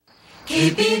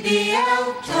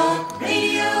KBBL Talk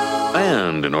Radio.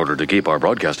 And in order to keep our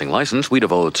broadcasting license, we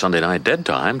devote Sunday night dead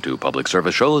time to public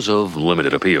service shows of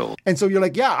limited appeal. And so you're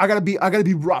like, yeah, I gotta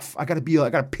be rough. I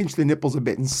gotta pinch the nipples a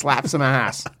bit and slap some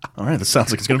ass. All right, this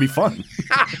sounds like it's gonna be fun.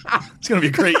 It's gonna be a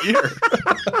great year.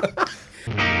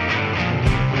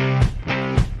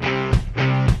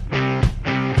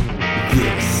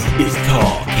 This is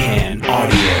Talk and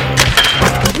Audio.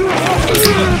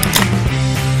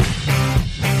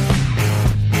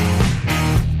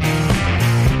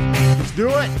 Let's do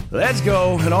it. Let's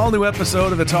go. An all-new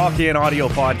episode of the Talk and Audio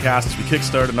podcast as we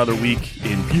kickstart another week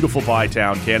in beautiful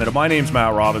Bytown, Canada. My name's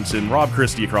Matt Robinson. Rob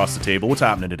Christie across the table. What's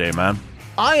happening today, man?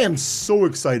 I am so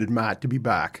excited, Matt, to be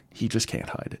back. He just can't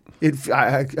hide it.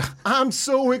 I'm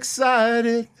so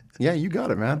excited. Yeah, you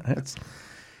got it, man.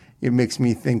 It makes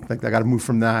me think like I got to move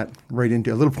from that right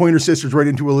into a little Pointer Sisters, right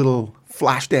into a little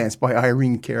Flash Dance by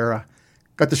Irene Cara.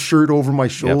 Got the shirt over my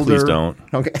shoulder. Yeah, please don't.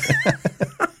 Okay.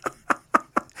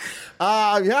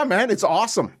 Yeah, man, it's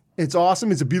awesome. It's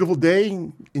awesome. It's a beautiful day.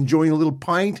 Enjoying a little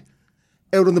pint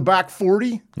out on the back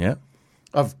 40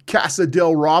 of Casa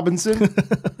del Robinson.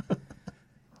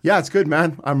 Yeah, it's good,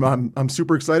 man. I'm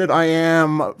super excited. I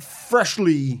am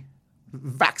freshly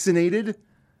vaccinated.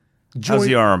 How's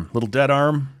the arm? Little dead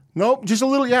arm? Nope, just a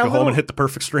little. Yeah, Go home and hit the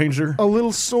perfect stranger? A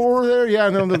little sore there. Yeah,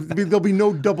 no, there'll be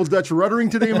no double Dutch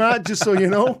ruddering today, Matt. Just so you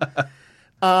know.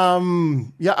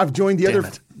 Yeah, I've joined the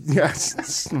other.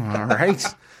 Yes, all right.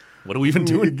 What are we even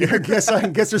doing? I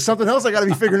guess there's something else I got to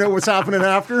be figuring out what's happening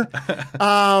after.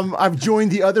 I've joined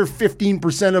the other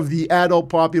 15% of the adult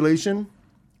population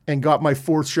and got my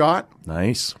fourth shot.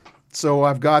 Nice. So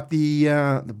I've got the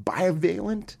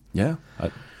bivalent. Yeah,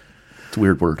 it's a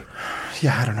weird word.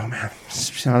 Yeah, I don't know, man.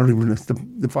 I don't even know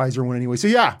the Pfizer one anyway. So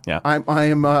yeah.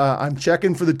 I'm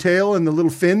checking for the tail and the little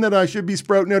fin that I should be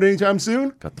sprouting out anytime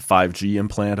soon. Got the 5G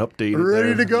implant updated.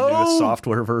 Ready to go. Newest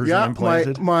software version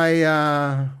implanted.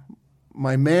 My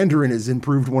Mandarin is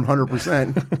improved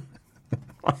 100%.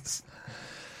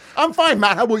 I'm fine,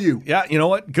 Matt. How about you? Yeah, you know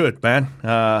what? Good,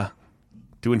 man.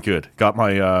 Doing good. Got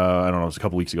my I don't know. It was a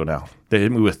couple weeks ago now. They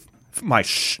hit me with my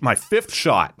fifth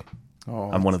shot. Oh,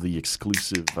 I'm one of the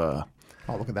exclusive.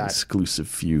 Look at that. Exclusive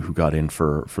few who got in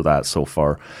for that so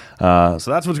far.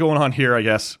 So that's what's going on here, I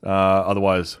guess.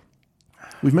 Otherwise,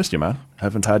 we've missed you, man.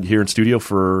 Haven't had you here in studio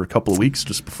for a couple of weeks,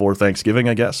 just before Thanksgiving,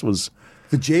 I guess, was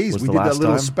the Jays. We did that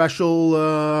little special.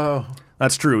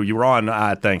 That's true. You were on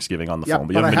at Thanksgiving on the phone,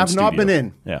 but I have not been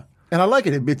in. Yeah. And I like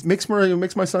it. It makes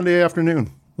my Sunday afternoon.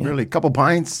 Yeah. Really, a couple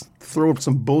pints, throw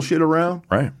some bullshit around.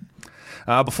 Right.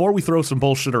 Before we throw some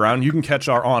bullshit around, you can catch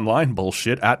our online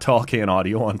bullshit at Talk and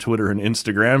Audio on Twitter and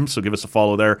Instagram. So give us a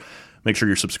follow there. Make sure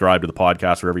you're subscribed to the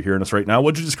podcast wherever you're hearing us right now.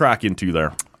 What'd you just crack into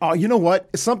there? Oh, you know what?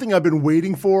 It's something I've been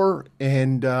waiting for,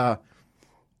 and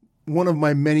one of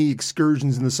my many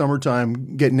excursions in the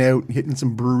summertime, getting out, hitting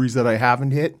some breweries that I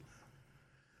haven't hit.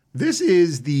 This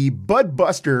is the Bud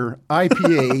Buster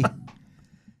IPA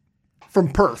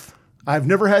from Perth. I've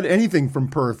never had anything from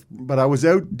Perth, but I was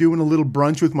out doing a little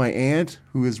brunch with my aunt,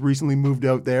 who has recently moved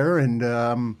out there,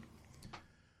 and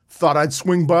thought I'd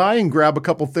swing by and grab a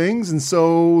couple things. And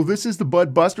so this is the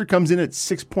Bud Buster, comes in at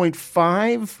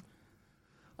 6.5.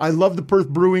 I love the Perth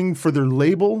Brewing for their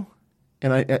label,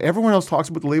 and everyone else talks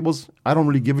about the labels. I don't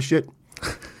really give a shit.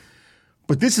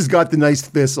 But this has got the nice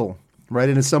thistle. Right,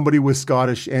 and as somebody with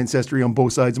Scottish ancestry on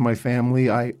both sides of my family,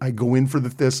 I go in for the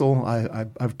thistle.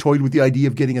 I've toyed with the idea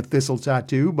of getting a thistle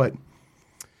tattoo, but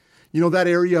you know that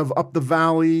area of up the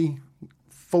valley,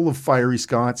 full of fiery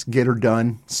Scots, get her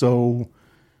done. So,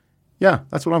 yeah,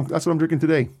 that's what I'm drinking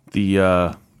today. I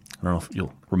don't know if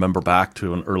you'll remember back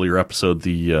to an earlier episode.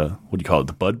 The what do you call it?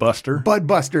 The Bud Buster. Bud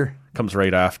Buster comes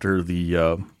right after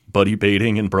the buddy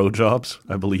baiting and bro jobs,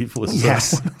 I believe was.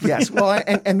 Yes. Well,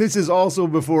 and this is also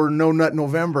before No Nut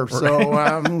November,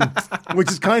 so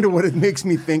which is kind of what it makes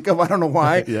me think of. I don't know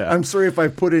why. Yeah. I'm sorry if I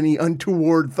put any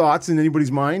untoward thoughts in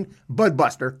anybody's mind. Bud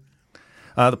Buster.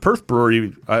 The Perth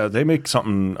Brewery, they make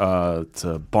something, it's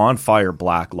a Bonfire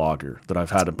Black Lager that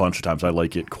I've had a bunch of times. I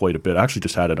like it quite a bit. I actually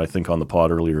just had it, I think, on the pod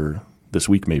earlier this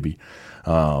week, maybe.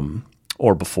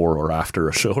 Or before or after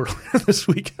a show earlier this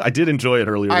week. I did enjoy it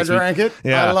earlier this week. I drank it.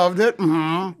 Yeah. I loved it.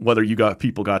 Mm-hmm. Whether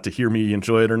people got to hear me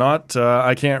enjoy it or not,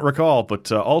 I can't recall.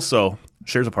 But also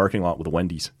shares a parking lot with a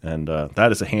Wendy's. And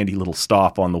that is a handy little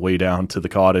stop on the way down to the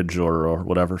cottage or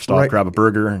whatever. Stop, grab a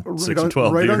burger, 6 or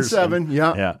 12 beers. Right on 7,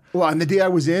 yeah. Well, and the day I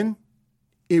was in,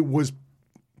 it was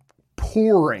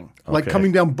pouring. Okay. Like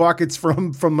coming down buckets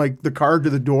from like the car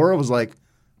to the door. I was like,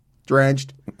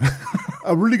 drenched.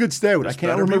 A really good stout. I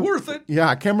can't remember. Be worth it. Yeah,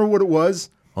 I can't remember what it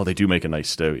was. Oh, they do make a nice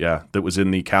stout. Yeah, that was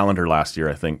in the calendar last year,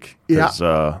 I think.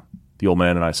 Yeah. the old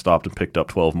man and I stopped and picked up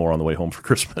 12 more on the way home for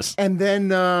Christmas. And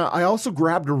then I also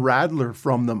grabbed a Radler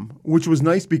from them, which was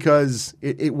nice because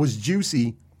it was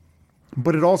juicy,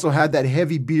 but it also had that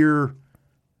heavy beer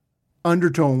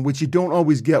undertone, which you don't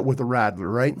always get with a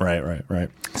Radler, right? Right.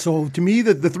 So to me,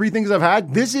 the three things I've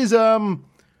had, this is I'm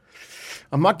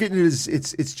not getting it as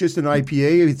it's just an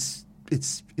IPA.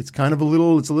 It's kind of a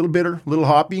little bitter, a little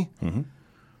hoppy. Mm-hmm.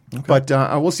 Okay. But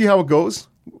we'll see how it goes.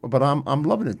 But I'm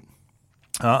loving it.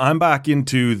 I'm back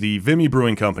into the Vimy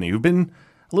Brewing Company, who've been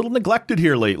a little neglected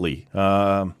here lately.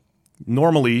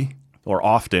 Normally, or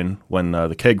often, when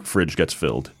the keg fridge gets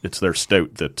filled, it's their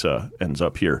stout that ends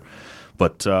up here.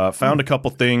 But found a couple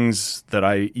things that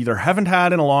I either haven't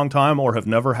had in a long time or have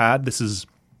never had. This is,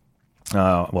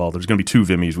 there's going to be two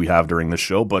Vimys we have during this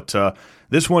show, but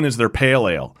this one is their pale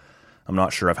ale. I'm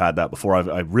not sure I've had that before.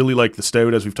 I really like the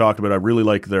stout, as we've talked about. I really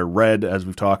like their red, as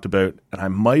we've talked about. And I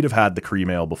might have had the cream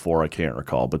ale before. I can't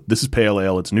recall. But this is pale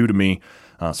ale. It's new to me.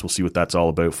 So we'll see what that's all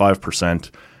about.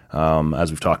 5%.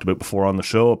 As we've talked about before on the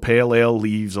show, a pale ale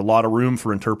leaves a lot of room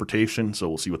for interpretation. So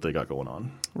we'll see what they got going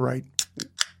on. Right.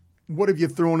 What have you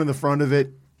thrown in the front of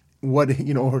it?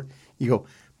 You go,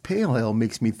 pale ale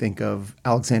makes me think of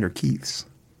Alexander Keith's.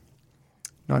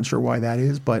 Not sure why that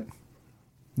is, but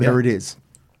there it is.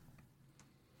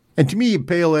 And to me,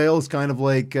 pale ale is kind of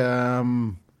like,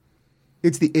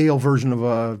 it's the ale version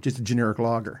of just a generic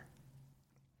lager.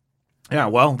 Yeah,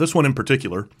 well, this one in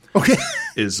particular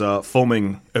is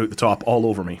foaming out the top all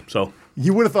over me. So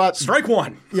you would have thought... Strike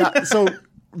one! Yeah, so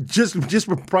just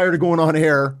prior to going on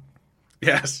air,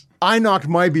 yes, I knocked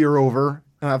my beer over,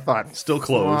 and I thought... Still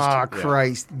closed. Oh,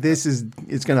 Christ,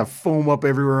 it's going to foam up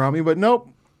everywhere around me. But nope,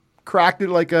 cracked it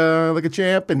like a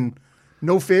champ, and...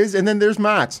 No fizz, and then there's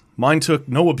Matt's. Mine took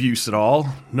no abuse at all,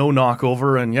 no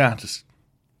knockover, and just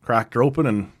cracked her open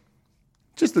and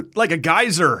just like a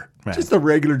geyser. Man. Just a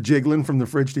regular jiggling from the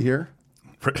fridge to here.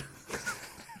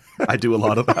 I do a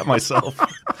lot of that myself.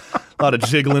 A lot of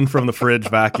jiggling from the fridge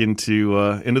back into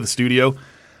the studio.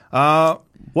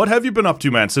 What have you been up to,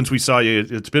 man, since we saw you?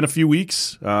 It's been a few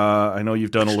weeks. I know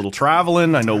you've done a little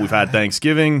traveling. I know we've had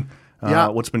Thanksgiving.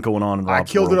 What's been going on in Rob's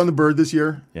I killed world? it on the bird this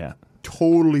year. Yeah.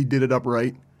 Totally did it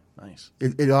upright. Nice.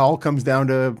 It all comes down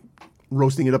to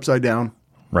roasting it upside down.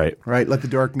 Right. Let the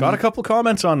dark meat. Got a couple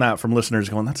comments on that from listeners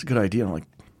going, that's a good idea. I'm like,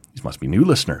 these must be new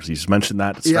listeners. He's mentioned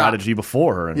that strategy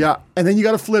before. And and then you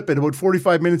got to flip it. About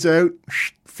 45 minutes out,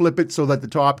 flip it so that the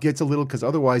top gets a little, because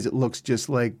otherwise it looks just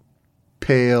like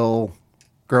pale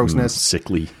grossness.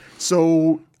 Sickly.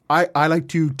 So I like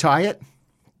to tie it,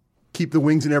 keep the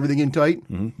wings and everything in tight,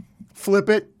 flip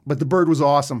it, but the bird was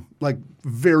awesome, like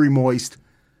very moist.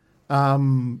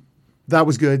 That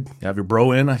was good. You have your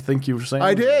bro in, I think you were saying?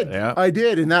 I did. Yeah. I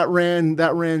did, and that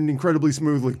ran incredibly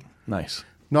smoothly. Nice.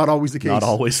 Not always the case. Not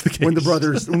always the case. When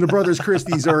the brothers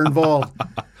Christies are involved.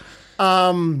 Took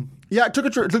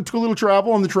a little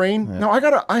travel on the train. Yeah.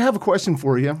 Now I have a question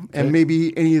for you, and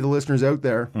maybe any of the listeners out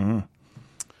there. Mm-hmm.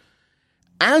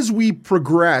 As we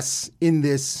progress in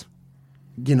this,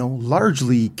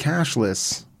 largely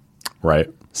cashless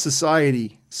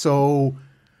society. So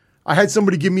I had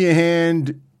somebody give me a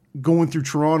hand going through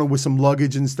Toronto with some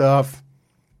luggage and stuff.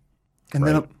 And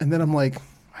then I'm like,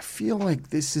 I feel like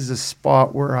this is a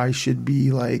spot where I should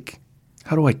be like,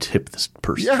 how do I tip this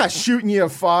person? Yeah, shooting you a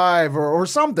 $5 or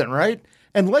something, right?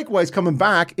 And likewise coming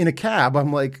back in a cab,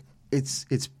 I'm like,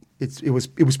 it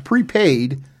was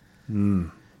prepaid.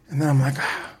 And then I'm like,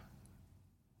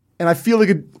 and I feel like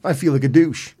a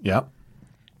douche. Yeah.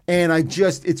 And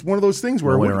it's one of those things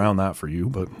where no way around that for you,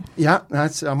 but yeah,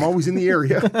 I'm always in the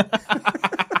area.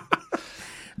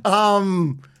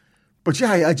 But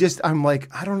yeah, I'm like,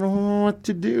 I don't know what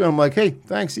to do. I'm like, hey,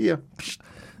 thanks, see ya.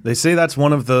 They say that's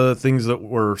one of the things that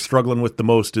we're struggling with the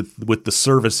most with the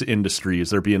service industry, is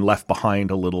they're being left behind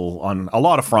a little on a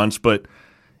lot of fronts. But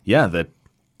yeah, that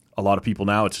a lot of people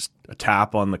now, it's just a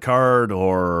tap on the card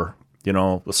or,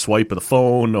 a swipe of the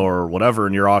phone or whatever,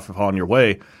 and you're off on your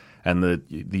way. And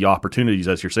the opportunities,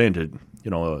 as you're saying, to,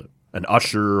 an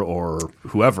usher or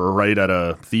whoever, right, at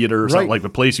a theater or something, like the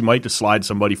place you might just slide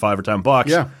somebody $5 or $10.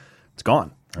 Yeah. It's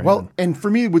gone. Right? Well, and for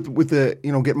me, with the,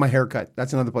 getting my hair cut,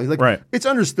 that's another place. Like, It's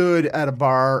understood at a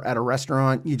bar, at a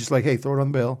restaurant, you just like, hey, throw it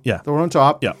on the bill. Yeah. Throw it on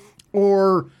top. Yeah.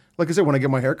 Or, like I said, when I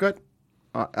get my hair cut,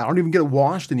 I don't even get it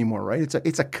washed anymore, right?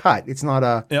 It's a cut. It's not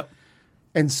a... Yep.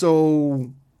 And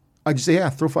so I just say, yeah,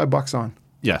 throw $5 on.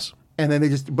 Yes. And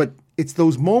then but it's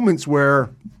those moments where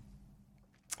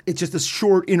it's just a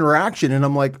short interaction, and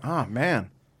I'm like, oh,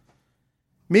 man.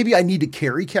 Maybe I need to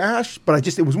carry cash, but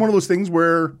it was one of those things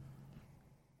where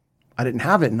I didn't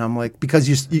have it, and I'm like, because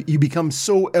you become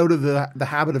so out of the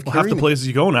habit of carrying. Half the places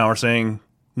you go now are saying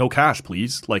no cash,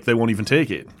 please. Like, they won't even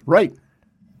take it. Right.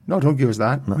 No, don't give us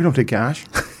that. We don't take cash.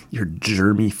 You're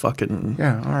germy fucking...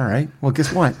 Yeah, all right. Well,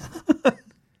 guess what?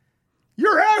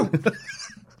 You're out.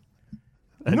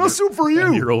 No soup for you.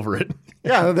 And you're over it.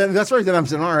 Yeah, that's right. Then I'm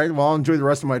saying, all right, well, I'll enjoy the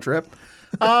rest of my trip.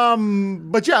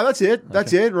 But yeah, that's it.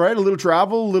 That's it, right? A little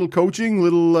travel, a little coaching, a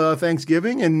little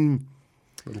Thanksgiving, and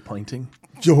Little pinting.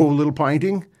 a whole little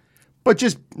pinting. But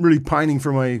just really pining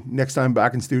for my next time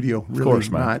back in studio. Really, Of course,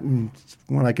 man. Matt, and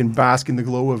when I can bask in the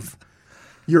glow of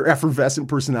your effervescent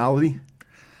personality.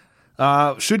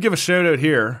 Should give a shout out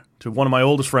here to one of my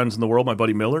oldest friends in the world, my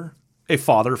buddy Miller, a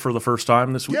father for the first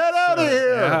time this week. Get out of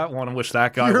here! Yeah, want to wish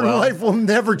that guy Your well. life will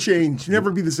never change,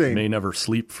 never be the same. May never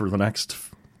sleep for the next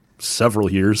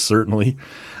several years, certainly.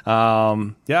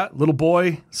 Yeah, little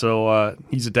boy. So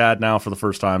he's a dad now for the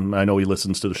first time. I know he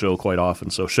listens to the show quite often.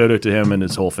 So shout out to him and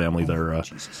his whole family. They're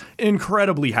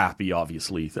incredibly happy,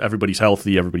 obviously. Everybody's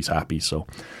healthy. Everybody's happy. So,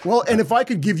 Well, and if I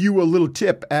could give you a little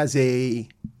tip as a,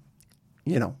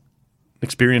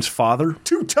 experienced father.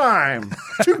 two-time.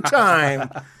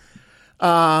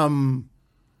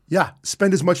 Yeah,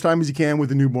 spend as much time as you can with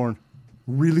the newborn.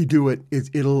 Really do it.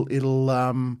 It'll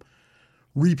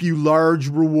reap you large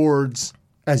rewards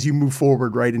as you move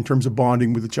forward, right, in terms of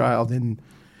bonding with the child, and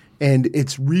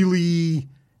it's really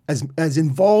as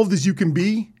involved as you can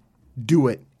be. Do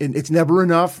it, and it's never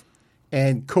enough.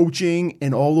 And coaching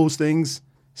and all those things,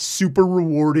 super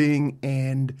rewarding,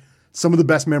 and some of the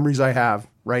best memories I have,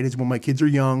 right, is when my kids are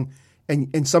young.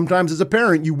 And sometimes as a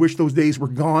parent, you wish those days were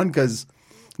gone because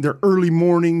they're early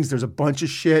mornings. There's a bunch of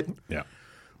shit. Yeah.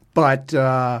 But,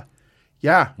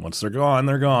 yeah. Once they're gone,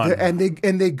 they're gone. And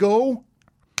they go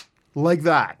like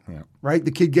that, right?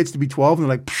 The kid gets to be 12 and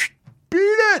they're like, "Psh, beat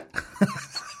it.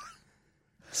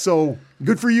 So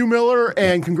good for you, Miller,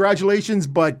 and congratulations,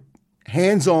 but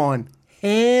hands-on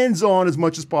as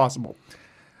much as possible.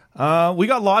 We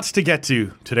got lots to get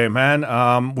to today, man.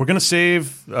 We're going to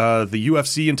save the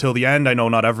UFC until the end. I know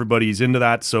not everybody's into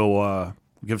that, so we'll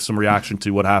give some reaction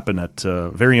to what happened at a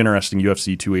very interesting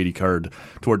UFC 280 card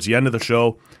towards the end of the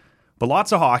show. But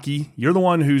lots of hockey. You're the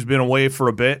one who's been away for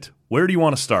a bit. Where do you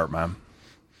want to start, man?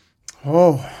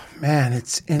 Oh, man,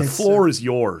 The floor is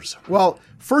yours. Well,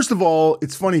 first of all,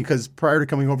 it's funny because prior to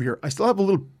coming over here, I still have a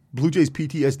little Blue Jays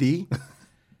PTSD.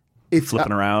 It's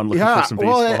Flipping around, looking for some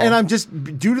baseball. Well, and I'm just,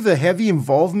 due to the heavy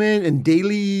involvement and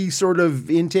daily sort of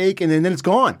intake, and then it's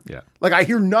gone. Yeah. Like, I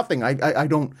hear nothing.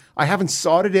 I haven't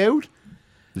sought it out.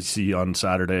 You see on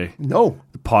Saturday, No.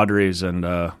 the Padres and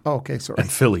Okay, sorry.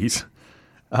 Phillies,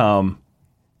 the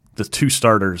two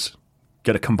starters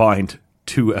get a combined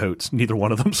 2 outs. Neither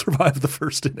one of them survived the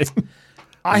first inning.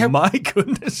 My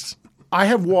goodness. I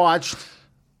have watched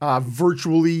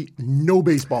virtually no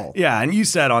baseball. Yeah, and you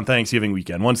said on Thanksgiving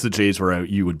weekend, once the Jays were out,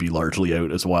 you would be largely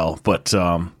out as well. But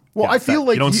I feel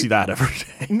like you don't see that every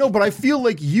day. No, but I feel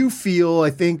like you feel, I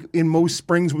think, in most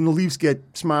springs when the Leafs get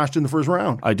smashed in the first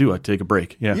round. I do. I take a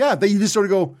break. Yeah. Yeah, that you just sort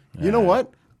of go, you know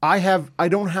what? I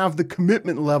don't have the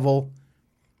commitment level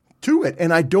to it,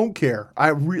 and I don't care.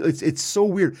 It's so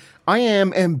weird. I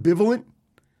am ambivalent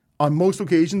on most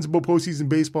occasions about postseason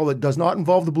baseball that does not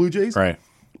involve the Blue Jays. Right.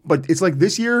 But it's like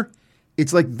this year,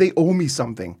 it's like they owe me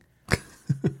something.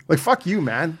 Like, fuck you,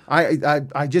 man.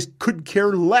 I just could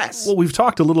care less. Well, we've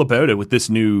talked a little about it with this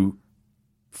new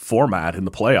format in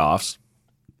the playoffs,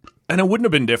 and it wouldn't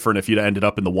have been different if you'd ended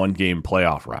up in the 1-game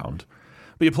playoff round.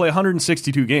 But you play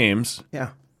 162 games, Yeah.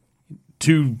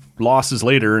 2 losses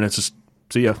later, and it's just,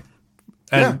 see ya.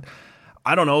 And Yeah.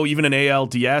 I don't know, even an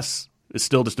ALDS is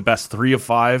still just a best 3 of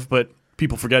 5, but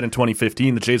people forget in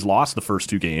 2015 the Jays lost the first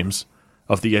 2 games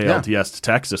of the ALDS to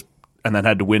Texas and then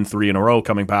had to win 3 in a row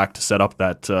coming back to set up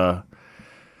that the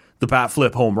bat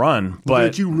flip home run. Look But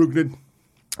at you, Rugnan.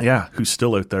 yeah, who's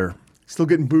still out there. Still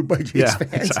getting booed by Jays Yeah,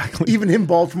 fans. exactly. Even in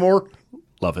Baltimore.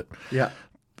 Love it. Yeah.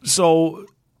 So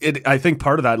I think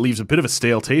part of that leaves a bit of a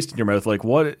stale taste in your mouth. Like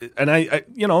what? And I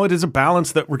it is a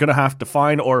balance that we're going to have to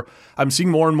find. Or I'm seeing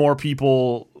more and more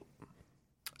people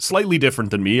slightly different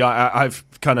than me. I've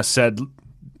kind of said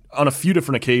on a few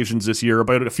different occasions this year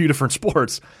about a few different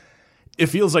sports. It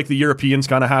feels like the Europeans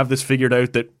kind of have this figured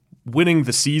out that winning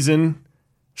the season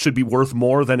should be worth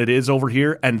more than it is over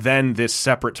here. And then this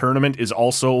separate tournament is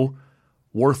also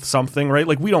worth something, right?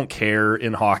 Like, we don't care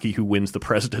in hockey who wins the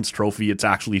President's Trophy. It's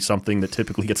actually something that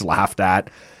typically gets laughed at.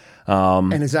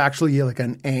 And it's actually like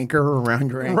an anchor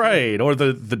around your ankle. Right. Or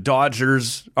the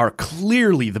Dodgers are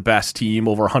clearly the best team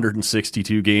over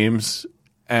 162 games.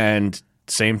 And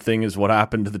same thing as what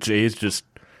happened to the Jays, just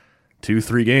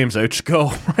 2-3 games, out you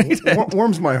go, right?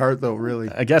 Warms my heart, though, really.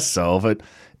 I guess so, but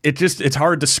it's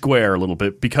hard to square a little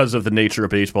bit because of the nature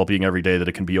of baseball being every day, that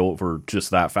it can be over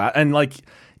just that fast. And like,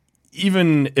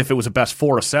 even if it was a best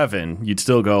 4 of 7, you'd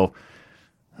still go,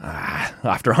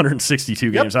 after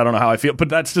 162 games, I don't know how I feel, but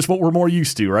that's just what we're more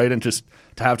used to, right? And just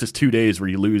to have just 2 days where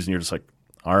you lose and you're just like,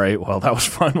 all right, well, that was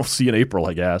fun. We'll see you in April,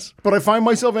 I guess. But I find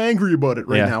myself angry about it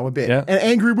right now a bit, and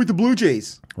angry with the Blue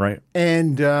Jays, right?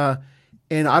 And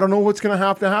I don't know what's going to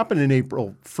have to happen in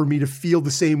April for me to feel the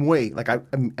same way. Like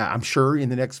I'm sure in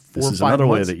the next 4 or 5 months. This is another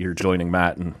way that you're joining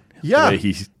Matt and the way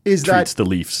he treats the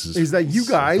Leafs. Is that you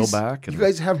guys? Go back you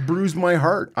guys have bruised my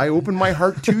heart. I opened my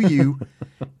heart to you,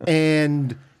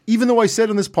 and even though I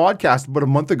said on this podcast about a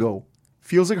month ago,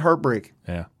 feels like heartbreak.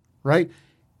 Yeah. Right?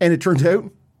 And it turns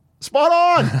out, spot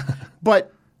on.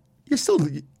 But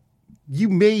you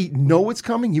may know it's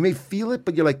coming. You may feel it,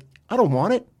 but you're like, I don't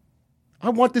want it. I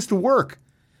want this to work.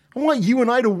 I want you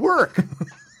and I to work.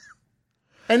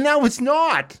 And now it's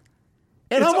not.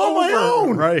 And I'm on my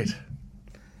own. Right.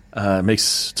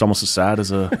 It's almost as sad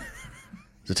as a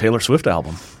Taylor Swift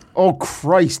album. Oh,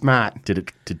 Christ, Matt.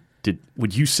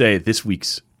 Would you say this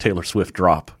week's Taylor Swift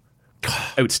drop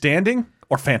outstanding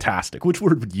or fantastic? Which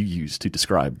word would you use to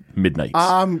describe Midnights?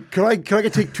 Can I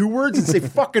take 2 words and say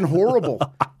fucking horrible?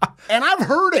 And I've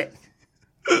heard it.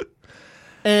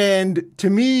 And to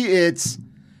me, it's,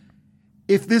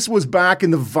 if this was back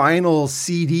in the vinyl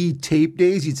CD tape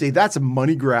days, you'd say that's a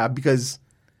money grab, because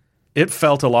it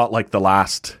felt a lot like the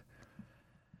last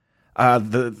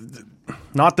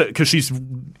not that, because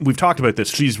we've talked about this.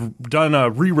 She's done a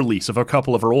re-release of a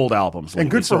couple of her old albums lately,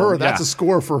 and good for her. That's a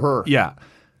score for her. Yeah,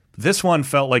 this one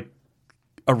felt like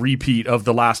a repeat of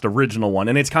the last original one,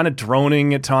 and it's kind of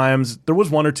droning at times. There was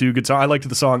 1 or 2 good songs. I liked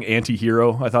the song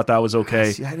 "Anti-Hero." I thought that was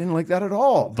okay. See, I didn't like that at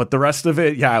all. But the rest of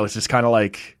it, I was just kind of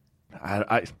like,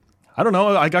 I don't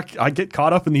know. I get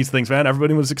caught up in these things, man.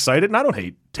 Everybody was excited, and I don't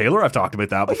hate Taylor. I've talked about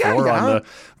that before.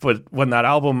 But when that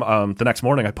album, the next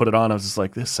morning I put it on, I was just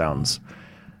like, this sounds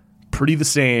pretty the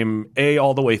same,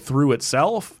 all the way through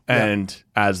itself and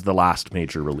as the last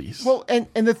major release. Well, and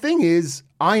the thing is,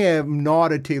 I am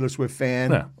not a Taylor Swift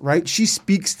fan, right? She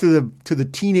speaks to the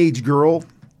teenage girl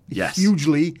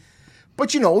hugely.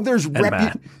 But, there's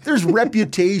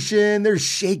Reputation, there's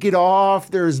Shake It Off,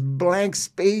 there's Blank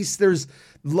Space, there's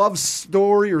Love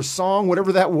Story or Song,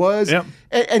 whatever that was. Yep.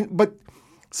 But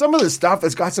some of the stuff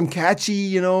that's got some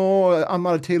catchy, I'm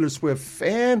not a Taylor Swift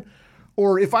fan.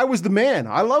 Or If I Was the Man.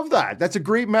 I love that. That's a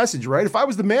great message, right? If I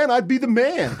was the man, I'd be the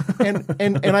man.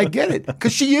 And I get it,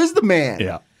 because she is the man.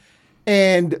 Yeah.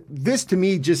 And this to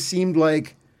me just seemed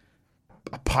like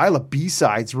a pile of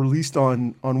B-sides released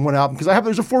on one album. Because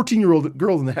there's a 14-year-old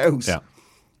girl in the house. Yeah.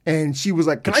 And she was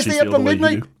like, can I stay up till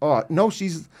midnight? Oh, no,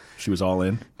 she was all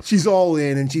in. She's all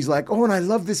in. And she's like, oh, and I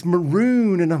love this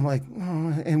Maroon. And I'm like,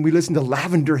 oh. And we listened to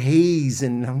Lavender Haze.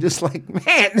 And I'm just like,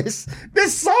 man, this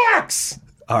sucks.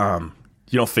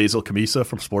 Faisal Kamisa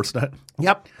from Sportsnet?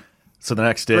 Yep. So the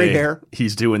next day,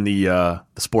 he's doing the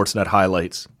Sportsnet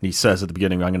highlights. And he says at the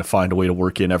beginning, I'm going to find a way to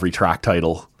work in every track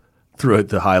title throughout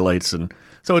the highlights. And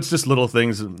so it's just little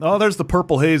things. Oh, there's the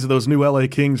Purple Haze of those new LA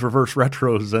Kings reverse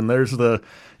retros. And there's the,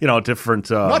 different.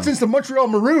 Not since the Montreal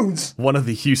Maroons. One of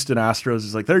the Houston Astros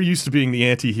is like, they're used to being the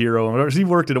anti-hero. He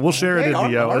worked at it. We'll share it in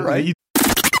the. All right.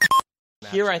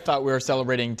 Here I thought we were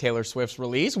celebrating Taylor Swift's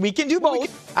release. We can do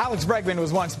both. Alex Bregman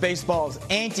was once baseball's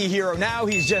anti-hero. Now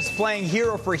he's just playing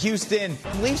hero for Houston.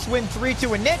 Leafs win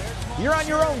 3-2. And Nick, you're on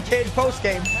your own, kid,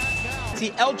 postgame.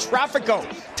 See El Trafico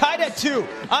tied at 2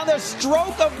 on the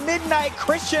stroke of midnight.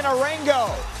 Christian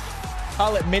Arango,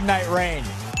 call it midnight rain,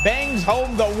 bangs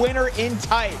home the winner in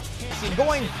tight.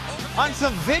 Going on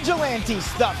some vigilante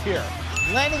stuff here.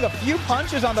 Landing a few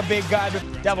punches on the big guy.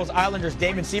 Devils Islanders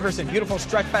Damon Severson, beautiful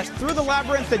stretch pass through the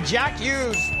labyrinth to Jack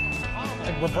Hughes.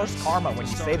 Like reverse karma when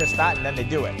you say this, that, and then they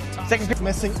do it. Second pitch,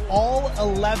 missing all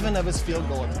 11 of his field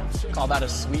goal attempts. Call that a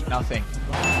sweet nothing.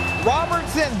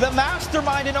 Robertson, the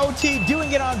mastermind in OT,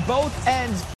 doing it on both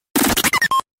ends.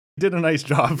 Did a nice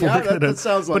job. Yeah, that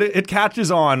sounds like. But it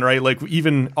catches on, right? Like,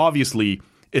 even obviously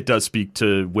it does speak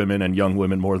to women and young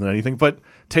women more than anything. But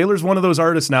Taylor's one of those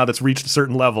artists now that's reached a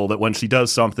certain level that when she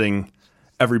does something,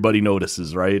 everybody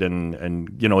notices, right? And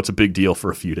it's a big deal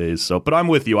for a few days. So, but I'm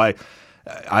with you. I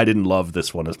didn't love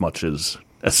this one as much as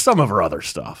some of her other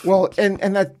stuff. Well, and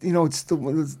that it's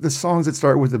the songs that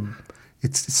start with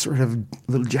it's sort of a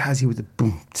little jazzy with the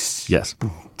boom. Yes,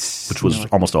 boom, which was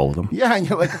almost all of them. Yeah, and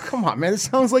you're like, come on, man! It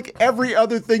sounds like every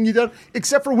other thing you've done,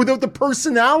 except for without the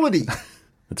personality.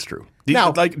 It's true.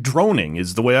 Now, like droning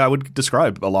is the way I would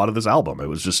describe a lot of this album. It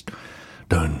was just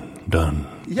dun dun.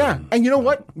 Yeah, dun, and you know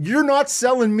what? You're not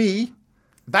selling me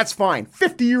That's fine.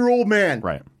 50-year-old man.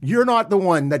 Right. You're not the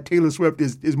one that Taylor Swift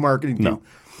is marketing to. No.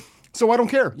 So I don't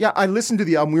care. Yeah, I listened to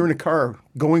the album. We were in a car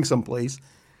going someplace.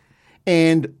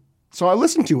 And so I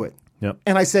listened to it. Yep.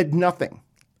 And I said nothing.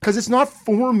 Because it's not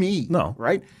for me. No.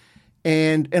 Right?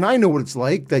 And I know what it's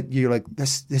like, that you're like,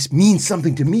 this means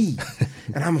something to me.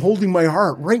 And I'm holding my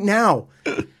heart right now.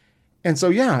 And so,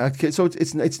 yeah, okay, so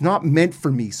it's not meant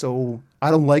for me. So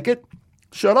I don't like it.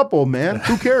 Shut up, old man.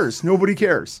 Who cares? Nobody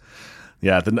cares.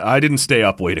 Yeah, I didn't stay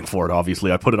up waiting for it,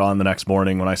 obviously. I put it on the next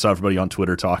morning when I saw everybody on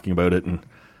Twitter talking about it and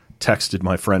texted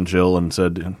my friend Jill and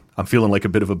said, I'm feeling like a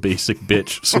bit of a basic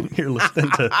bitch sitting here listening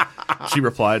to... She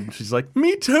replied, she's like,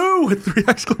 me too, with 3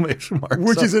 exclamation marks.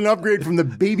 Which is an upgrade from the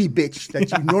baby bitch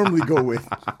that you normally go with.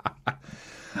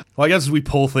 Well, I guess as we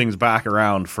pull things back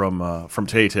around from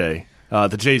Tay-Tay,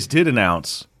 the Jays did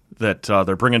announce that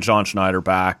they're bringing John Schneider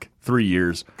back 3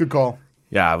 years. Good call.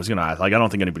 Yeah, I was going to ask, I don't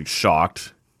think anybody's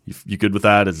shocked. You good with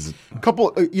that?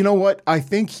 You know what? I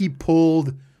think he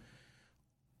pulled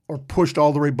or pushed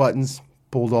all the right buttons,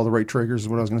 pulled all the right triggers is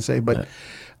what I was going to say. But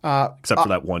except for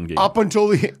that one game. Up until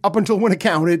when it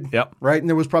counted. Yep. Right? And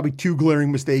there was probably 2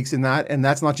 glaring mistakes in that. And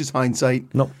that's not just hindsight.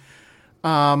 Nope.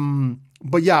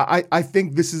 But yeah, I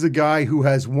think this is a guy who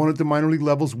has won at the minor league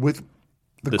levels with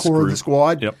the This core group. of the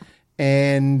squad. Yep.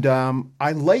 And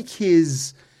I like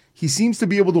he seems to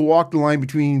be able to walk the line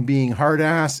between being hard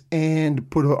ass and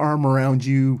put an arm around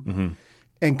you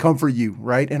and comfort you,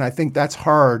 right? And I think that's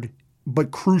hard, but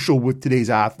crucial with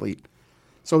today's athlete.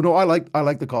 So no, I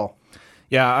like the call.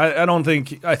 Yeah,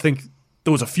 I think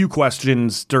there was a few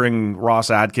questions during Ross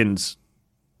Atkins'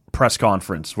 press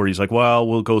conference where he's like, well,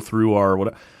 we'll go through our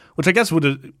what, which I guess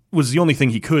was the only thing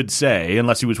he could say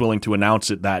unless he was willing to announce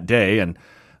it that day. And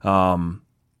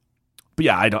but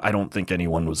yeah, I don't think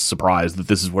anyone was surprised that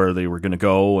this is where they were going to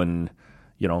go. And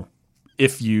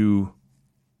if you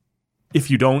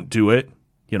don't do it,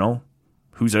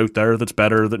 who's out there that's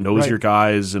better, that knows Right. your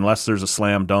guys, unless there's a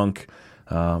slam dunk.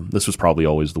 This was probably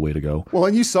always the way to go. Well,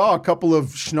 and you saw a couple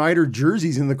of Schneider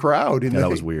jerseys in the crowd. That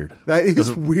was weird. That is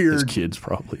His weird. kids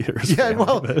probably. Or his Yeah, family,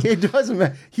 well, but- it doesn't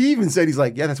matter. He even said, he's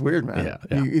like, yeah, that's weird, man.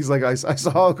 Yeah. He's like, I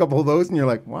saw a couple of those, and you're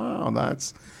like, wow,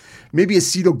 that's maybe a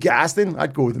Cito Gaston.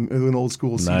 I'd go with an old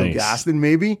school Cito Nice. Gaston,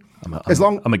 maybe.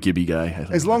 I'm a Gibby guy. I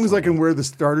think As long as I can wear the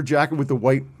starter jacket with the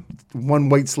one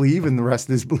white sleeve and the rest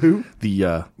is blue.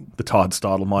 the Todd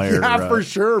Stottlemyre. Yeah, for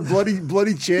sure.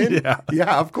 Bloody chin.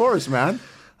 Yeah, of course, man.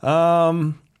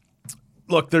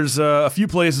 Look, there's a few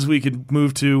places we could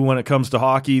move to when it comes to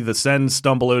hockey. The Sens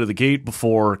stumble out of the gate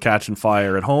before catching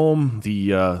fire at home.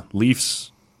 The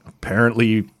Leafs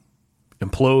apparently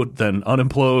implode, then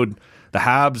unimplode. The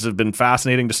Habs have been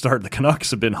fascinating to start. The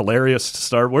Canucks have been hilarious to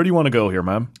start. Where do you want to go here,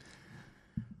 man?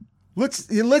 Let's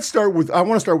start with. I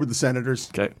want to start with the Senators.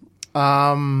 Okay.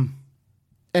 And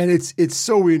it's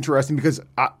so interesting because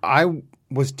I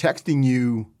was texting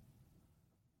you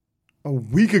a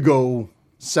week ago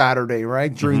Saturday,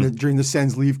 right? During the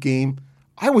Sens Leaf game.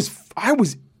 I was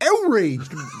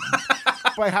outraged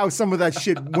by how some of that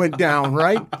shit went down,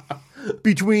 right?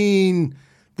 Between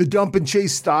the dump and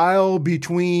chase style,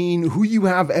 between who you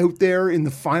have out there in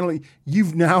the final.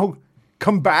 You've now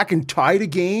come back and tied a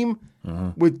game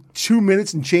with 2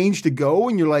 minutes and change to go,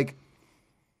 and you're like,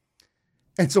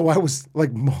 and so I was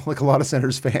like a lot of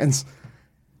Senators fans,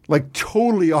 like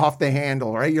totally off the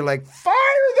handle, right? You're like, fire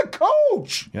the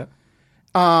coach. Yeah.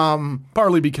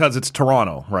 Partly because it's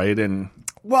Toronto, right? And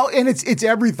Well, and it's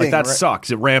everything. that right?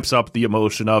 sucks. It ramps up the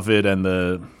emotion of it and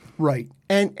the Right.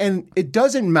 And it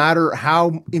doesn't matter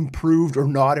how improved or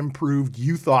not improved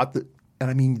you thought that, and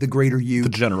I mean the greater you,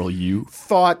 general you.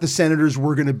 thought the Senators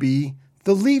were going to be.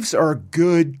 The Leafs are a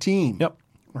good team. Yep.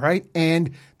 Right?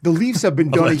 And the Leafs have been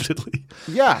done. Allegedly.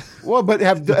 Yeah. Well, but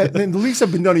and the Leafs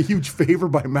have been done a huge favor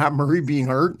by Matt Murray being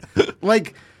hurt.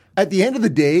 Like, at the end of the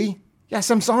day, yeah,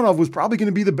 Samsonov was probably going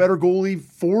to be the better goalie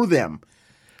for them.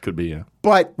 Could be, yeah.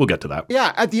 But We'll get to that.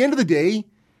 yeah, at the end of the day,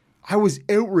 I was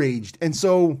outraged. And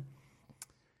so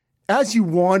as you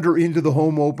wander into the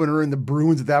home opener and the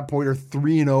Bruins at that point are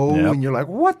 3-0 Yep. and you're like,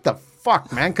 what the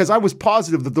fuck, man? Because I was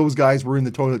positive that those guys were in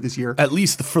the toilet this year. At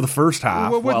least for the first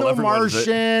half. With while no everyone's at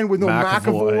Marchand, with no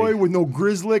McAvoy, with no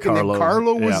Grizzlick, and then Carlo,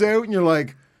 Carlo was yeah. out, and you're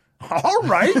like, all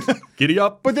right. Giddy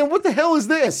up. But then what the hell is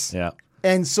this? Yeah.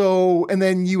 And so, and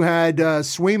then you had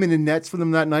Swayman in nets for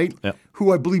them that night, Yep.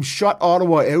 who I believe shut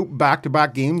Ottawa out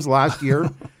back-to-back games last year.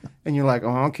 And you're like,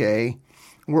 oh, okay,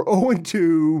 we're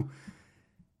 0-2.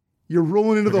 You're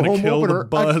rolling into the gonna home kill the opener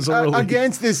buzz early.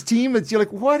 against this team that's, you're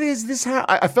like, what is this?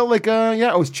 I felt like,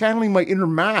 I was channeling my inner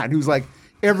Matt, who's like,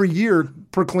 every year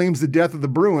proclaims the death of the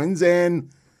Bruins, and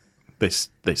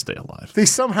They stay alive. They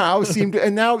somehow seem to,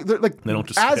 and now they're like, They don't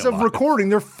just as stay of alive. recording,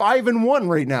 they're 5-1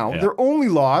 right now. Yeah. Their only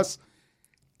loss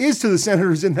is to the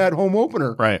Senators in that home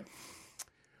opener. Right.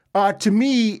 To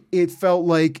me, it felt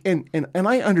like, and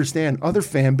I understand other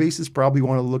fan bases probably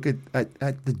want to look at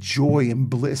the joy and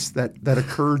bliss that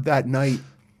occurred that night,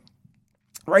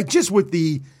 right? Just with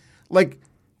the, like,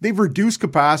 they've reduced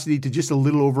capacity to just a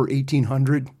little over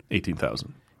 1,800.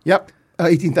 18,000. Yep.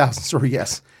 18,000. Sorry,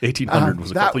 yes. 1,800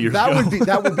 was a couple years ago.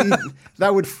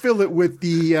 That would fill it with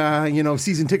the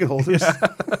season ticket holders.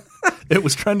 It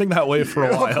was trending that way for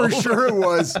a while. For sure it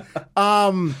was.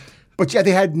 But yeah,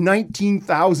 they had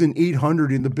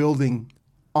 19,800 in the building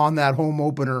on that home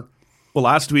opener. Well,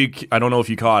 last week, I don't know if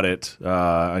you caught it.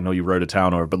 I know you wrote a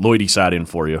town over, but Lloydie sat in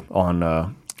for you on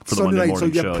for the Sunday Monday night.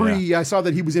 morning show. Yeah. I saw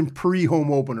that he was in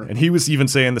pre-home opener. And he was even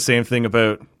saying the same thing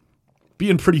about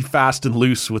being pretty fast and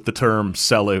loose with the term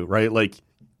sellout, right? Like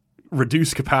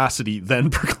reduce capacity, then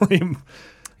proclaim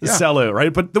sellout,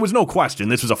 right? But there was no question.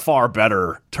 This was a far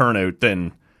better turnout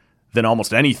than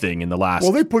almost anything in the last.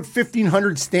 Well, they put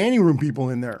 1,500 standing room people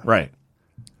in there. Right.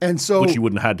 And so, which you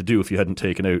wouldn't have had to do if you hadn't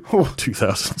taken out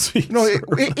 2,000 seats. No,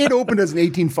 it opened as an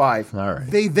 18.5. All right.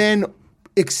 They then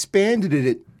expanded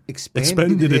it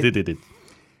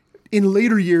in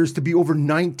later years to be over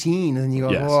 19, and you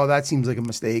go, Yes. oh, that seems like a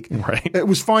mistake. Right. It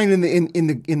was fine in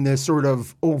the sort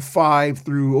of 05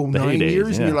 through 09 heydays,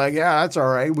 years, yeah. and you're like, yeah, that's all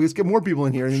right. We just get more people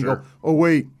in here, and then you go, oh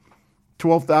wait,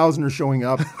 12,000 are showing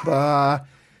up.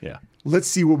 Yeah. Let's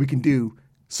see what we can do.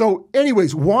 So,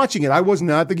 anyways, watching it, I wasn't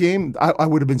at the game. I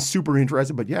would have been super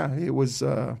interested, but yeah, it was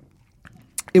a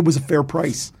fair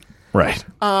price. Right.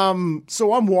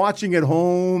 So I'm watching at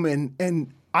home,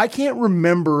 and I can't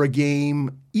remember a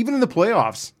game, even in the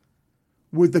playoffs,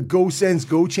 with the go Sens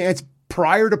go chance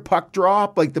prior to puck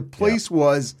drop. Like the place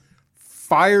was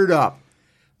fired up.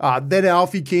 Then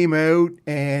Alfie came out,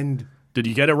 and Did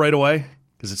you get it right away?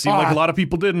 Because it seemed like a lot of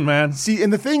people didn't, man. see,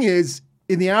 and the thing is,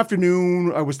 in the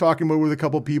afternoon, I was talking about it with a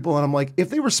couple of people, and I'm like, if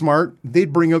they were smart,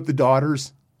 they'd bring out the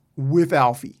daughters with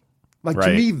Alfie. Like to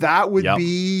Right. me, that would Yep.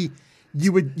 be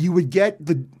you would get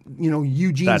the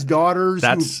Eugene's daughters.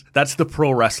 That's the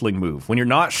pro wrestling move. When you're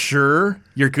not sure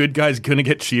your good guy's gonna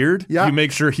get cheered, Yeah. you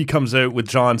make sure he comes out with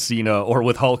John Cena or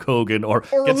with Hulk Hogan or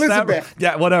gets Elizabeth.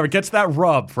 gets that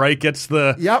rub, right? Gets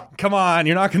the Yep. Come on,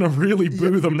 you're not gonna really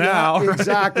boo them now. Yeah,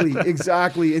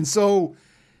 exactly. And so,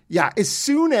 yeah, as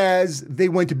soon as they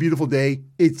went to Beautiful Day,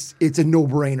 it's a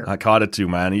no-brainer. I caught it too,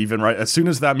 man. Even right as soon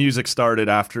as that music started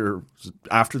after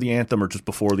the anthem or just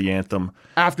before the anthem.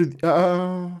 After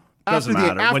Doesn't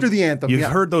matter. After When the anthem, You've yeah.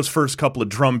 heard those first couple of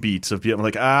drum beats of being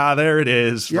like, there it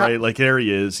is, Yeah. right? Like, there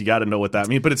he is. You got to know what that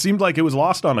means. But it seemed like it was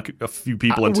lost on a few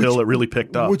people until it really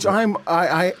picked up. Which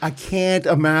I can't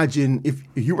imagine if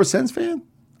you were a Sens fan.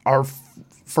 Are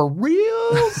for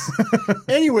reals?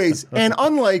 Anyways, and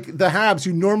unlike the Habs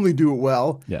who normally do it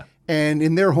well, Yeah. and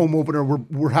in their home opener,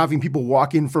 we're having people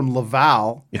walk in from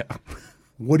Laval. Yeah.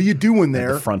 What are you doing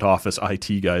there? The front office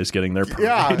IT guys getting their parade.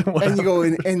 Yeah, and you go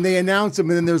and they announce him,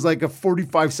 and then there's like a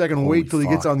 45-second wait till he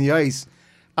gets fuck. on the ice.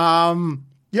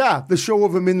 Yeah, the show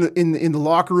of him in the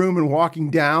locker room and walking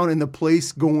down, and the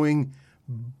place going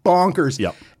bonkers.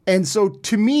 Yep. And so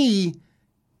to me,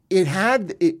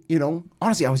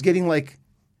 honestly, I was getting like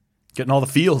Getting all the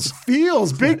feels.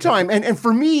 feels big time, and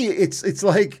for me, it's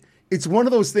like it's one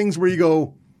of those things where you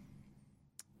go,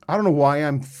 I don't know why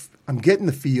I'm getting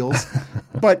the feels,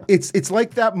 but it's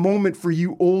like that moment for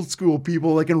you old school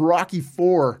people, like in Rocky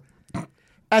IV,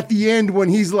 at the end when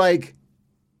he's like,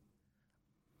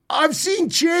 I've seen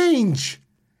change.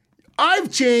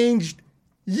 I've changed.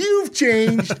 You've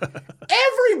changed.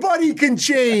 Everybody can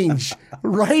change,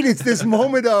 right? It's this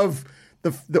moment of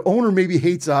the owner maybe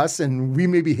hates us and we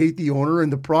maybe hate the owner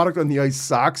and the product on the ice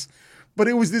sucks. But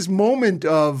it was this moment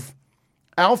of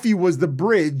Alfie was the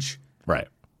bridge Right.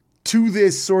 to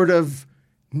this sort of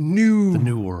new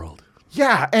New world.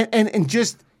 yeah, and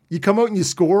just you come out and you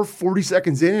score 40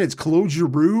 seconds in and it's Claude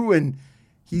Giroux and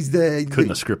he's Couldn't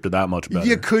have scripted that much better.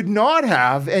 you could not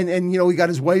have, and he got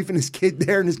his wife and his kid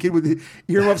there, and his kid with the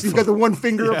earmuffs. He's got the one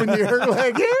finger up in the air,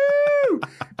 like, "Ew!"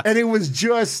 And it was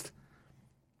just,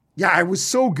 yeah, it was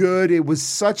so good. It was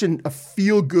such a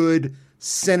feel good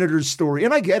Senators story,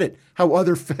 and I get it how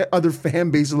other fan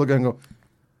bases look and go,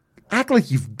 act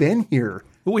like you've been here.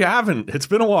 But we haven't. It's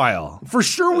been a while. For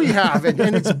sure we have, and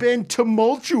it's been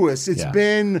tumultuous. It's Yeah.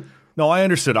 been. No, I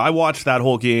understood. I watched that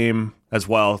whole game as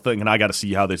well, thinking I got to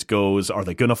see how this goes. Are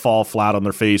they going to fall flat on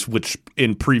their face, which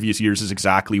in previous years is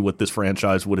exactly what this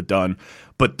franchise would have done.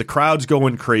 But the crowd's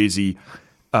going crazy.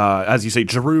 as you say,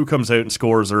 Giroux comes out and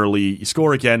scores early. You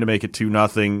score again to make it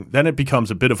 2-0. Then it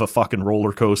becomes a bit of a fucking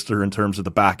roller coaster in terms of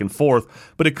the back and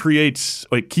forth, but it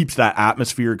keeps that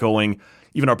atmosphere going.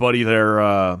 Even our buddy there,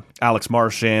 Alex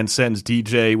Marchand, sends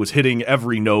DJ, was hitting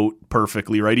every note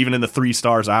perfectly, right? Even in the 3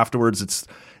 stars afterwards, it's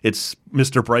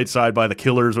Mr. Brightside by the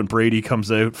Killers when Brady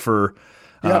comes out for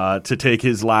to take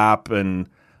his lap, and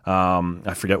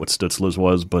I forget what Stutzla's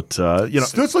was, but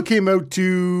Stutzla came out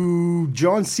to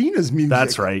John Cena's music.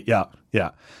 That's right. Yeah.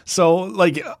 So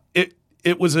like it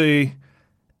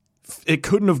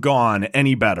couldn't have gone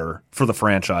any better for the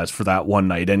franchise for that one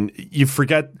night, and you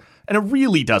forget. And it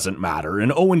really doesn't matter.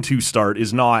 An 0-2 start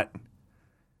is not,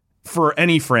 for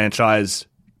any franchise,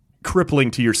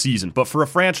 crippling to your season. But for a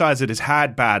franchise that has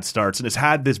had bad starts and has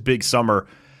had this big summer,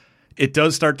 it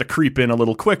does start to creep in a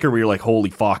little quicker where you're like,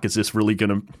 holy fuck, is this really going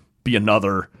to be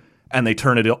another? And they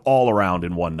turn it all around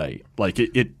in one night. Like,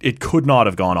 it could not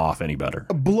have gone off any better.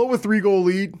 Blow a 3-goal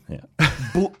lead,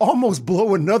 almost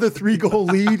blow another 3-goal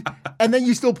lead, and then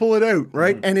you still pull it out,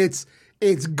 right? And it's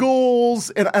goals,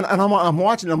 and I'm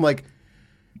watching. I'm like,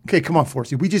 okay, come on,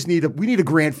 Forsey. We need a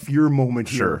Grant Fuhr moment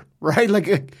here, sure, right?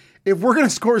 Like if we're gonna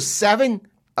score 7,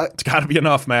 it's got to be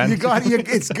enough, man.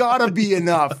 It's got to be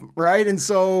enough, right? And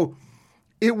so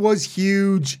it was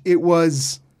huge. It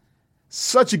was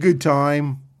such a good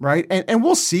time, right? And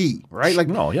we'll see, right? Like,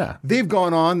 no, yeah, they've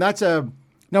gone on. Now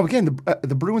again,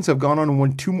 the Bruins have gone on and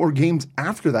won 2 more games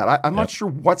after that. I'm not sure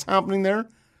what's happening there.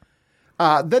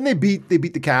 Then they beat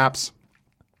the Caps,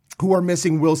 who are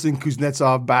missing Wilson,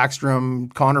 Kuznetsov,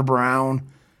 Backstrom, Connor Brown.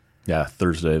 Yeah,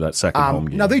 Thursday, that second home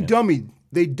game. Now they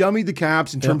dummied the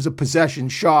Caps in terms of possession,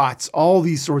 shots, all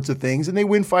these sorts of things, and they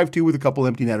win 5-2 with a couple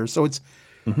empty netters. So it's,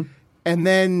 and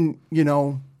then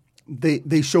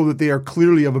they show that they are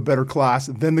clearly of a better class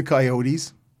than the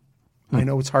Coyotes. I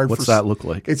know it's hard. What's that look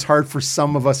like? It's hard for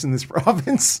some of us in this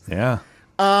province. Yeah.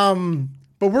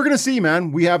 But we're gonna see,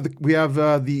 man. We have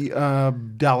the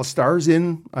Dallas Stars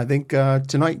in, I think,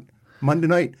 tonight, Monday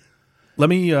night. Let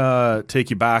me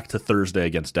take you back to Thursday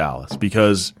against Dallas,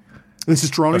 because this is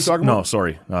Toronto talking about? No,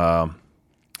 sorry,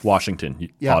 Washington.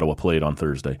 Ottawa played on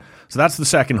Thursday, so that's the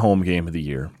second home game of the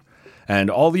year,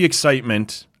 and all the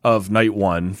excitement of night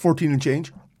one, 14 and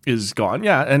change, is gone.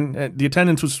 Yeah, and the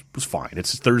attendance was fine.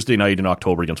 It's Thursday night in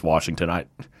October against Washington. I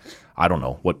don't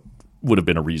know what would have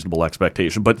been a reasonable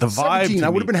expectation, but the vibe. 17. I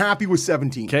would have been happy with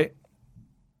 17. Okay.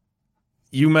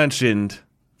 You mentioned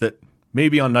that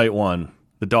maybe on night one,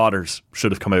 the daughters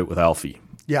should have come out with Alfie.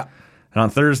 Yeah. And on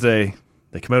Thursday,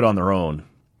 they come out on their own.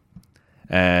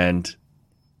 And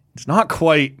it's not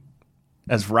quite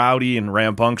as rowdy and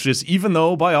rambunctious, even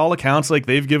though by all accounts, like,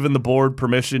 they've given the board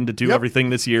permission to do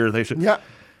everything this year. They should. Yeah.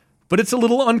 But it's a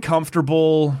little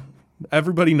uncomfortable.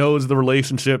 Everybody knows the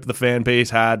relationship the fan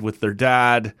base had with their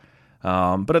dad.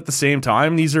 But at the same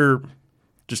time, these are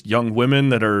just young women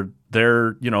that are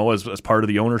there, as part of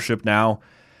the ownership now.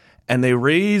 And they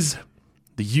raise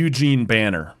the Eugene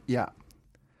banner. Yeah.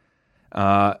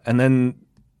 And then,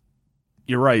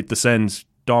 you're right, the Sens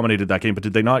dominated that game, but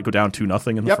did they not go down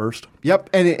 2-0 in the first? Yep,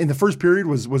 and in the first period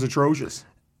was atrocious.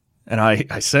 And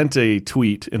I sent a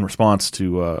tweet in response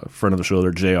to a friend of the show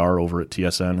there, JR, over at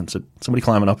TSN, and said, somebody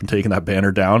climbing up and taking that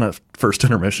banner down at first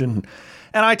intermission.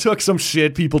 And I took some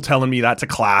shit, people telling me that's a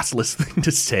classless thing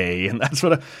to say, and that's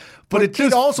what But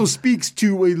it also speaks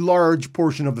to a large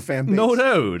portion of the fan base. No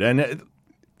doubt. And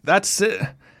that's it.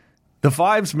 The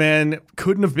vibes, man,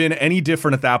 couldn't have been any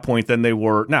different at that point than they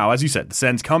were. Now, as you said, the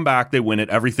Sens come back, they win it,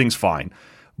 everything's fine.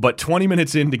 But 20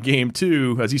 minutes into game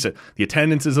 2, as you said, the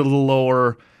attendance is a little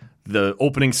lower. The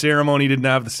opening ceremony didn't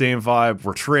have the same vibe.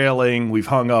 We're trailing. We've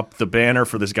hung up the banner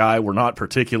for this guy we're not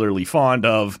particularly fond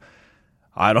of.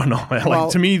 I don't know, man.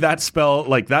 To me,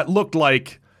 that looked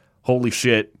like, holy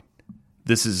shit,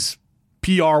 this is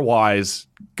PR-wise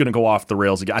going to go off the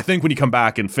rails again. I think when you come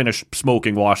back and finish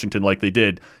smoking Washington like they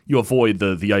did, you avoid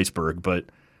the iceberg, but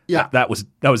yeah, that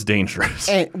was dangerous.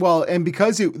 And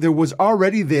because there was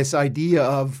already this idea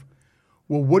of,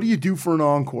 well, what do you do for an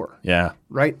encore? Yeah.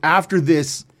 Right? After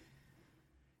this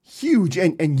huge,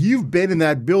 and you've been in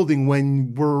that building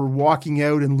when we're walking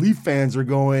out and Leaf fans are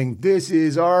going, this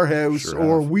is our house, sure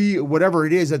or we, whatever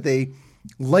it is that they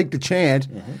like to chant.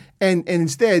 Mm-hmm. And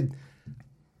instead,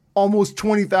 almost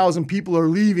 20,000 people are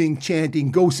leaving chanting,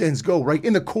 go Sens go, right?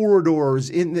 In the corridors,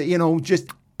 in the, just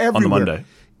everywhere. On the Monday.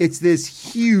 It's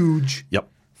this huge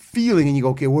feeling, and you go,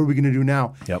 okay, what are we going to do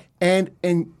now? Yep.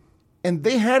 And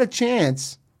they had a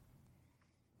chance,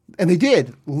 and they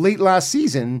did, late last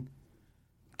season,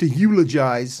 to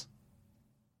eulogize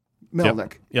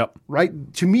Melnyk. Yep.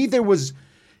 Right? To me, there was,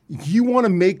 you want to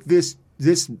make this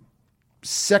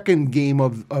second game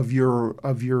of your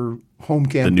home The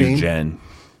campaign. new gen.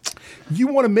 You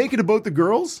want to make it about the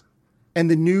girls and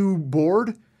the new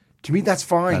board? To me, that's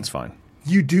fine. That's fine.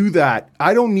 You do that.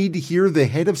 I don't need to hear the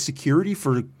head of security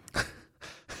for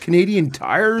Canadian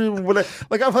Tire. I'm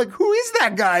like, who is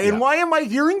that guy, and why am I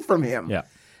hearing from him? Yeah.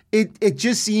 It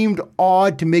just seemed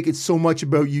odd to make it so much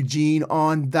about Eugene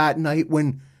on that night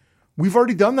when we've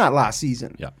already done that last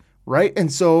season. Yeah. Right?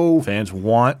 And so Fans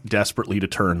want desperately to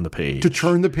turn the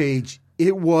page.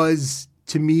 It was,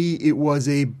 to me, it was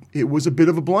a bit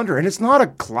of a blunder. And it's not a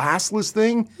classless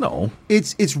thing. No.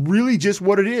 It's really just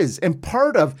what it is. And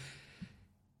part of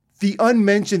the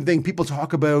unmentioned thing people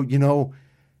talk about, the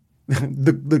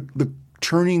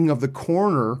turning of the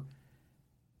corner,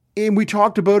 and we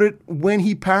talked about it when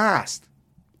he passed,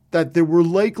 that there were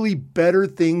likely better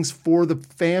things for the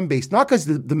fan base. Not because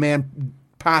the man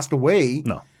passed away.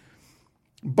 No.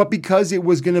 But because it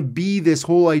was going to be this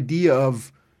whole idea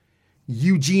of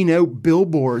Eugene out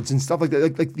billboards and stuff like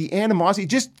that, like the animosity,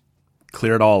 just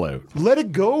Clear it all out. let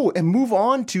it go and move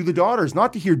on to the daughters.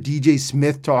 Not to hear DJ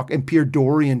Smith talk and Pierre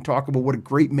Dorian talk about what a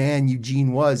great man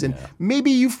Eugene was. And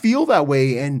maybe you feel that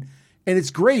way and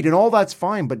it's great and all that's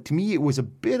fine. But to me, it was a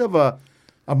bit of a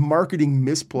marketing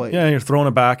misplay. Yeah, you're throwing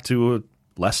it back to a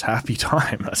less happy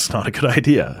time. That's not a good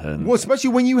idea. And Well, especially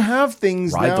when you have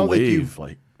things ride now the like wave.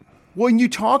 Like, when you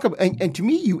talk about, and to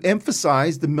me, you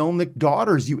emphasize the Melnick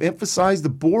daughters, you emphasize the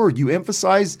board, you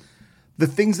emphasize the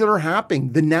things that are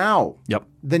happening, the now. Yep.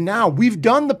 The now. We've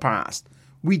done the past.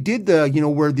 We did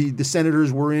where the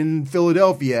Senators were in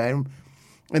Philadelphia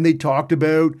and they talked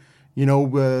about, the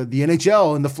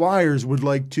NHL and the Flyers would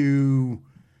like to,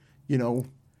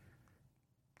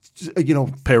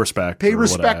 pay respect. pay or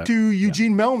respect whatever. to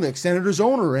Eugene Melnick, Senators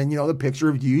owner, and the picture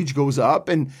of Huge goes up,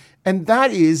 and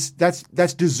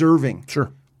that's deserving.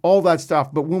 Sure. All that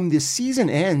stuff. But when the season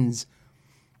ends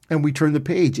and we turn the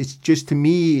page, it's just, to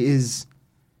me,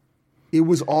 it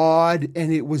was odd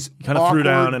and it was Kind of awkward. threw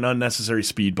down an unnecessary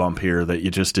speed bump here that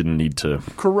you just didn't need to.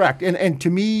 Correct. And to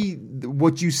me,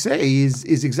 what you say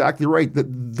is exactly right.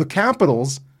 The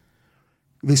Capitals,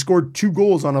 they scored 2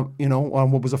 goals on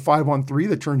on what was a 5-on-3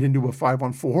 that turned into a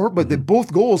 5-on-4, but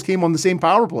both goals came on the same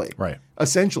power play. Right.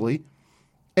 Essentially.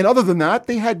 And other than that,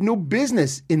 they had no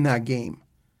business in that game.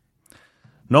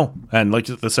 No. And like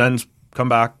the Sens come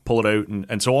back, pull it out.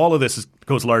 And so all of this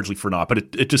goes largely for naught. But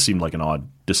it just seemed like an odd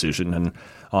decision. And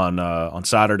on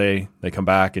Saturday, they come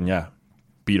back and,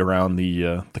 beat around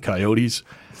the Coyotes.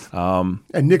 And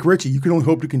Nick Ritchie, you can only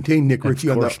hope to contain Nick Ritchie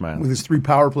course, man. with his 3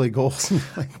 power play goals.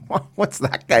 Like, what's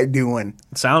that guy doing?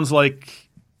 It sounds like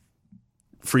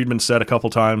Friedman said a couple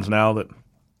times now that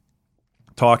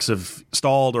talks have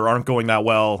stalled or aren't going that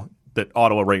well, that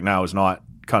Ottawa right now is not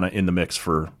kind of in the mix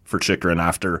for Chychrun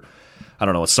after, I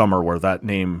don't know, a summer where that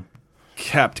name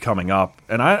kept coming up.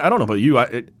 And I don't know about you,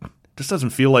 it just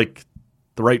doesn't feel like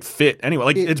the right fit anyway.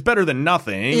 Like, it's better than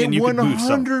nothing, and you could move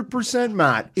some. 100%,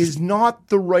 Matt, is not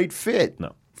the right fit.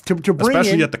 No. To bring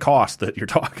Especially in, at the cost that you're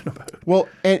talking about. Well,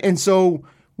 and so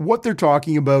what they're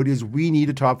talking about is we need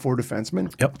a top 4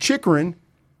 defenseman. Yep. Chychrun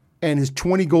and his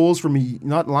 20 goals from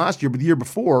not last year, but the year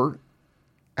before,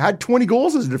 had 20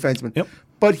 goals as a defenseman. Yep.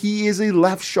 But he is a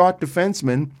left shot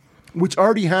defenseman, which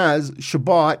already has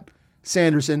Shabbat,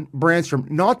 Sanderson, Brandstrom.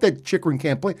 Not that Chychrun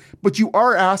can't play, but you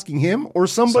are asking him or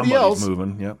somebody Somebody's else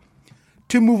moving, yep.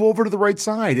 to move over to the right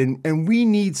side. And we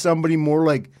need somebody more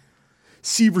like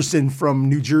Severson from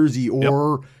New Jersey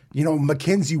or,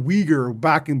 Mackenzie Weegar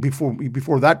back in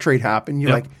before that trade happened.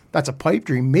 You're Yep. like, that's a pipe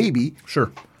dream, maybe.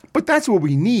 Sure. But that's what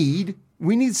we need.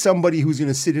 We need somebody who's going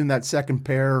to sit in that second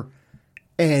pair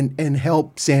and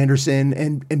help Sanderson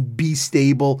and be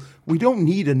stable. We don't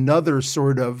need another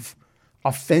sort of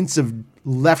offensive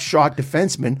left shot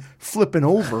defenseman flipping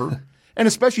over. And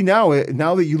especially now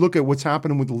that you look at what's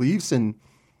happening with the Leafs and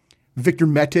Victor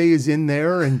Mete is in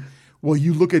there, and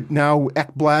you look at now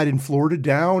Ekblad in Florida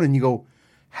down, and you go,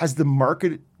 has the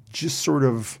market just sort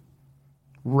of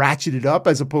ratcheted up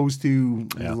as opposed to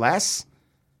less?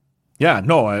 Yeah,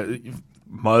 no,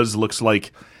 Muzz looks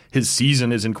like his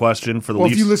season is in question for the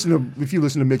Leafs. If you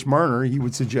listen to Mitch Marner, he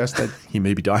would suggest that He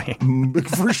may be dying.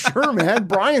 for sure, man.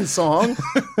 Brian's song.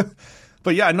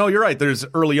 But yeah, no, you're right. There's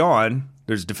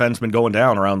defensemen going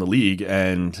down around the league,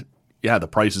 and the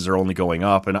prices are only going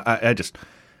up. And I just,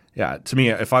 to me,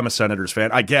 if I'm a Senators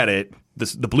fan, I get it.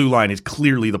 The blue line is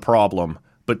clearly the problem,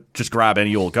 but just grab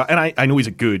any old guy. And I know he's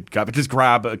a good guy, but just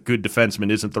grab a good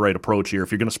defenseman isn't the right approach here.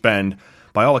 If you're going to spend,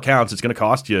 by all accounts, it's going to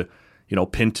cost you,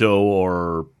 Pinto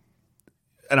or.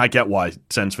 And I get why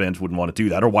Sens fans wouldn't want to do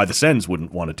that, or why the Sens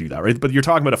wouldn't want to do that, right? But you're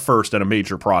talking about a first and a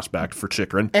major prospect for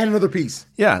Chychrun. And another piece.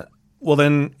 Yeah. well,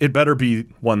 then it better be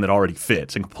one that already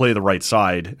fits and can play the right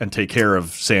side and take care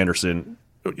of Sanderson,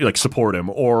 like support him,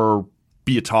 or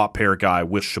be a top pair guy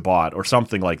with Shabbat or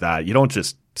something like that. You don't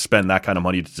just spend that kind of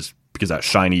money just because that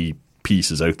shiny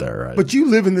piece is out there. Right? But you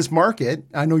live in this market.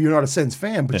 I know you're not a Sens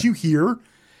fan, but you hear,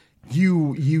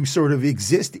 you sort of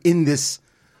exist in this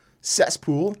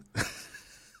cesspool.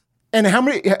 And how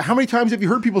many times have you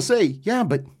heard people say, yeah,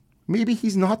 but maybe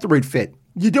he's not the right fit?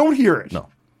 You don't hear it. No.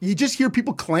 You just hear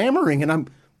people clamoring, and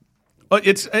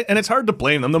it's hard to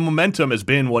blame them. The momentum has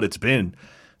been what it's been.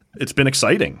 It's been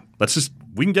exciting.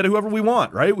 We can get whoever we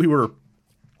want, right?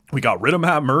 We got rid of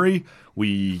Matt Murray.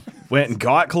 We went and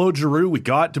got Claude Giroux. We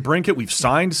got DeBrincat. We've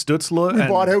signed Stützle. We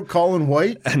bought out Colin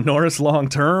White. And Norris long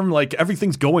term. Like,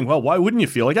 everything's going well. Why wouldn't you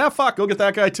feel like, fuck, go get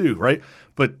that guy too, right?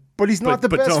 But he's not the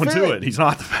best fit. But don't do it. He's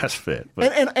not the best fit.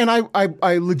 But. And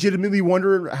I legitimately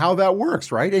wonder how that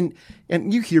works, right?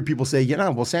 And you hear people say,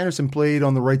 well, Sanderson played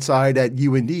on the right side at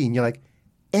UND. And you're like,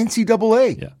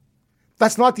 NCAA. Yeah.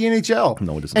 That's not the NHL.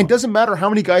 No, it is And not. it doesn't matter how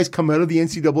many guys come out of the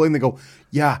NCAA and they go,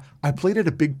 yeah, I played at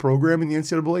a big program in the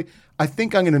NCAA. I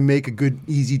think I'm going to make a good,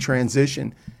 easy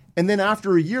transition. And then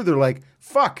after a year, they're like,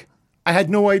 fuck, I had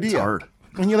no idea. It's hard.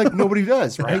 And you're like, nobody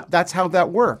does, right? Yeah. That's how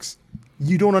that works.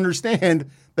 You don't understand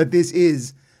that this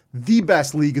is the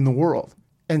best league in the world.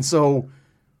 And so...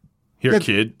 Here,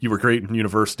 kid, you were great in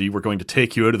university. We're going to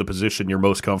take you out of the position you're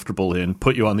most comfortable in,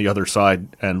 put you on the other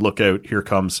side, and look out. Here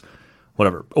comes...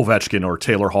 whatever, Ovechkin or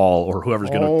Taylor Hall or whoever's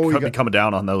going to be coming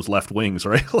down on those left wings,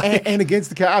 right? And against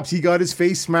the Caps, he got his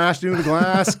face smashed into the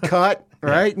glass, cut,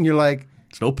 right? And you're like,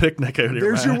 it's no picnic out here,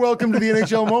 there's man. your welcome to the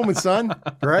NHL moment, son,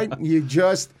 right? You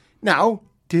just, now,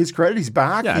 to his credit, he's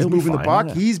back. Yeah, he's he'll be moving the fine, puck.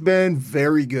 yeah. He's been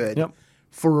very good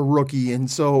for a rookie.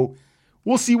 And so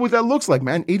we'll see what that looks like,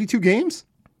 man. 82 games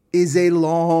is a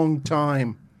long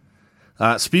time.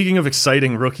 Speaking of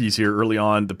exciting rookies here early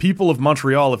on, the people of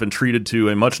Montreal have been treated to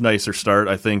a much nicer start,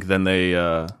 I think, than they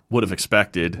would have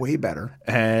expected. Way better.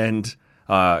 And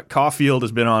Caulfield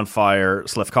has been on fire.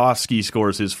 Slafkovsky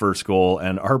scores his first goal,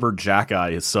 and Arbor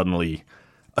Xhekaj is suddenly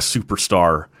a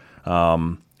superstar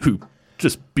who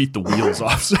just beat the wheels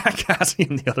off Zach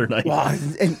Kassian the other night. Wow.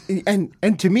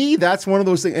 And to me, that's one of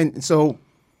those things. And so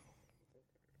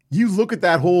you look at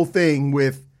that whole thing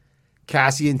with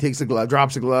Kassian takes the glove,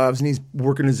 drops the gloves, and he's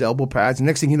working his elbow pads. And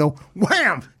next thing you know,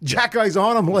 wham! Xhekaj's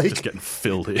on him like just getting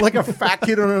filled in. like a fat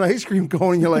kid on an ice cream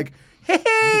cone. And you're like,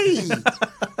 hey,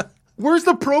 where's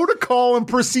the protocol and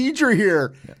procedure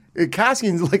here? Yeah.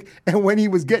 Kassian's like, and when he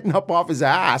was getting up off his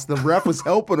ass, the ref was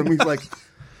helping him. He's like,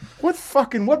 what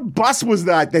bus was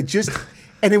that just,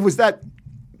 and it was that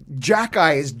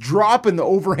Xhekaj is dropping the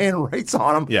overhand rights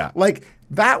on him. Yeah. Like,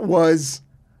 that was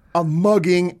a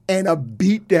mugging and a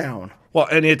beatdown. Well,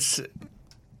 and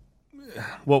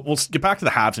we'll get back to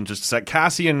the Habs in just a sec.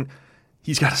 Kassian,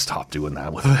 he's got to stop doing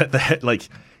that with the head. Like,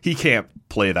 he can't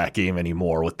play that game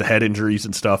anymore with the head injuries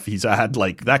and stuff he's had.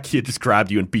 Like, that kid just grabbed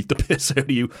you and beat the piss out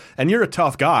of you, and you're a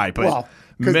tough guy, but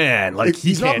man, like,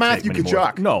 he's not Matthew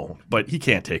Tkachuk. No, but he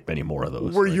can't take many more of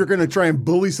those. Where you're going to try and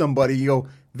bully somebody, you go,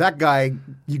 that guy,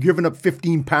 you're giving up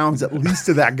 15 pounds at least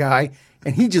to that guy,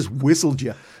 and he just whistled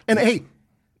you. And hey,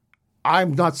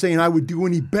 I'm not saying I would do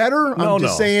any better. I'm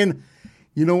just saying,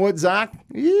 you know what, Zach?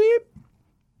 Yep.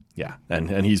 Yeah,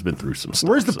 and he's been through some stuff.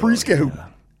 Where's the pre-scout?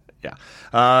 Yeah.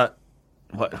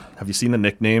 What have you seen the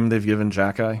nickname they've given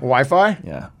Xhekaj? Wi-Fi?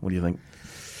 Yeah. What do you think?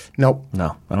 Nope.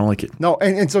 No, I don't like it. No,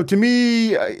 and so to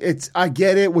me, I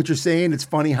get it, what you're saying. It's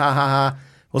funny, ha ha ha.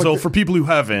 Well, so for people who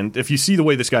haven't, if you see the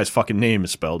way this guy's fucking name is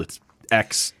spelled, it's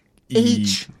X-E...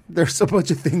 There's a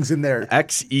bunch of things in there.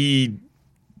 X-E...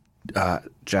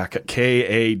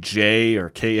 K-A-J or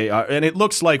K-A-R, and it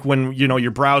looks like when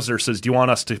your browser says, do you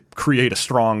want us to create a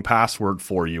strong password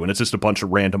for you, and it's just a bunch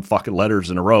of random fucking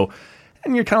letters in a row,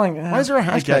 and you're kind of like, why is there a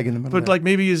hashtag in the middle? But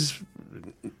maybe his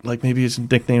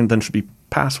nickname then should be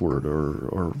password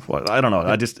or what? I don't know.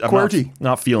 I'm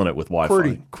not feeling it with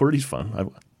Wi-Fi. QWERTY's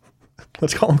fun.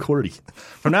 Let's call him QWERTY.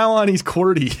 From now on, he's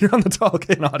QWERTY here on the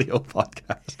Talkin' Audio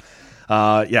podcast.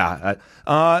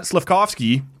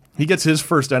 Slafkovsky. He gets his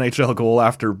first NHL goal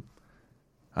after,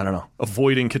 I don't know,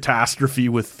 avoiding catastrophe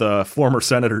with former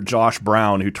Senator Josh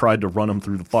Brown, who tried to run him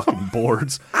through the fucking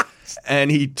boards.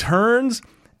 And he turns,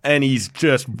 and he's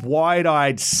just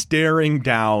wide-eyed staring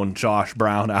down Josh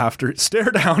Brown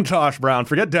Stare down Josh Brown.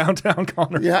 Forget downtown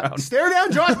Connor Brown. Stare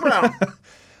down Josh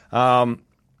Brown.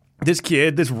 This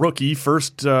kid, this rookie,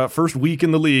 first week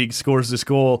in the league, scores this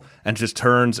goal and just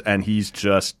turns, and he's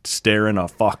just staring a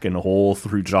fucking hole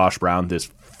through Josh Brown.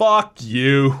 This fuck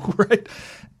you, right?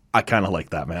 I kind of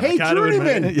like that, man. Hey,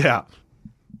 journeyman. Yeah.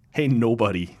 Hey,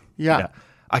 nobody. Yeah.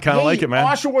 I kind of like it, man.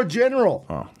 Oshawa General.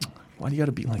 Oh, Why do you got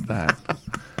to be like that?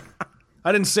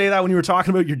 I didn't say that when you were talking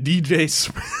about your DJ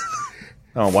Smith.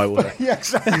 Oh, why would I? Yeah,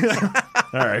 exactly.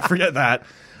 All right, forget that.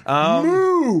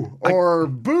 Moo or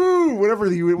boo,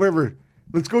 whatever.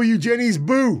 Let's go, Eugenides.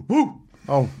 Boo. Woo.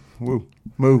 Oh, woo.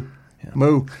 Moo. Yeah.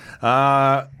 Moo.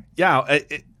 I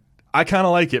kind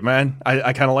of like it, man.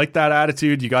 I kind of like that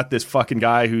attitude. You got this fucking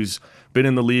guy who's been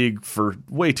in the league for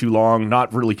way too long,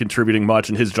 not really contributing much,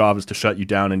 and his job is to shut you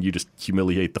down, and you just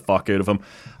humiliate the fuck out of him.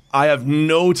 I have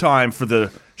no time for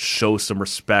the show some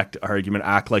respect argument,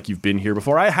 act like you've been here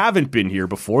before. I haven't been here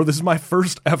before. This is my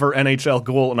first ever NHL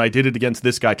goal, and I did it against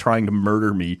this guy trying to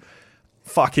murder me.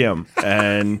 Fuck him.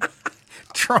 And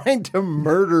trying to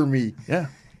murder me. Yeah.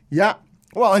 Yeah.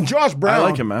 Well, and Josh Brown, I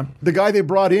like him, man. The guy they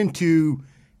brought in to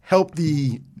help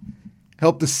the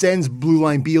Sens blue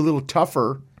line be a little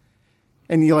tougher.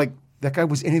 And you're like, that guy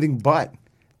was anything but.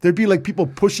 There'd be like people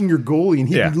pushing your goalie, and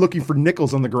he'd be looking for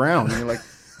nickels on the ground. And you're like,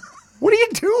 what are you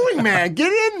doing, man?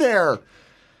 Get in there.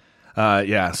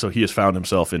 So he has found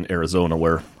himself in Arizona,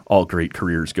 where all great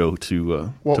careers go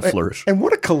to flourish. And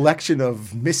what a collection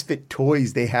of misfit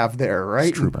toys they have there, right?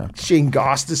 It's true, man. Shane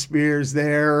Gostisbehere's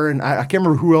there, and I can't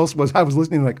remember who else was. I was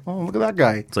listening like, oh, look at that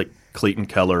guy. It's like Clayton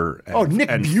Keller and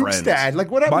Nick and Bukestad. friends. Like,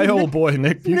 what My old boy,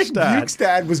 Nick Bukestad. Nick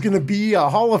Bukestad was going to be a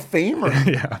Hall of Famer.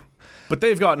 Yeah. But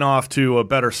they've gotten off to a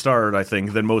better start, I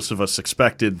think, than most of us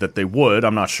expected that they would.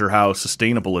 I'm not sure how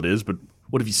sustainable it is, but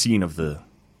what have you seen of the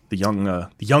young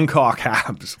cock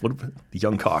Habs? What the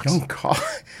young cocks? Young cock.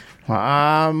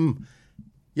 Wasn't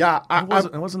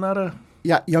that a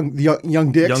young Dicks.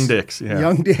 Young Dicks? Yeah.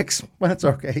 Young Dicks. Well, that's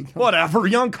okay. Whatever,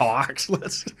 young cocks.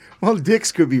 Well,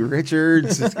 Dicks could be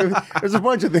Richards. There's a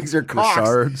bunch of things there. Cox.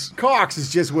 Richards. Cox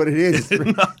is just what it is.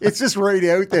 It's just right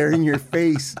out there in your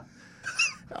face.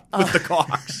 With the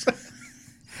cocks.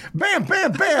 Bam,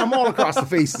 bam, bam, all across the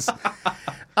faces.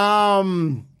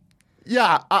 I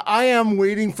am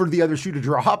waiting for the other shoe to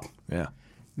drop. Yeah.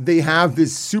 They have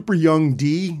this super young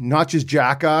D, not just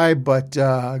Jack-Eye, but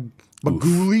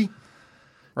Gooley.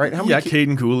 Right?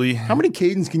 Caden Gooley. How many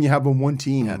Cadens can you have on one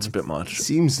team? That's a bit much.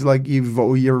 Seems like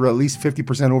you're at least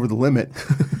 50% over the limit.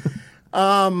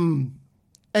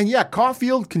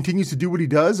 Caulfield continues to do what he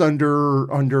does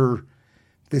under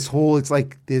this whole, it's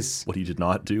like this. What he did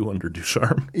not do under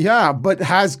Ducharme. Yeah, but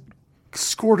has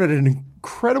scored at an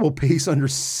incredible pace under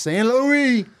St.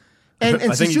 Louis and I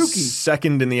think Suzuki. he's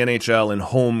second in the NHL in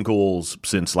home goals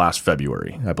since last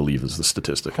February, I believe is the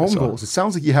statistic. Home goals. It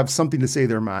sounds like you have something to say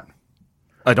there, Matt.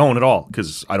 I don't at all,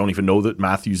 because I don't even know that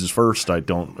Matthews is first. I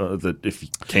don't that if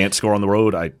he can't score on the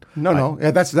road. No.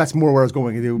 Yeah, that's more where I was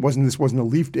going. This wasn't a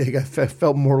Leaf dig. I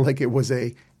felt more like it was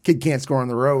a kid can't score on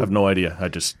the road. I have no idea. I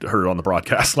just heard on the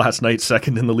broadcast last night,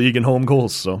 second in the league in home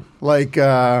goals. So like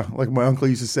my uncle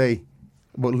used to say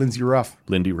about Lindsey Ruff.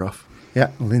 Lindy Ruff.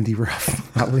 Yeah, Lindy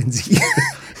Ruff, not Lindsay.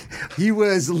 He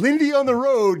was Lindy on the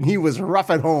road, and he was rough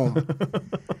at home.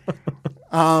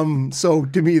 So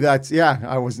to me,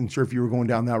 I wasn't sure if you were going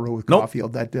down that road with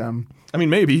Caulfield. I mean,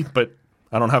 maybe, but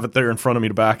I don't have it there in front of me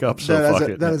to back up. So fuck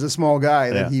it. That is a small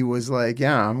guy that he was like,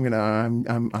 have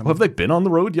they been on the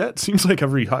road yet? Seems like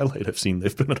every highlight I've seen,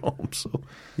 they've been at home. So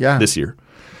this year.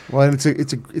 Well, it's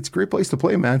a great place to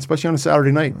play, man, especially on a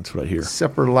Saturday night. That's what I hear.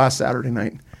 Except for last Saturday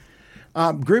night.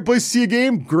 Great place to see a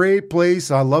game. Great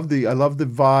place. I love the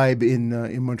vibe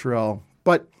in Montreal.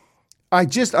 But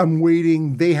I'm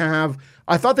waiting.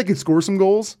 I thought they could score some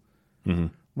goals,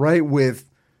 right? With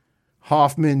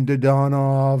Hoffman,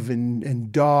 Dodonov,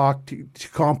 and Doc to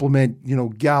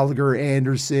complement, Gallagher,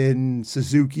 Anderson,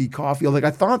 Suzuki, Caulfield. Like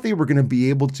I thought they were going to be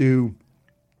able to.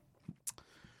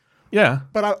 Yeah,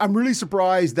 but I'm really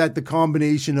surprised that the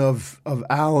combination of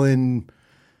Allen,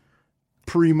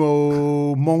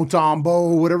 Primo,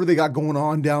 Montembeault, whatever they got going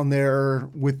on down there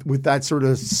with that sort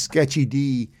of sketchy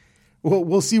D. Well,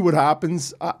 we'll see what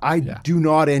happens. I do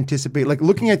not anticipate, like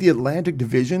looking at the Atlantic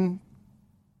Division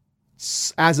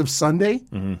as of Sunday,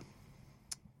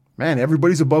 man,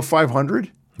 everybody's above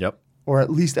 500. Yep. Or at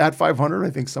least at 500. I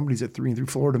think somebody's at 3-3,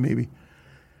 Florida maybe.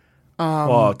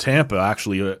 Tampa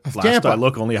actually, last I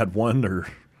look, only had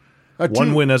one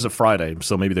win as of Friday,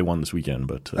 so maybe they won this weekend.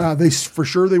 But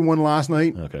they won last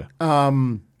night. Okay.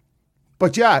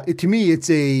 But to me, it's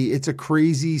a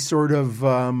crazy sort of.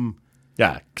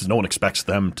 Because no one expects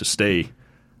them to stay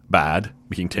bad,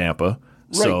 being Tampa.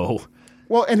 Right. So.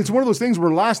 Well, and it's one of those things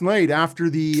where last night after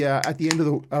the at the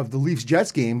end of the Leafs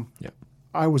Jets game. Yep.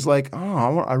 I was like,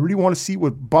 I really want to see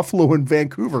what Buffalo and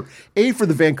Vancouver, A, for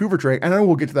the Vancouver train, and I know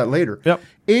we'll get to that later. Yep.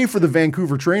 A, for the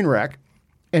Vancouver train wreck,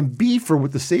 and B, for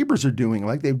what the Sabres are doing.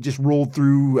 Like, they've just rolled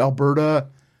through Alberta.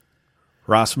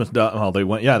 Rasmus,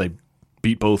 they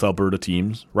beat both Alberta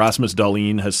teams. Rasmus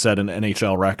Dahlin has set an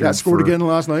NHL record. Yeah, scored for again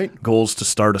last night. Goals to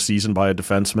start a season by a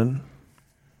defenseman.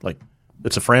 Like,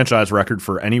 it's a franchise record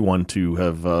for anyone to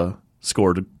have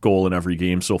scored a goal in every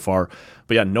game so far.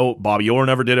 But yeah, no, Bobby Orr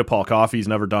never did it. Paul Coffey's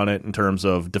never done it in terms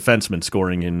of defensemen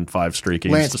scoring in 5 straight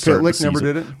games Lance to start the Pitlick season.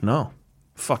 never did it? No.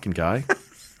 Fucking guy.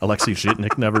 Alexei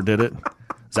Zhitnik never did it.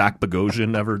 Zach Bogosian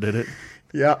never did it.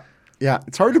 Yeah. Yeah.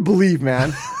 It's hard to believe,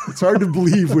 man. It's hard to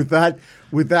believe with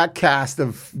that cast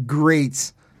of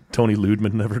greats. Tony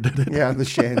Ludman never did it. Yeah, the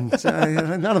Shens.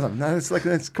 None of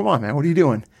them. Come on, man. What are you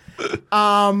doing?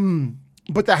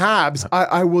 But the Habs,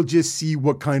 I will just see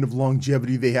what kind of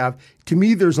longevity they have. To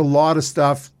me, there's a lot of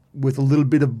stuff with a little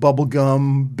bit of bubble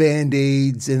gum,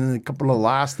 Band-Aids, and a couple of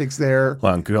elastics there.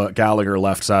 Well, Gallagher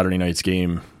left Saturday night's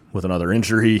game with another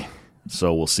injury,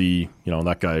 so we'll see.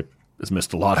 That guy has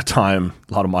missed a lot of time,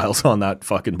 a lot of miles on that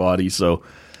fucking body. So,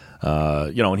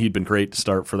 and he'd been great to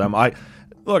start for them. I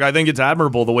think it's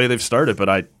admirable the way they've started, but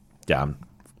I'm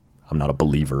not a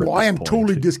believer. Well, at this I am point.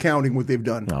 totally discounting what they've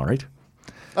done. All right.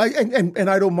 And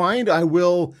I don't mind. I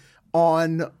will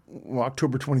on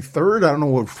October 23rd. I don't know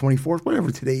what 24th, whatever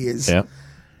today is. Yeah.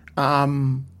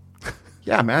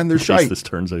 Yeah, man, they're In case shite. this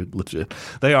turns out legit.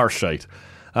 They are shite.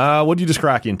 What did you just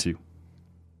crack into?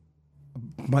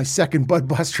 My second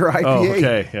Budbuster IPA. Oh,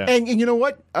 okay, yeah. And you know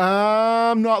what?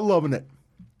 I'm not loving it.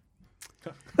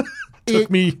 Took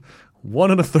me 1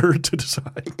 1/3 to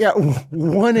decide. Yeah,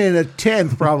 1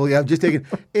 1/10 probably. I'm just taking.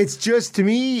 It's just, to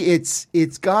me, it's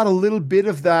got a little bit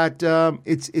of that.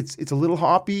 It's a little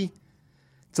hoppy.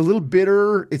 It's a little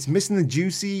bitter. It's missing the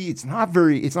juicy. It's not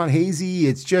hazy.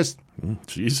 It's just.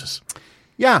 Jesus.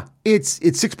 Yeah, it's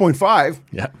 6.5.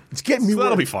 Yeah. It's getting me. So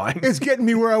that'll be fine. It's getting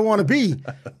me where I want to be.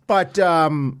 But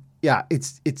yeah,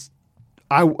 it's.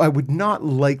 I would not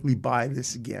likely buy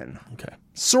this again. Okay.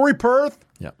 Sorry, Perth.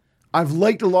 Yeah. I've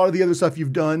liked a lot of the other stuff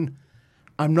you've done.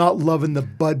 I'm not loving the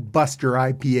Budbuster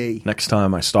IPA. Next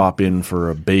time I stop in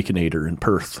for a Baconator in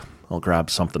Perth, I'll grab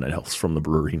something else from the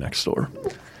brewery next door.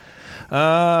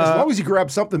 As long as you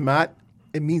grab something, Matt,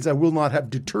 it means I will not have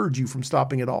deterred you from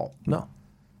stopping at all.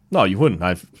 No, you wouldn't.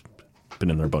 I've been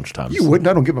in there a bunch of times. You wouldn't.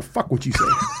 I don't give a fuck what you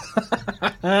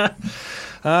say.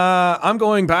 I'm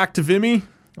going back to Vimy.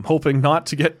 I'm hoping not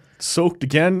to get soaked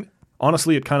again.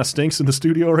 Honestly, it kind of stinks in the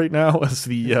studio right now as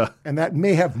the And that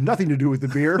may have nothing to do with the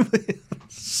beer.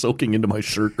 soaking into my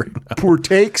shirt right now. Poor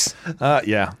takes.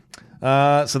 Yeah.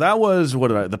 So that was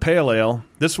the pale ale.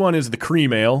 This one is the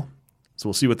cream ale. So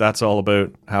we'll see what that's all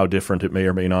about, how different it may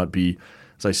or may not be.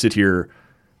 As I sit here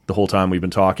the whole time we've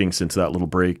been talking since that little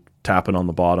break, tapping on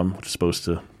the bottom, which is supposed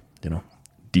to,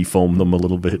 defoam them a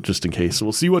little bit just in case. So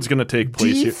we'll see what's going to take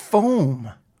place here.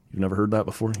 Defoam. You've never heard that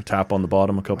before? You tap on the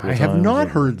bottom a couple of times. I have not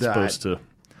heard It's that.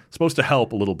 Supposed to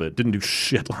help a little bit. Didn't do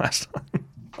shit last time.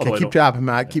 Okay, keep tapping,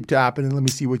 Matt. Keep tapping, and let me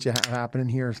see what you have happening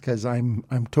here, because I'm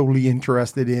totally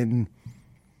interested in.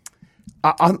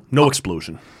 No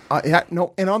explosion. Yeah,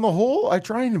 no, and on the whole, I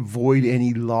try and avoid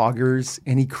any lagers,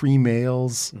 any cream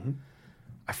ales. Mm-hmm.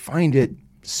 I find it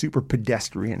super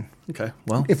pedestrian. Okay,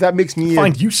 well, If that makes me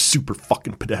find you super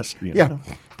fucking pedestrian.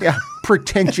 yeah,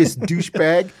 pretentious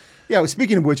douchebag. Yeah. Well,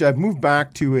 speaking of which, I've moved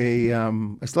back to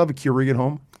I still have a Keurig at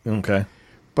home, Okay.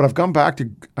 but I've gone back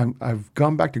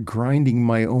to grinding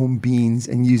my own beans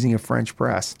and using a French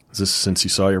press. Is this since you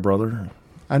saw your brother?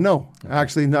 I know,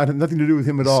 actually, nothing to do with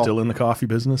him at all. Still in the coffee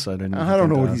business? I don't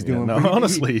know what he's doing. No, but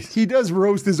honestly. he does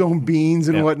roast his own beans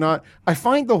and Yeah. whatnot. I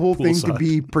find the whole thing to Poolside.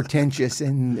 be pretentious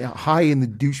and high in the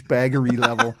douchebaggery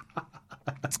level.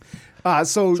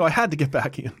 So I had to get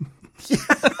back in.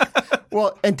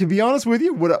 Well, and to be honest with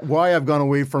you, why I've gone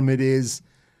away from it is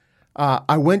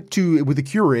I went to, with the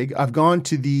Keurig, I've gone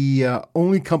to the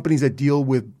only companies that deal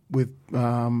with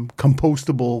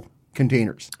compostable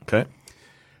containers. Okay.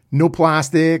 No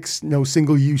plastics, no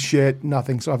single-use shit,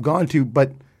 nothing. So I've gone to,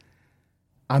 but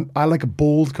I like a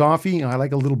bold coffee. I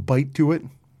like a little bite to it.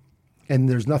 And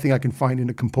there's nothing I can find in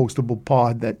a compostable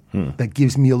pod that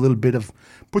gives me a little bit of,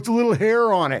 puts a little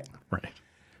hair on it. Right.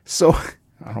 So, I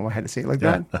don't know why I had to say it like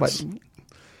Yeah, that.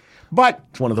 But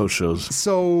It's one of those shows.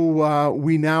 so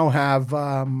we now have,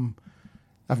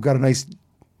 I've got a nice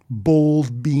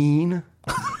bold bean.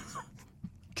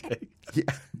 Okay. Yeah.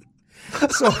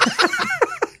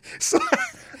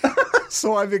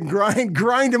 So I've been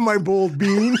grinding my bold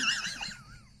bean.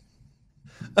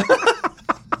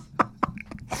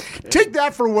 Take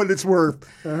that for what it's worth.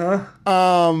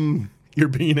 Your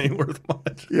bean ain't worth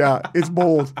much. Yeah, it's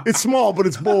bold. It's small, but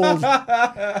it's bold,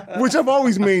 which I've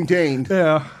always maintained.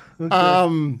 Yeah.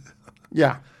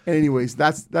 Yeah. Anyways,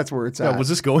 that's where it's at. Was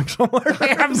this going somewhere?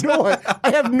 I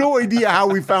have no idea how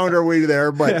we found our way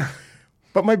there, but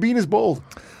But my bean is bold.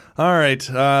 All right.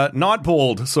 Not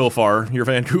bold so far, your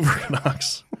Vancouver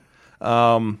Canucks.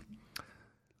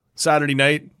 Saturday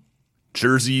night,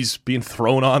 jerseys being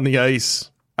thrown on the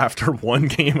ice after one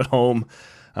game at home.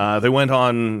 They went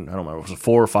on, I don't know, it was a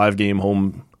 4 or 5 game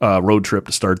home road trip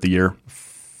to start the year.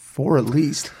 4 at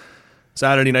least.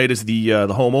 Saturday night is the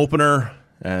home opener,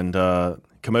 and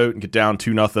come out and get down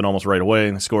 2-0 almost right away,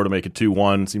 and score to make it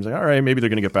 2-1. Seems like, all right, maybe they're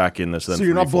going to get back in this. Then So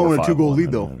you're not blowing a 2-goal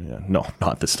lead, though? Yeah, no,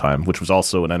 not this time, which was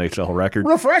also an NHL record.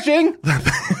 Refreshing.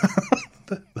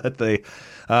 That they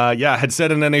had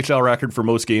set an NHL record for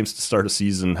most games to start a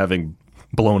season, having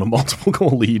blown a multiple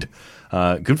goal lead.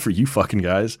 Good for you fucking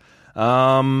guys.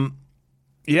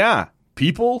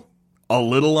 People a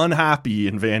little unhappy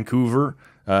in Vancouver.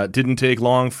 Didn't take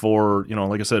long for,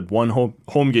 like I said, one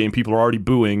home game. People are already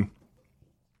booing.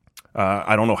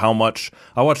 I don't know how much.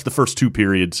 I watched the first 2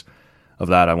 periods of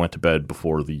that. I went to bed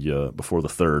before the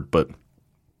third. But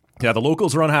yeah, the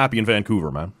locals are unhappy in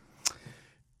Vancouver, man.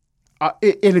 And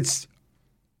it's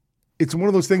one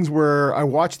of those things where I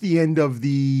watched the end of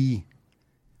the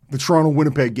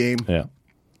Toronto-Winnipeg game. Yeah.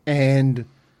 And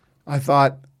I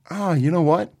thought, you know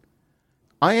what?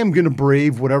 I am going to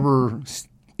brave whatever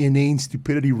inane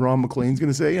stupidity Ron McLean's going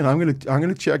to say, and I'm going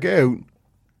to check out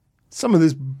some of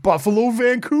this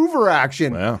Buffalo-Vancouver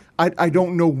action. Yeah. I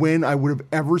don't know when I would have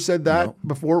ever said that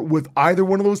before with either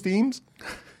one of those teams.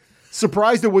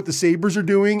 Surprised at what the Sabres are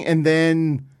doing, and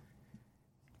then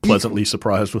Pleasantly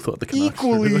surprised with what the Canucks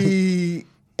are doing. equally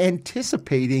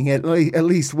anticipating at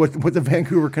least what the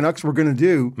Vancouver Canucks were going to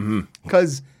do,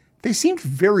 because they seemed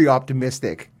very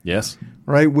optimistic. Yes.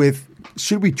 Right, with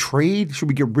should we trade? Should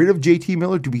we get rid of JT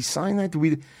Miller? Do we sign that?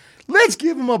 Let's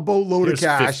give him a boatload Here's of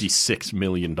cash. $56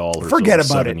 million Forget over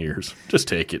about 7 it. years. Just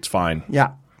take it. It's fine.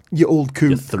 Yeah, you old coot.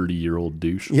 You 30-year-old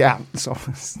douche. Yeah, so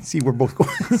see, we're both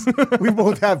going. We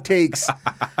both have takes.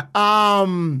 But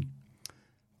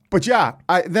yeah,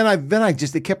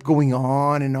 it kept going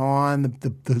on and on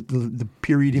the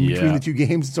period in between the 2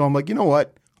 games. So I'm like, you know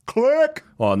what? Click.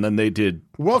 Well, and then they did.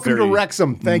 Welcome to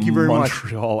Wrexham. Thank you very much.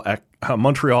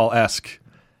 Montreal-esque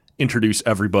introduce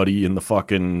everybody in the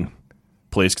fucking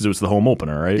place because it was the home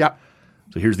opener, right? Yep.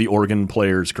 So here's the Oregon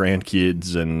players'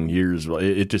 grandkids, and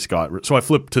it just got. So I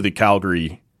flipped to the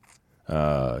Calgary.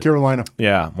 Carolina.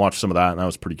 Yeah, watched some of that, and that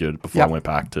was pretty good before Yep. I went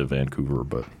back to Vancouver.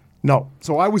 But No.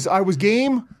 So I was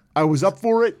game. I was up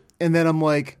for it, and then I'm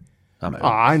like, I'm out.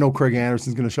 I know Craig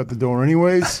Anderson's going to shut the door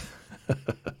anyways.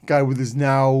 Guy with his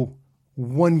now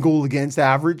 1 goal against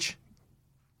average.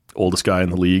 Oldest guy in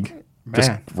the league, just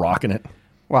Man. rocking it.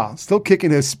 Wow, still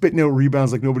kicking his spitting out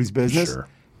rebounds like nobody's business. Sure.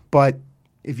 But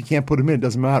if you can't put him in, it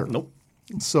doesn't matter. Nope.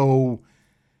 So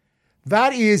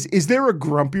that is there a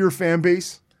grumpier fan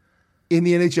base in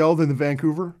the NHL than the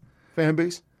Vancouver fan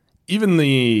base? Even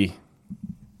the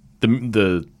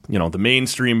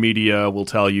mainstream media will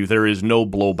tell you there is no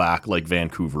blowback like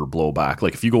Vancouver blowback.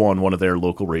 Like if you go on one of their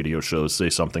local radio shows, say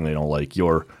something they don't like,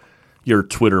 your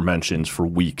Twitter mentions for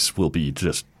weeks will be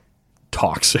just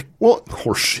toxic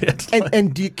horseshit.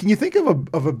 And can you think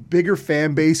of a bigger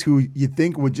fan base who you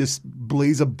think would just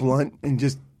blaze a blunt and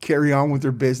just carry on with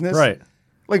their business? Right.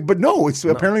 Like, but no, it's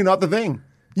apparently not the thing.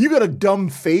 You got a dumb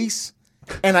face,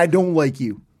 and I don't like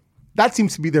you. That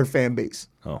seems to be their fan base.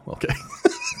 Oh, okay.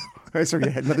 All right, sorry,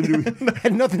 it had nothing to do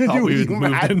Thought with we you,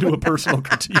 moved Matt. into a personal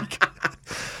critique.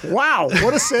 Wow,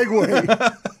 what a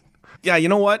segue. Yeah, you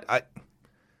know what?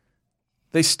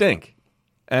 They stink.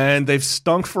 And they've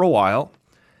stunk for a while.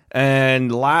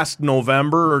 And last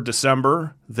November or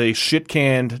December, they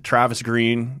shit-canned Travis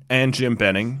Green and Jim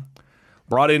Benning,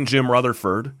 brought in Jim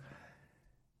Rutherford.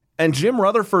 And Jim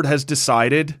Rutherford has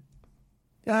decided,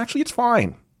 actually, it's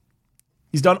fine.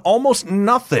 He's done almost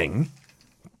nothing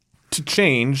to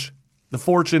change the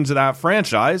fortunes of that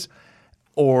franchise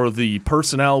or the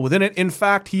personnel within it. In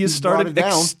fact, he has started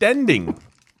extending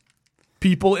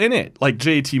people in it, like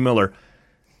JT Miller.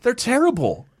 They're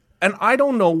terrible. And I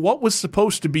don't know what was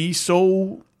supposed to be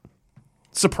so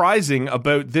surprising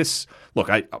about this. Look,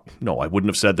 I wouldn't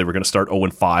have said they were going to start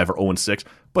 0-5 or 0-6,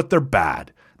 but they're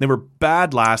bad. They were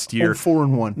bad last year.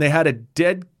 4-1. They had a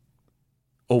dead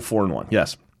 0-4-1,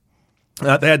 yes.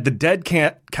 They had the dead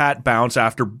cat bounce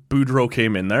after Boudreau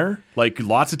came in there, like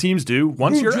lots of teams do.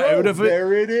 Once you're out of it.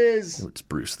 There it is. Oh, it's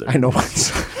Bruce there. I know.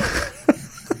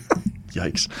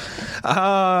 Yikes.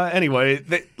 Anyway,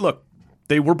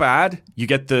 they were bad. You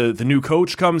get the new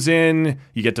coach comes in.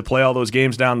 You get to play all those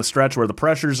games down the stretch where the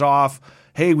pressure's off.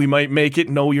 Hey, we might make it.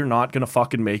 No, you're not going to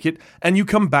fucking make it. And you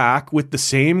come back with the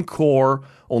same core,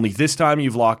 only this time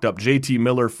you've locked up JT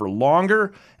Miller for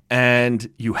longer. and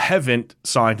you haven't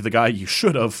signed the guy you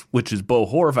should have, which is Bo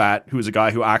Horvat, who is a guy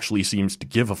who actually seems to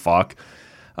give a fuck.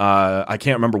 I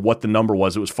can't remember what the number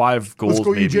was. It was 5 goals Let's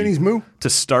go maybe Eugenie's Moo. to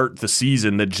start the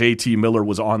season that JT Miller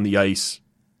was on the ice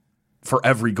for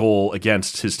every goal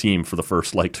against his team for the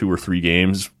first 2 or 3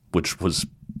 games, which was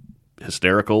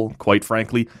hysterical, quite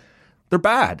frankly. They're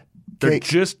bad. They're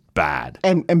just bad.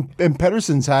 And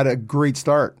Pettersson's had a great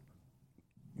start,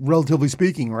 relatively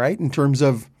speaking, right? In terms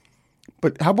of,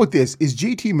 but how about this? Is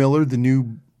JT Miller the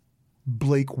new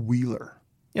Blake Wheeler?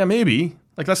 Yeah, maybe.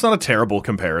 That's not a terrible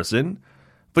comparison.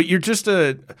 But you're just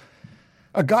a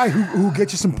guy who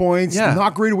gets you some points,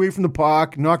 not great away from the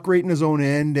puck, not great in his own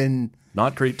end, and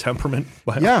not great temperament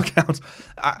by all accounts.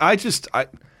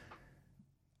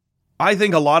 I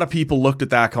think a lot of people looked at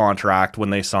that contract when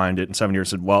they signed it in 7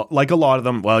 years and said, well, a lot of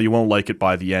them, you won't like it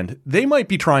by the end. They might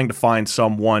be trying to find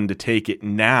someone to take it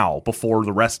now before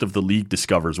the rest of the league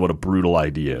discovers what a brutal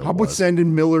idea it was. How about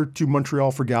sending Miller to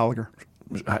Montreal for Gallagher?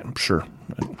 I'm sure.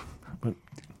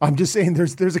 I'm just saying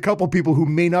there's a couple of people who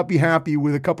may not be happy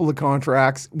with a couple of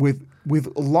contracts with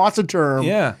lots of term.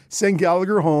 Yeah. Send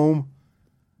Gallagher home.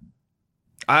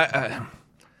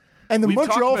 And the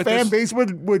Montreal fan base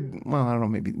would well, I don't know,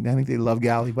 maybe I think they love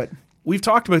Gally, but we've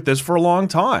talked about this for a long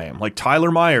time.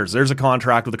 Tyler Myers, there's a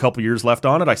contract with a couple years left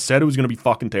on it. I said it was going to be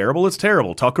fucking terrible. It's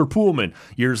terrible. Tucker Poolman,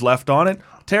 years left on it.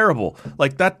 Terrible.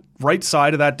 That right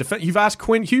side of that defense. You've asked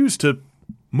Quinn Hughes to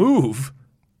move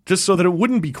just so that it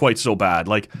wouldn't be quite so bad.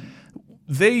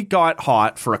 They got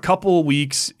hot for a couple of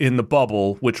weeks in the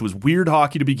bubble, which was weird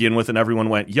hockey to begin with, and everyone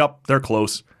went, yup, they're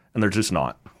close, and they're just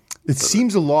not. It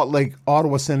seems a lot like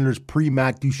Ottawa Senators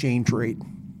pre-Matt Duchene trade.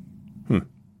 And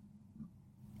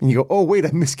you go, oh, wait,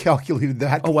 I miscalculated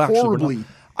that horribly.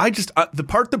 The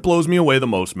part that blows me away the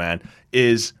most, man,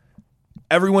 is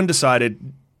everyone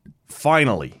decided,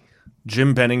 finally,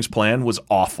 Jim Benning's plan was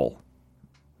awful.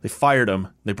 They fired him.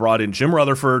 They brought in Jim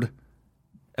Rutherford.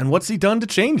 And what's he done to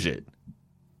change it?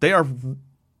 They are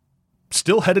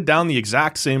still headed down the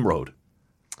exact same road.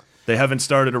 They haven't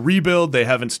started a rebuild. They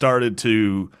haven't started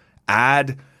to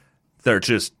add. They're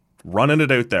just running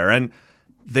it out there. And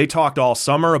they talked all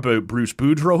summer about Bruce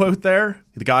Boudreau out there.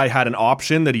 The guy had an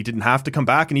option that he didn't have to come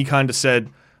back, and he kind of said,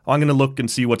 I'm going to look and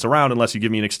see what's around unless you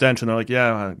give me an extension. They're like,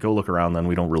 yeah, go look around then.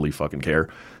 We don't really fucking care.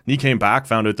 And he came back,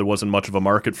 found out there wasn't much of a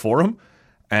market for him.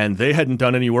 And they hadn't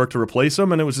done any work to replace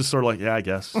him, and it was just sort of yeah, I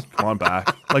guess. Come on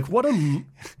back. What a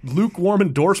lukewarm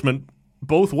endorsement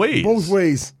both ways. Both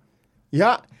ways.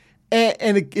 Yeah.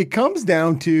 And it comes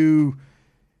down to,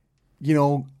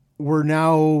 we're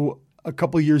now a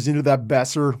couple of years into that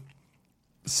Besser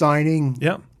signing.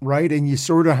 Yeah. Right? And you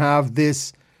sort of have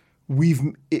this,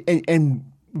 and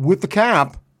with the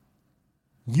cap,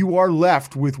 you are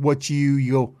left with what you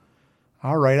go,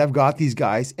 all right, I've got these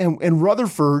guys. And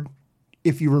Rutherford,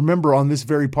 if you remember on this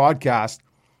very podcast,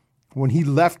 when he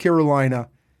left Carolina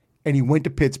and he went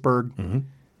to Pittsburgh,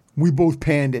 we both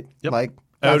panned it. Yep.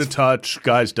 Out of touch,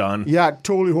 guy's done. Yeah,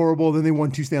 totally horrible. Then they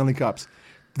won 2 Stanley Cups.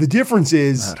 The difference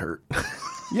is... That hurt.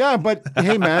 Yeah, but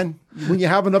hey, man, when you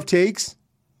have enough takes...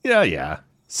 Yeah.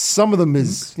 Some of them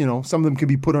is, some of them can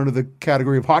be put under the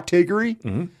category of hot takery.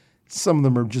 Mm-hmm. Some of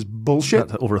them are just bullshit.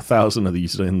 Got over 1,000 of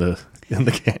these in the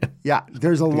can. Yeah,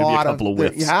 there's a lot of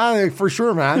whiffs. Yeah, for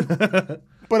sure, man.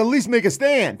 But at least make a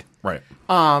stand. Right.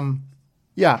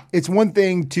 Yeah, it's one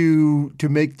thing to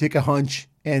take a hunch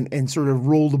and sort of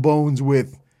roll the bones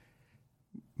with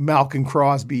Malkin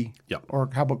Crosby. Yep. Or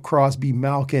how about Crosby,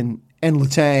 Malkin, and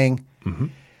Letang. Mm-hmm.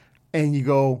 And you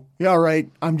go, yeah, all right,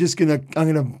 I'm gonna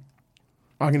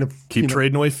keep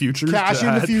trading away futures. Cash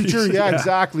in the future. Yeah,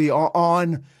 exactly.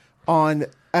 On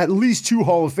at least 2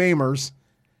 Hall of Famers.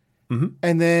 Mm-hmm.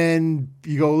 And then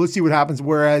you go, let's see what happens.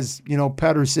 Whereas,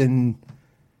 Pettersson,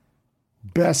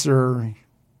 Besser,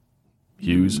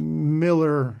 Hughes,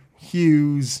 Miller,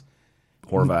 Hughes,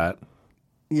 Horvat.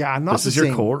 Yeah, not this the is same.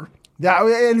 Your core.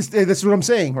 Yeah, and that's what I'm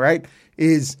saying, right?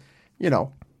 Is,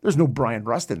 there's no Brian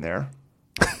Rust in there.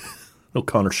 No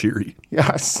Connor Sheary.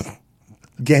 Yes.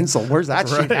 Gensel, where's that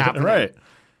shit happening? Right.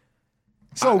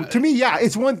 So to me, yeah,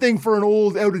 it's one thing for an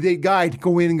old, out of date guy to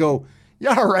go in and go,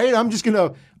 yeah, all right, I'm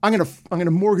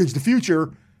gonna mortgage the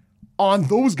future on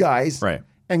those guys, right?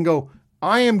 And go,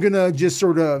 I am gonna just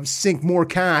sort of sink more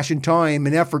cash and time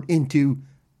and effort into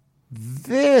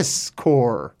this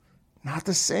core. Not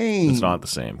the same. It's not the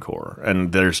same core,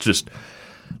 and there's just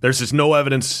no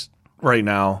evidence right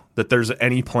now that there's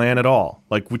any plan at all.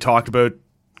 Like we talked about,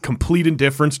 complete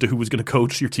indifference to who was going to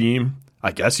coach your team.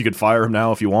 I guess you could fire him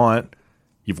now if you want.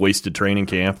 You've wasted training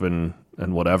camp and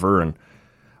whatever, and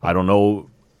I don't know.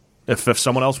 If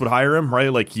someone else would hire him,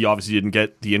 right? Like, he obviously didn't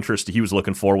get the interest he was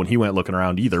looking for when he went looking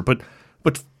around either. But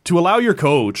to allow your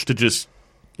coach to just,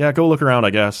 go look around, I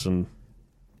guess, and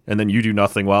then you do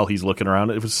nothing while he's looking around,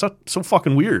 it was so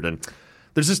fucking weird. And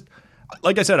there's just,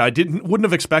 like I said, wouldn't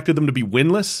have expected them to be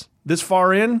winless this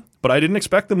far in, but I didn't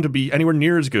expect them to be anywhere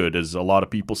near as good as a lot of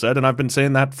people said, and I've been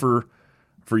saying that for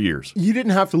years. You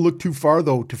didn't have to look too far,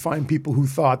 though, to find people who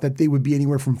thought that they would be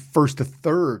anywhere from first to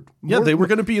third. They were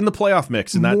going to be in the playoff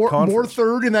mix in that conference. More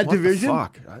third in that division.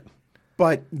 What the fuck?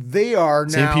 But they are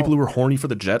now. Same people who were horny for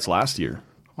the Jets last year.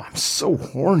 Oh, I'm so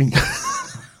horny.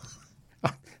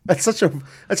 That's such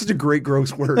a great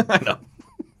gross word. I know.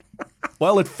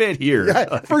 Well, it fit here.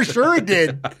 Yeah, for sure it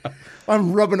did.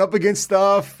 I'm rubbing up against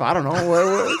stuff. I don't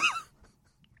know.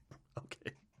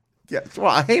 Okay. Yeah.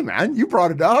 Well, hey, man, you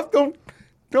brought it up. Don't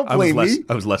blame me.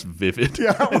 I was less vivid.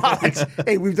 Yeah. Well,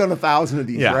 hey, we've done 1,000 of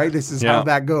these, right? This is how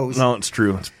that goes. No, it's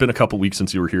true. It's been a couple weeks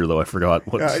since you were here, though. I forgot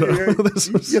what this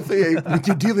was.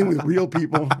 You're dealing with real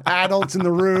people, adults in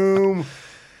the room.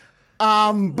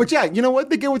 But yeah, you know what?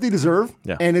 They get what they deserve,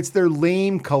 and it's their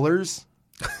lame colors.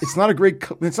 It's not a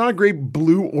great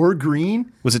blue or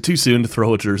green. Was it too soon to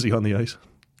throw a jersey on the ice?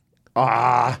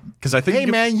 Because I think. Hey,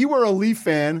 man, you are a Leaf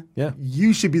fan. Yeah,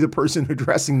 you should be the person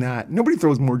addressing that. Nobody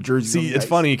throws more jerseys. See, it's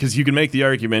funny because you can make the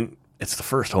argument it's the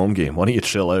first home game. Why don't you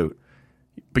chill out?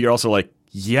 But you're also like,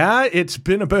 yeah, it's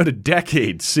been about a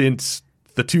decade since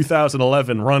the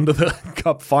 2011 run to the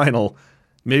Cup final.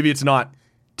 Maybe it's not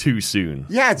too soon.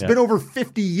 Yeah, it's been over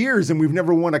 50 years and we've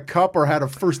never won a cup or had a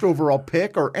first overall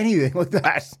pick or anything like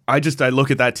that. I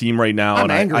look at that team right now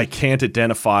and I can't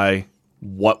identify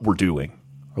what we're doing.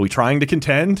 Are we trying to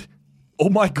contend? Oh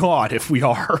my God, if we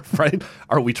are, right?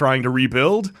 Are we trying to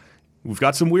rebuild? We've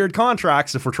got some weird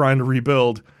contracts if we're trying to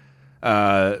rebuild.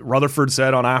 Rutherford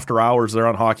said on After Hours there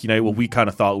on Hockey Night, well, we kind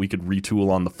of thought we could retool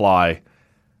on the fly.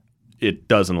 It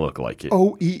doesn't look like it.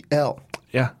 OEL.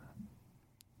 Yeah.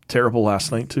 Terrible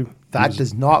last night, too. That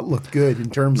does not look good in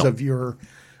terms of your,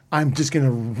 I'm just going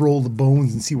to roll the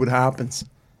bones and see what happens.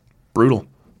 Brutal.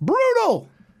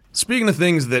 Speaking of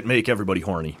things that make everybody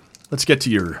horny, let's get to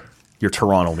your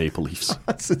Toronto Maple Leafs.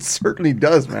 It certainly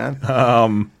does,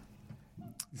 man.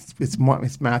 It's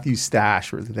Matthew's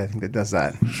stash, I think, that does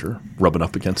that. Sure. Rubbing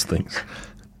up against things.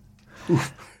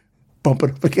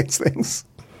 Bumping up against things.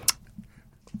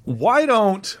 Why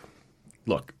don't...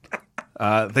 Look...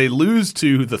 they lose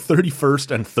to the 31st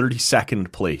and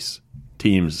 32nd place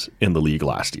teams in the league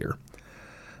last year.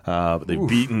 But they've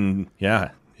beaten,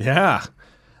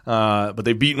 but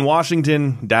they've beaten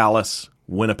Washington, Dallas,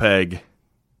 Winnipeg,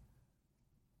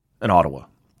 and Ottawa.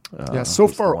 So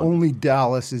far only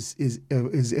Dallas is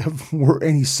were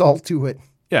any salt to it.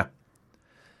 Yeah.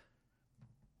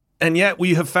 And yet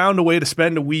we have found a way to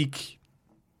spend a week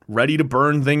ready to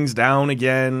burn things down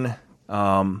again.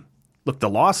 Look,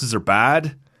 the losses are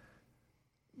bad,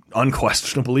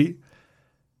 unquestionably.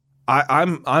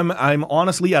 I'm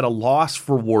honestly at a loss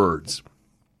for words.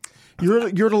 You're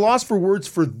at a loss for words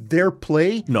for their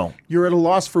play? No. You're at a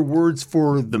loss for words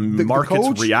for the market's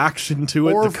coach? Reaction to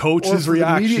it, the coach's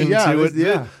reaction to it.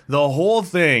 Yeah. The whole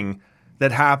thing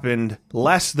that happened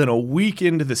less than a week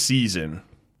into the season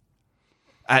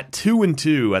at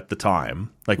 2-2 at the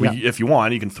time. If you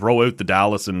want, you can throw out the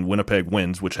Dallas and Winnipeg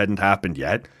wins, which hadn't happened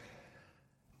yet.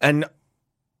 And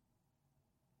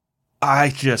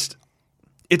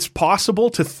it's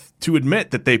possible to admit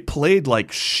that they played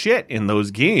like shit in those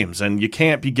games, and you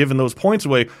can't be giving those points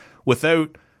away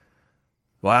without,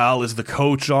 well, is the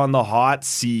coach on the hot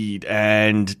seat?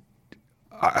 And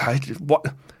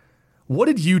what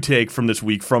did you take from this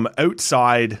week from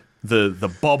outside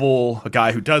the bubble, a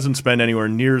guy who doesn't spend anywhere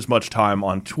near as much time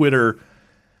on Twitter?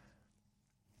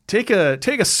 Take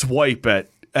a swipe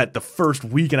at the first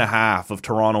week and a half of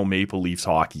Toronto Maple Leafs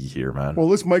hockey here, man. Well,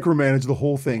 let's micromanage the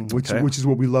whole thing, which is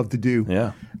what we love to do.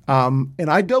 Yeah. And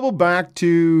I double back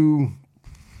to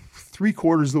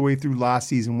 3/4 of the way through last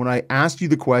season when I asked you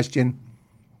the question,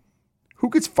 who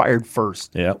gets fired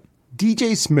first? Yeah.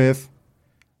 DJ Smith,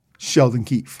 Sheldon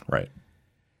Keefe. Right.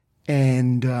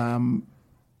 And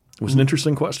it was an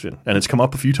interesting question, and it's come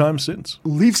up a few times since.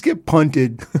 Leafs get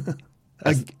punted.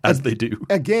 as they do.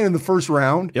 Again in the first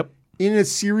round. Yep. In a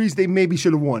series they maybe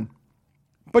should have won,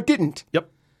 but didn't. Yep.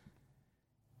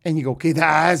 And you go, okay,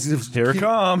 here it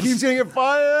comes. Keeps going to get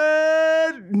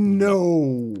fired.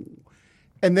 No.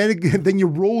 And then you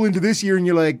roll into this year and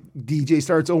you're like, DJ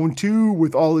starts 0-2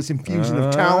 with all this infusion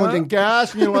of talent and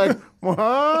gas, and you're like,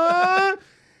 what?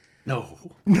 No,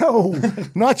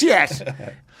 not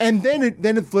yet. And then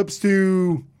it flips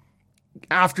to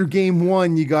after game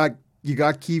one, you got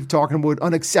Keefe talking about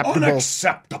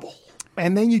unacceptable.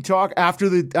 And then you talk after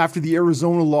the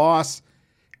Arizona loss,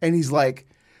 and he's like,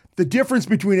 the difference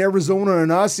between Arizona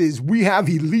and us is we have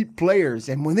elite players,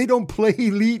 and when they don't play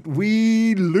elite,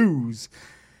 we lose.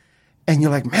 And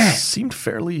you're like, man. Seemed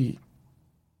fairly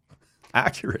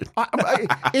accurate.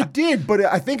 It did, but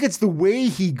I think it's the way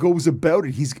he goes about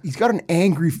it. He's got an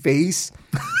angry face.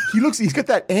 He's got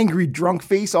that angry drunk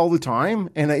face all the time,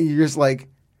 and you're just like,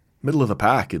 Middle of the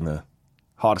pack in the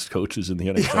hottest coaches in the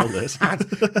NHL list.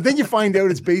 Then you find out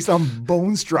it's based on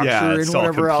bone structure and it's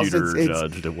whatever all else. computer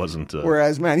judged. It wasn't.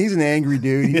 Whereas, man, he's an angry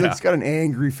dude. He's got an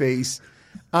angry face.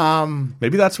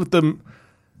 Maybe that's what the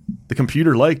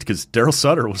computer liked, because Daryl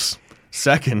Sutter was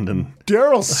second, and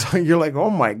Daryl, you're like, oh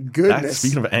my goodness.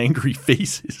 Speaking of angry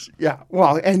faces, yeah.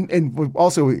 Well, and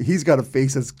also he's got a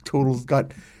face that's total.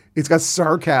 It's got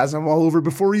sarcasm all over it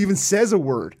before he even says a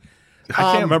word.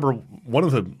 I can't remember, one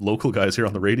of the local guys here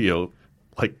on the radio,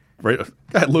 like, right,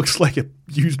 that looks like a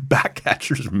used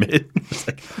backcatcher's mitt. It's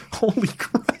like, holy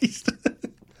Christ.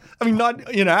 I mean, not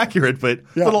inaccurate, but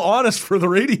a little honest for the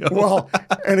radio. Well,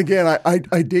 and again,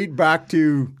 I date back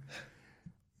to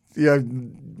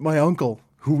my uncle,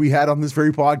 who we had on this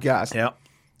very podcast. Yeah.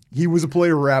 He was a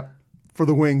player rep for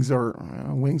the Wings or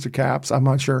Caps, I'm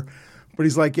not sure. But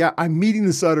he's like, yeah, I'm meeting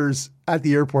the Sutters at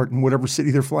the airport in whatever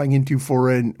city they're flying into for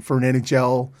an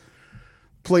NHL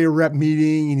player rep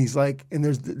meeting. And he's like, and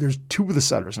there's two of the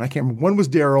Sutters, and I can't remember. One was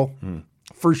Daryl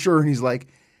for sure. And he's like,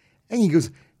 and he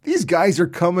goes, these guys are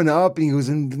coming up, and he goes,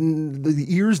 and the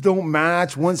ears don't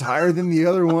match. One's higher than the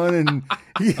other one. And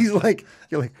he's like,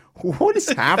 you're like, what is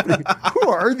happening? Who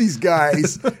are these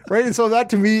guys? Right. And so that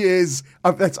to me is,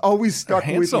 that's always stuck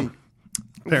with me.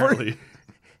 Apparently.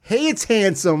 Hey, it's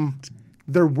handsome.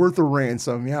 They're worth a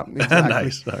ransom. Yeah, exactly.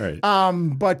 Nice. All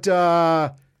right. But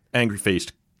angry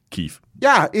faced Keefe.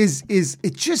 Yeah,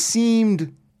 it just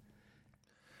seemed,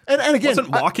 and again, wasn't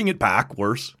walking it back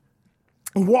worse?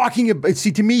 Walking it.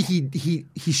 See, to me, he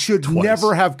should Twice.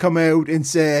 never have come out and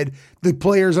said the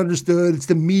players understood. It's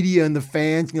the media and the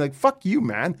fans. And you're like, fuck you,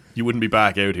 man. You wouldn't be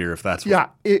back out here if that's what.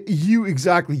 Yeah,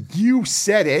 exactly. You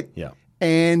said it. Yeah.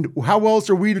 And how else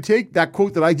are we to take that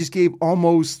quote that I just gave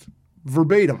almost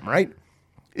verbatim, right?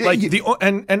 Like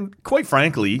and quite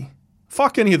frankly,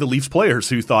 fuck any of the Leafs players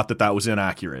who thought that was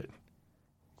inaccurate.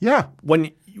 Yeah.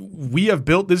 When we have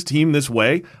built this team this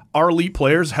way, our elite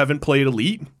players haven't played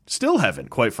elite. Still haven't,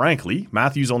 quite frankly.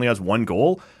 Matthews only has one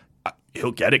goal.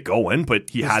 He'll get it going, but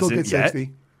he hasn't yet.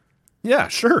 60. Yeah,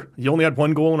 sure. He only had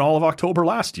one goal in all of October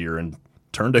last year and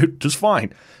turned out just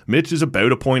fine. Mitch is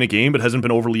about a point a game, but hasn't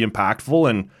been overly impactful.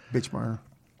 And Bitch Marner.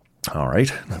 All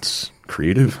right, that's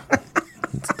creative.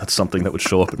 That's something that would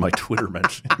show up in my Twitter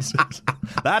mentions.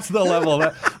 That's the level of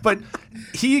that. But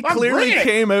he clearly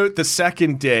came out the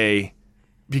second day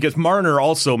because Marner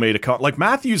also made a comment. Like,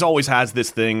 Matthews always has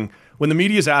this thing when the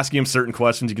media is asking him certain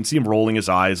questions, you can see him rolling his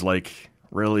eyes like,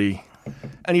 really?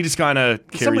 And he just kind of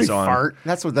carries on. Fart.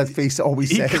 That's what that face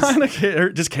always says. He kind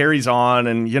of just carries on,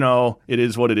 and, it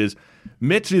is what it is.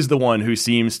 Mitch is the one who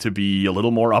seems to be a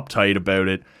little more uptight about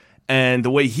it. And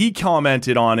the way he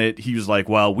commented on it, he was like,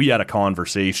 well, we had a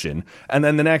conversation. And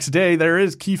then the next day, there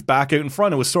is Keefe back out in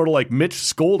front. It was sort of like Mitch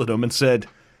scolded him and said,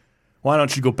 why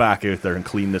don't you go back out there and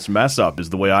clean this mess up,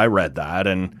 is the way I read that.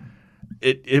 And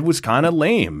it was kind of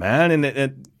lame, man.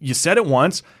 And you said it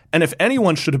once, and if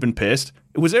anyone should have been pissed,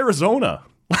 it was Arizona.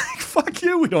 Like, fuck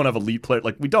you, we don't have elite players.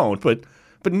 Like, we don't, but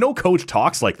no coach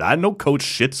talks like that. No coach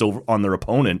shits over on their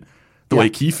opponent the way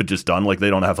Keefe had just done, like they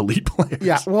don't have elite players.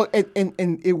 Yeah, well,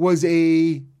 and it was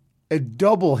a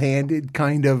double-handed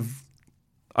kind of...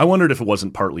 I wondered if it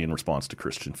wasn't partly in response to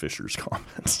Christian Fischer's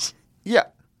comments. Yeah.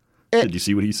 Did you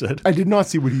see what he said? I did not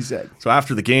see what he said. So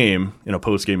after the game, in a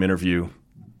post-game interview,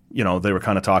 they were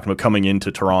kind of talking about coming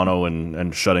into Toronto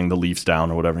and shutting the Leafs down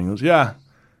or whatever. And he goes, yeah,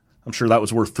 I'm sure that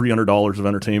was worth $300 of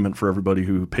entertainment for everybody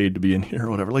who paid to be in here or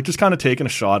whatever. Like, just kind of taking a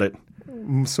shot at...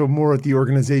 So more at the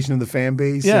organization of the fan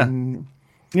base. Yeah. And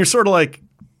you're sort of like,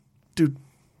 dude,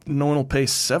 no one will pay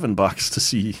 $7 to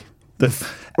see the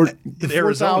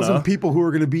 4,000 people who are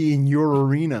going to be in your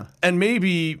arena. And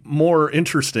maybe more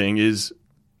interesting is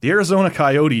the Arizona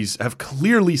Coyotes have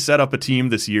clearly set up a team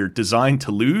this year designed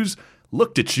to lose,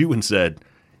 looked at you and said,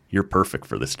 you're perfect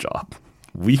for this job.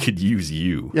 We could use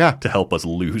you to help us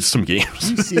lose some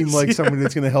games. You seem like somebody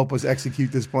that's going to help us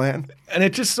execute this plan. And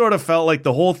it just sort of felt like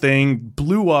the whole thing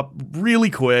blew up really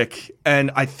quick.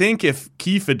 And I think if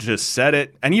Keefe had just said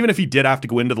it, and even if he did have to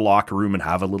go into the locker room and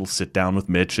have a little sit down with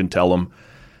Mitch and tell him,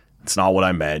 it's not what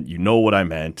I meant. You know what I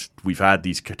meant. We've had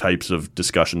these types of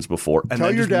discussions before. And tell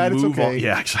then your dad it's okay.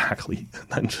 Yeah, exactly. And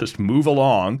then just move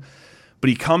along. But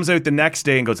he comes out the next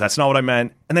day and goes, that's not what I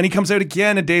meant. And then he comes out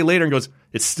again a day later and goes,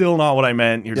 It's still not what I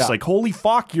meant. You're just like, holy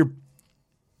fuck,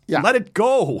 let it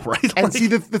go, right? And see,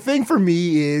 the thing for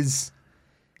me is,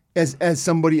 as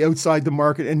somebody outside the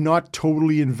market and not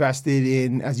totally invested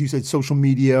in, as you said, social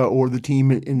media or the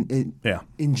team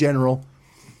in general,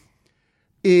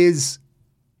 is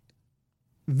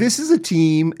this is a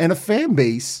team and a fan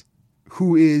base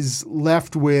who is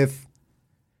left with,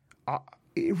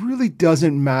 it really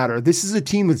doesn't matter. This is a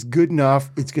team that's good enough.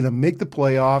 It's going to make the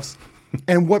playoffs.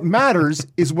 And what matters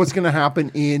is what's going to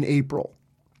happen in April.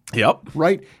 Yep.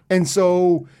 Right? And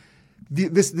so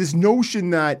this notion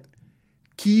that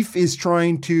Keefe is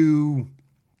trying to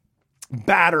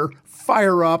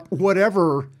fire up,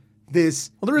 whatever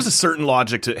this. Well, there is a certain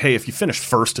logic to, hey, if you finish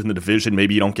first in the division,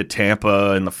 maybe you don't get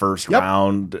Tampa in the first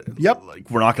round. Yep. Like,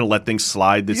 we're not going to let things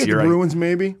slide this year. The Bruins,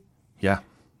 maybe. Yeah.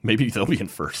 Maybe they'll be in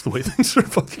first the way things are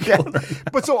fucking going right now.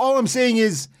 But so all I'm saying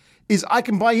is I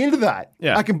can buy into that.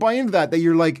 Yeah. I can buy into that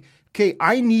you're like, okay,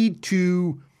 I need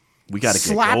to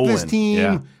slap this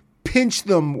team, pinch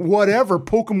them, whatever,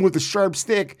 poke them with a sharp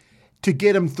stick to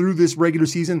get them through this regular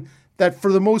season that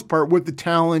for the most part with the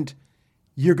talent,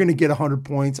 you're going to get 100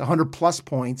 points, 100 plus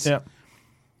points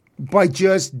by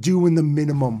just doing the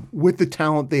minimum with the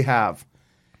talent they have.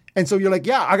 And so you're like,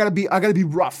 yeah, I gotta be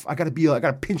rough. I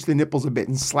gotta pinch the nipples a bit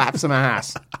and slap some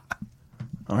ass.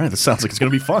 All right, this sounds like it's gonna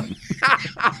be fun.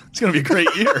 It's gonna be a great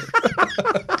year.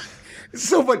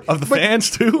 Of the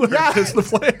fans too, or just the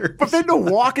players? But then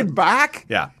walking back,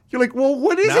 you're like, well,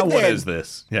 what is it then? What is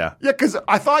this? Yeah, because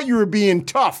I thought you were being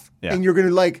tough, and you're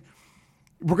gonna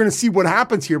we're gonna see what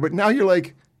happens here. But now you're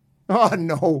like, oh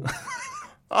no,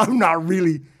 I'm not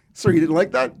really. Sorry, you didn't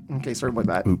like that? Okay, sorry about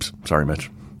that. Oops, sorry, Mitch.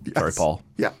 Yes. Sorry, Paul.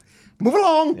 Yeah. Move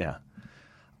along. Yeah.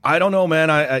 I don't know, man.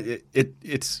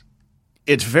 It's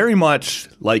very much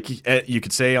like you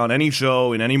could say on any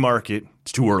show in any market,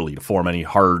 it's too early to form any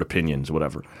hard opinions or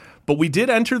whatever. But we did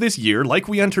enter this year like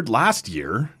we entered last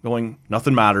year, going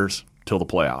nothing matters till the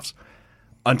playoffs.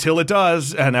 Until it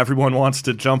does, and everyone wants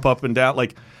to jump up and down.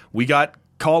 Like, we got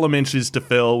column inches to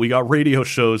fill. We got radio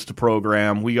shows to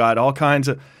program. We got all kinds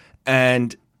of...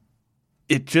 And...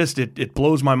 It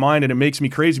blows my mind and it makes me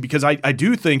crazy because I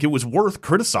do think it was worth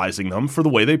criticizing them for the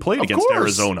way they played against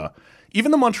Arizona.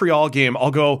 Even the Montreal game,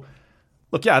 I'll go,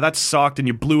 look, yeah, that sucked and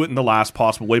you blew it in the last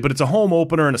possible way, but it's a home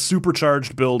opener in a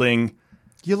supercharged building.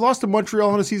 You lost to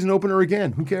Montreal in a season opener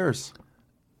again. Who cares?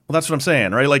 Well, that's what I'm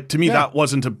saying, right? Like, to me, that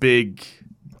wasn't a big...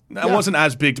 That wasn't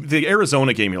as big. The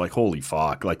Arizona game, you're like, holy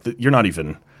fuck. Like, you're not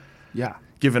even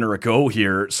giving her a go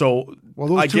here. So,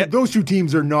 those two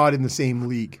teams are not in the same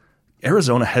league.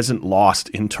 Arizona hasn't lost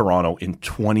in Toronto in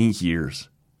 20 years.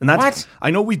 And that's what?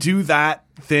 I know we do that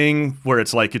thing where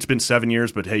it's like it's been 7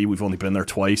 years, but hey, we've only been there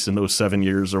twice in those 7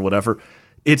 years or whatever.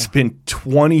 It's been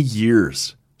 20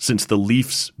 years since the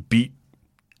Leafs beat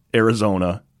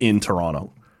Arizona in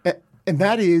Toronto. And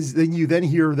that is, then you then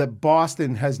hear that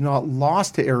Boston has not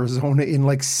lost to Arizona in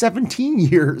like 17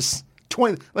 years.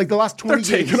 20, like the last 20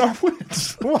 They're games. taking our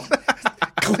wins.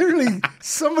 Clearly,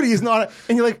 somebody is not.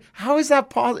 And you're like, how is that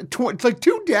possible? It's like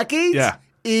 2 decades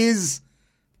is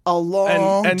a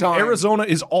long and time. Arizona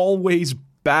is always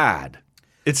bad.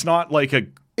 It's not like a...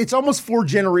 It's almost 4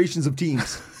 generations of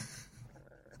teams.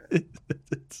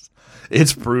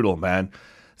 It's brutal, man.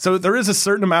 So there is a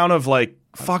certain amount of like,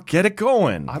 fuck, get it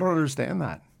going. I don't understand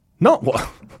that. No.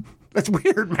 Well, that's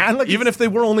weird, man. Like, even if they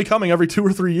were only coming every 2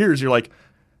 or 3 years, you're like,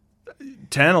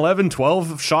 10, 11,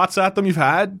 12 shots at them you've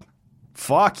had?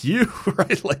 Fuck you,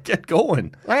 right? Like, get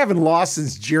going. I haven't lost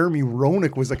since Jeremy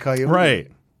Roenick was a Coyote.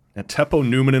 Right. And Teppo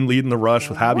Numminen leading the rush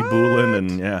with Habby Boulin,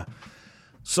 and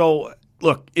So,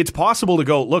 look, it's possible to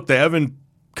go, look, they haven't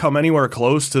come anywhere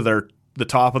close to the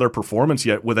top of their performance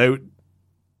yet without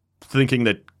thinking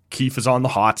that Keefe is on the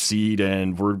hot seat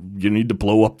and you need to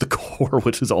blow up the core,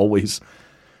 which is always,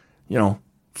 4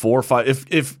 or 5.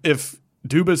 If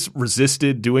Dubas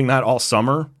resisted doing that all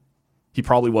summer, he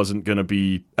probably wasn't going to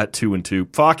be at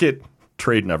 2-2. Fuck it,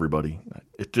 trading everybody.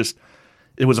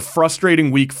 It was a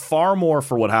frustrating week, far more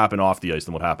for what happened off the ice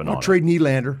than what happened on trade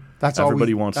Nylander. That's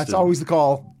always the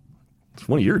call. It's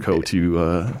 1 year ago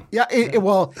to.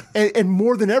 And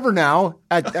more than ever now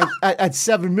at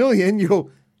 $7 million, you go,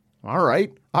 all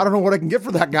right. I don't know what I can get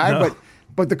for that guy,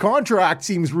 but the contract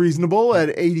seems reasonable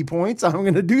at 80 points. I'm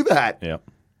going to do that. Yeah.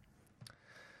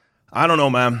 I don't know,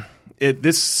 man.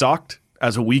 This sucked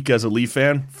as a week as a Leaf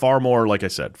fan. Far more, like I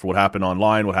said, for what happened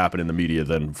online, what happened in the media,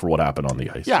 than for what happened on the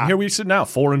ice. Yeah. And here we sit now,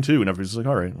 4-2, and everybody's like,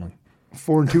 all right.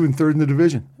 4-2 and third in the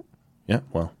division. Yeah,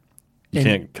 well, you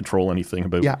can't control anything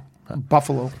about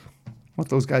Buffalo, what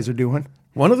those guys are doing.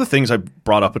 One of the things I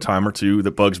brought up a time or two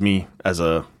that bugs me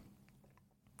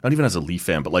not even as a Leaf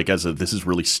fan, but like this is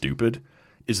really stupid.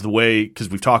 is the way, because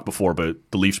we've talked before about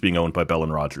the Leafs being owned by Bell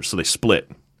and Rogers, so they split.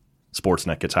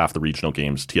 Sportsnet gets half the regional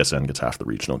games, TSN gets half the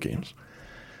regional games.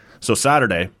 So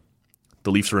Saturday,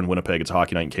 the Leafs are in Winnipeg. It's a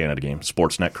Hockey Night in Canada game.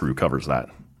 Sportsnet crew covers that.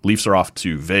 Leafs are off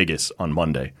to Vegas on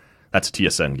Monday. That's a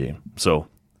TSN game. So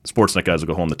Sportsnet guys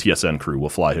will go home. The TSN crew will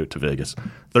fly out to Vegas.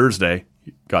 Thursday,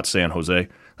 got San Jose.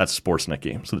 That's a Sportsnet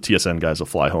game. So the TSN guys will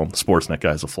fly home. The Sportsnet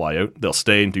guys will fly out. They'll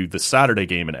stay and do the Saturday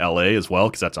game in LA as well,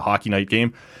 because that's a Hockey Night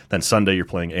game. Then Sunday, you're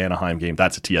playing Anaheim game.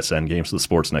 That's a TSN game. So the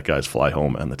Sportsnet guys fly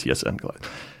home and the TSN guys.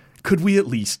 Could we at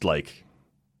least, like...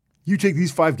 You take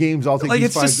these 5 games, I'll take these 5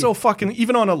 games. Like, it's just so fucking...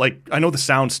 Even on a, like... I know this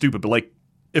sounds stupid, but, like,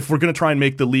 if we're going to try and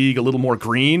make the league a little more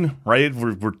green, right?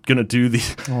 We're going to do the...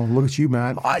 Oh, look at you,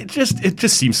 Matt. It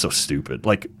just seems so stupid.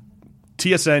 Like,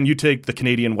 TSN, you take the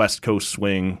Canadian West Coast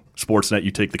swing. Sportsnet,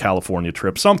 you take the California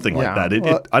trip. Something like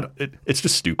that. It's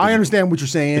just stupid. I understand what you're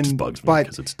saying. It just bugs me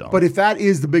because it's dumb. But if that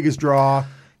is the biggest draw,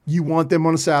 you want them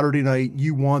on a Saturday night,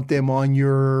 you want them on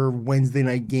your Wednesday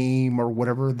night game or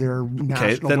whatever their national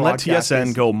Okay, then let broadcast TSN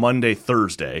is. go Monday,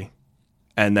 Thursday,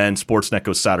 and then Sportsnet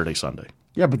goes Saturday, Sunday.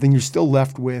 Yeah, but then you're still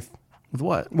left with... With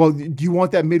what? Well, do you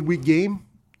want that midweek game?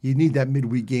 You need that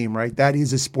midweek game, right? That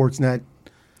is a Sportsnet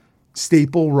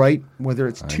staple, right? Whether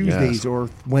it's Tuesdays guess. or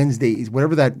Wednesdays,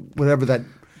 whatever that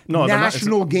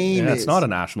national game is. It's not a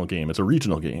national game. It's a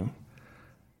regional game.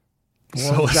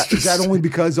 Well, is that only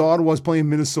because Ottawa's playing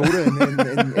Minnesota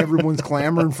and everyone's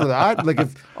clamoring for that? Like,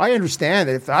 if I understand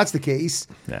it, if that's the case,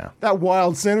 that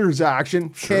Wild Senators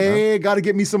action, hey, got to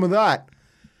get me some of that.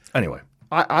 Anyway,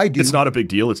 I do. It's not a big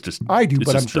deal. It's just I do, it's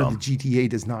but I'm just sure dumb. the GTA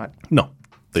does not. No,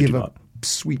 they give do a not.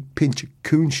 sweet pinch of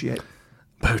coon shit.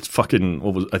 But it's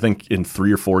fucking. I think in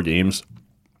 3 or 4 games,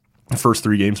 the first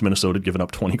 3 games, Minnesota had given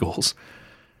up 20 goals.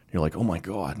 You're like, oh my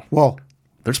god. Well,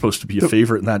 they're supposed to be a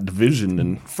favorite in that division,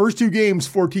 and first 2 games,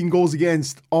 14 goals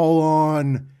against, all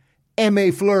on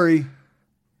M.A. Fleury.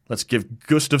 let's give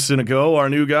Gustafsson a go, our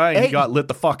new guy. And he got lit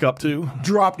the fuck up too.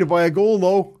 Dropped it by a goal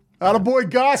though. Attaboy,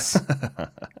 Gus.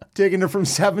 Taking it from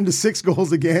 7 to 6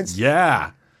 goals against.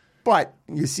 Yeah. But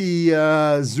you see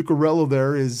Zuccarello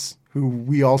there is who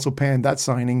we also panned that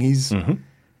signing. He's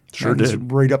Sure he's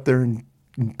did. right up there in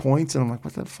points, and I'm like,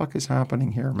 what the fuck is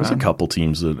happening here, man? There's a couple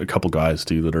teams, a couple guys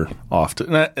too, that are off to.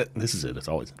 This is it.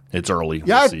 It's early.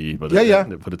 Yeah, we'll see, but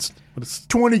But it's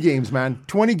 20 games, man.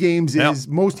 20 games is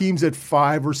most teams at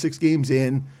 5 or 6 games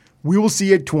in. We will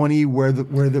see at 20 where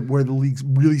the league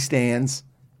really stands,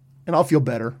 and I'll feel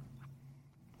better.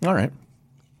 all right.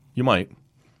 You might.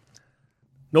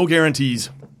 No guarantees.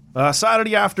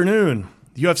 Saturday afternoon,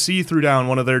 the UFC threw down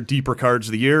one of their deeper cards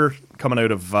of the year, coming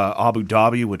out of Abu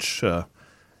Dhabi, which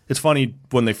it's funny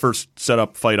when they first set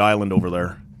up Fight Island over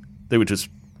there, they would just,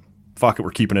 fuck it,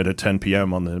 we're keeping it at 10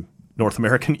 p.m. on the North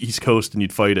American East Coast, and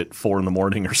you'd fight at 4 in the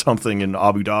morning or something in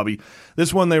Abu Dhabi.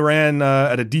 This one they ran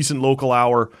at a decent local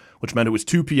hour, which meant it was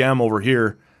 2 p.m. over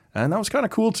here, and that was kind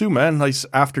of cool too, man. Nice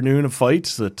afternoon of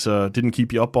fights that didn't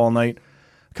keep you up all night.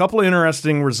 A couple of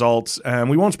interesting results, and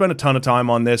we won't spend a ton of time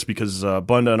on this because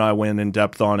Bunda and I went in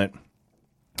depth on it,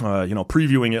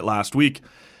 previewing it last week.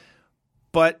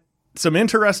 But some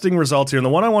interesting results here, and the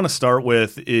one I want to start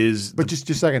with is... But just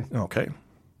a second. Okay.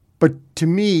 But to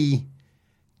me,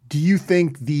 do you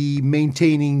think the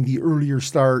maintaining the earlier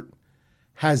start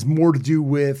has more to do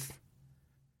with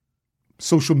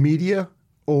social media,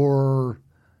 or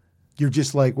you're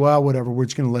just like, well, whatever, we're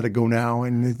just going to let it go now,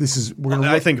 and this is...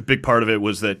 I think a big part of it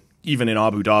was that even in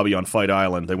Abu Dhabi on Fight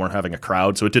Island, they weren't having a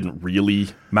crowd, so it didn't really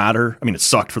matter. I mean, it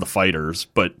sucked for the fighters,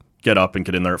 but get up and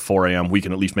get in there at 4 a.m. We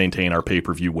can at least maintain our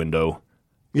pay-per-view window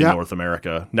in North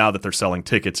America. Now that they're selling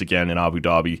tickets again in Abu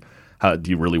Dhabi, how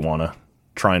do you really want to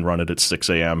try and run it at 6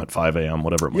 a.m., at 5 a.m.,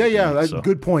 whatever it might be? Yeah, so.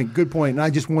 Good point. And I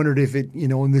just wondered if it,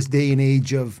 in this day and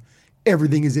age of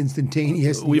everything is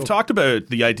instantaneous. We've talked about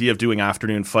the idea of doing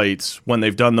afternoon fights when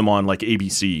they've done them on like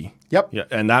ABC. Yep. Yeah,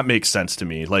 and that makes sense to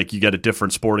me. Like you get a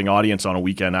different sporting audience on a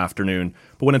weekend afternoon,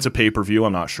 but when it's a pay-per-view,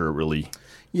 I'm not sure it really...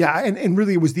 Yeah, and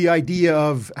really it was the idea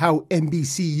of how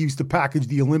NBC used to package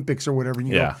the Olympics or whatever. And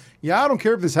you go, I don't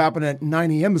care if this happened at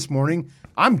 9 a.m. this morning.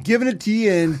 I'm giving it to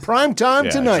you in prime time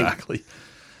tonight. Exactly.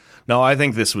 No, I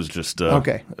think this was just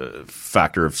a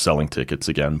factor of selling tickets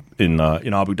again in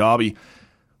Abu Dhabi.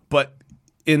 But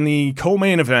in the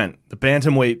co-main event, the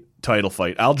bantamweight title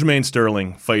fight, Aljamain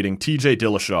Sterling fighting TJ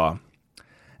Dillashaw.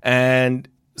 And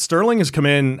Sterling has come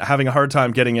in having a hard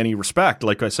time getting any respect,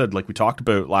 like I said, like we talked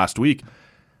about last week,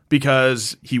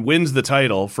 because he wins the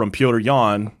title from Petr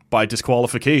Yan by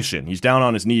disqualification. He's down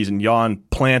on his knees, and Yan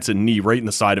plants a knee right in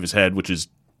the side of his head, which is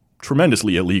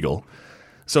tremendously illegal.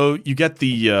 So you get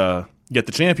the get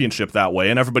the championship that way.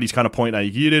 And everybody's kind of pointing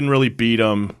out, you didn't really beat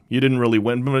him. You didn't really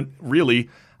win. But really,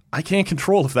 I can't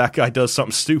control if that guy does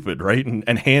something stupid, right?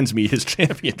 And hands me his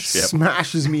championship.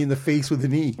 Smashes me in the face with a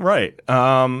knee. Right.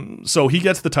 So he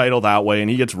gets the title that way, and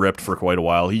he gets ripped for quite a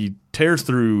while. He tears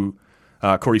through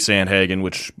Corey Sandhagen,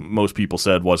 which most people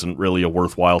said wasn't really a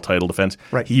worthwhile title defense.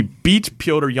 Right. He beats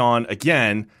Petr Yan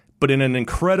again, but in an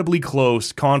incredibly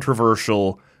close,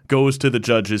 controversial, goes to the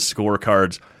judges'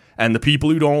 scorecards. And the people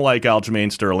who don't like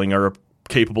Aljamain Sterling are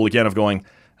capable again of going,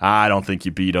 I don't think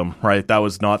you beat him, right? That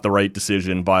was not the right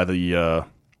decision by the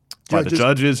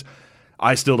judges.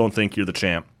 I still don't think you're the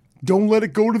champ. Don't let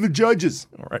it go to the judges.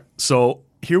 All right. So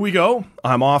here we go.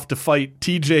 I'm off to fight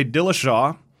TJ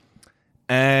Dillashaw.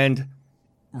 And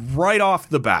right off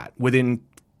the bat, within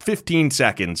 15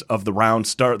 seconds of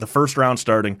the first round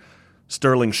starting,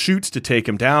 Sterling shoots to take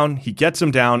him down. He gets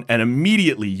him down, and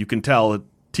immediately you can tell that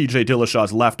TJ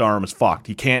Dillashaw's left arm is fucked.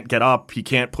 He can't get up. He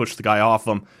can't push the guy off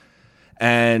him.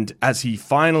 And as he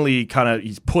finally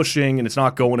he's pushing and it's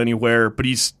not going anywhere, but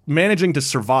he's managing to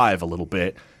survive a little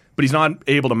bit, but he's not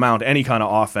able to mount any kind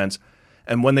of offense.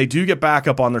 And when they do get back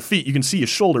up on their feet, you can see his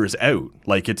shoulder is out.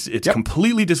 Like it's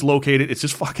completely dislocated. It's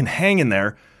just fucking hanging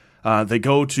there.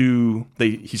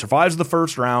 He survives the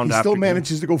first round. He still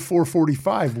manages to go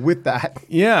 445 with that.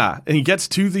 Yeah. And he gets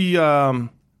to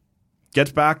gets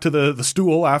back to the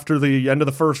stool after the end of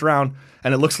the first round,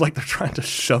 and it looks like they're trying to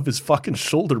shove his fucking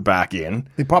shoulder back in.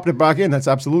 They popped it back in. That's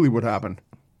absolutely what happened.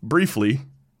 Briefly.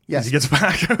 Yes. He gets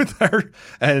back out there,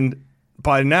 and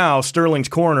by now, Sterling's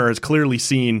corner has clearly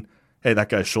seen, hey, that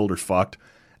guy's shoulder's fucked.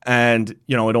 And,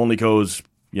 it only goes,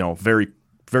 very,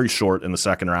 very short in the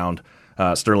second round.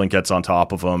 Sterling gets on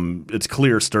top of him. It's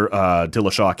clear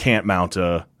Dillashaw can't mount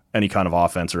any kind of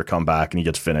offense or a comeback, and he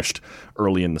gets finished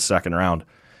early in the second round.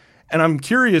 And I'm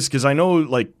curious because I know,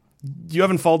 you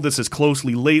haven't followed this as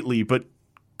closely lately, but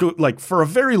for a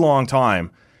very long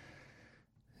time,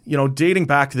 dating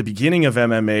back to the beginning of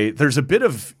MMA, there's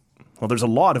a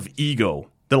lot of ego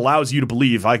that allows you to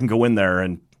believe I can go in there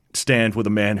and stand with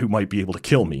a man who might be able to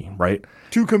kill me, right?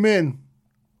 Two come in,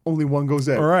 only one goes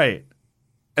out. All right.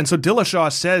 And so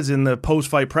Dillashaw says in the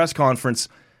post-fight press conference,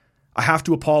 I have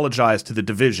to apologize to the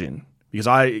division because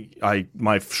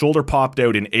my shoulder popped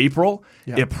out in April.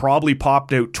 Yeah. It probably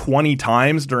popped out 20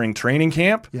 times during training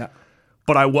camp. Yeah.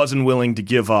 But I wasn't willing to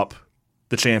give up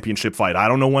the championship fight. I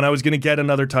don't know when I was going to get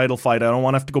another title fight. I don't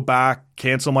want to have to go back,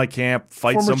 cancel my camp,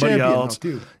 fight Former somebody else.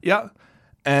 Though, too. Yeah.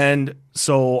 And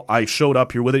so I showed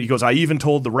up here with it. He goes, I even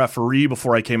told the referee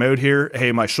before I came out here,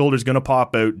 hey, my shoulder's going to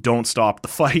pop out. Don't stop the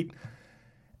fight.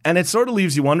 And it sort of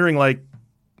leaves you wondering,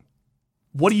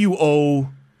 what do you owe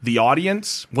the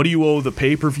audience? What do you owe the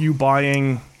pay-per-view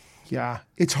buying? Yeah,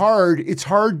 it's hard. It's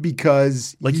hard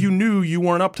because... you knew you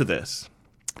weren't up to this.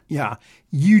 Yeah.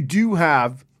 You do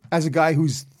have, as a guy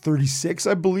who's 36,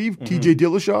 I believe, TJ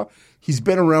Dillashaw, he's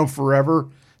been around forever.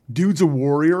 Dude's a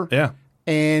warrior. Yeah.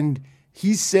 And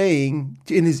he's saying,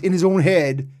 in his own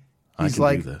head, he's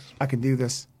I can do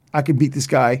this. I can beat this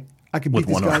guy. I can beat With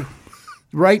this one guy. arm.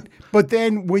 Right? But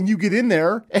then when you get in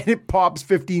there and it pops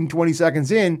 15, 20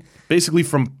 seconds in. Basically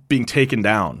from being taken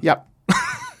down. Yep.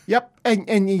 Yep.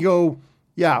 And you go,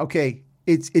 yeah, okay.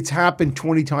 It's happened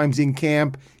 20 times in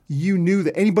camp. You knew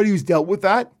that anybody who's dealt with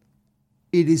that,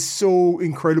 it is so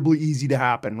incredibly easy to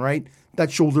happen, right?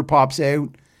 That shoulder pops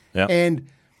out. Yeah. And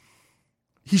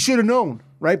he should have known,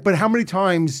 right? But how many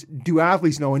times do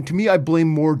athletes know? And to me, I blame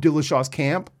more Dillashaw's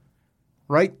camp,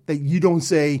 right? That you don't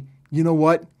say, you know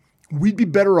what? We'd be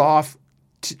better off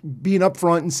being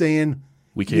upfront and saying,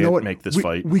 we can't make this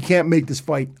fight. We can't make this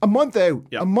fight. A month out,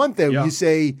 you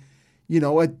say,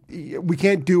 we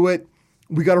can't do it.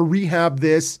 We got to rehab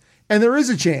this. And there is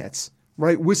a chance,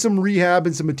 right, with some rehab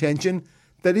and some attention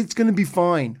that it's going to be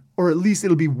fine, or at least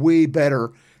it'll be way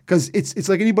better. Because it's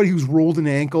like anybody who's rolled an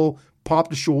ankle,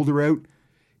 popped a shoulder out.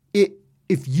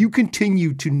 If you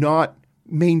continue to not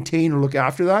maintain or look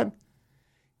after that,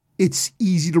 it's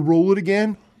easy to roll it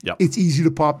again. Yep. It's easy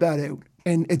to pop that out.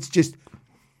 And it's just,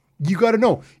 you got to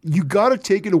know. You got to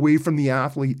take it away from the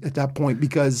athlete at that point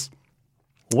because...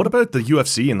 What about the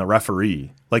UFC and the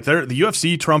referee? The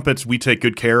UFC trumpets, we take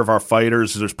good care of our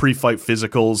fighters. There's pre-fight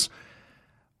physicals.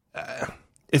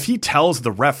 If he tells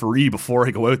the referee before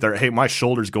he go out there, hey, my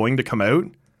shoulder's going to come out,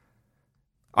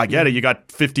 I get it. You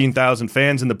got 15,000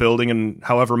 fans in the building and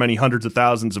however many hundreds of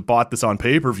thousands have bought this on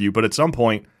pay-per-view. But at some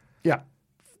point... Yeah.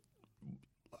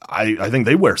 I think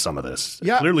they wear some of this.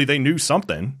 Yeah. Clearly they knew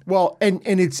something. Well, and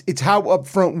it's how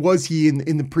upfront was he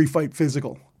in the pre-fight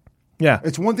physical. Yeah.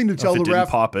 It's one thing to tell the ref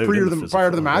prior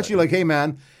to the match, you're like, hey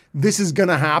man, this is going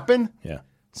to happen. Yeah.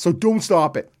 So don't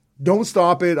stop it. Don't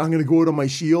stop it. I'm going to go out on my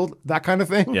shield, that kind of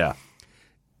thing. Yeah.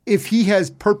 If he has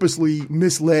purposely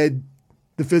misled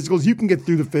the physicals, you can get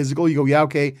through the physical. You go, yeah,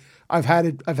 okay, I've had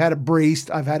it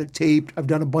braced, I've had it taped, I've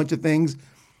done a bunch of things,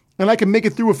 and I can make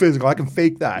it through a physical. I can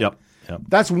fake that. Yep.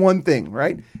 That's one thing,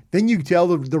 right? Then you tell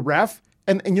the ref,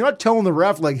 and you're not telling the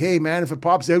ref like, hey, man, if it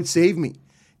pops out, save me.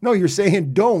 No, you're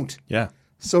saying don't. Yeah.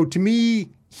 So to me,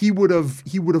 he would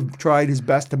have tried his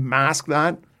best to mask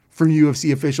that from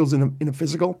UFC officials in a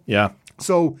physical. Yeah.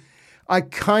 So I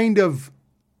kind of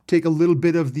take a little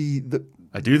bit of the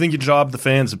I do think you jobbed the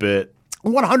fans a bit.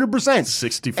 100%.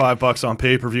 $65 on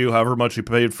pay-per-view, however much you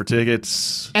paid for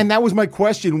tickets. And that was my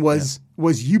question was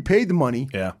you paid the money.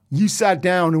 Yeah. You sat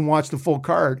down and watched the full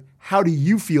card. How do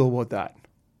you feel about that?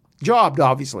 Jobbed,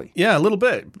 obviously. Yeah, a little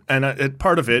bit. And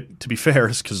part of it, to be fair,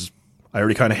 is because I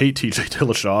already kind of hate TJ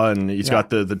Dillashaw, and he's got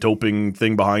the doping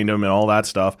thing behind him and all that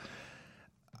stuff.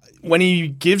 When he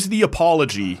gives the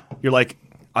apology, you're like,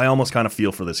 I almost kind of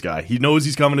feel for this guy. He knows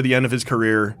he's coming to the end of his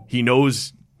career. He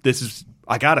knows this is,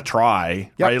 I got to try,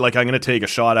 right? Like, I'm going to take a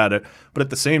shot at it. But at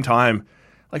the same time,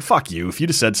 like, fuck you. If you'd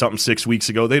have said something 6 weeks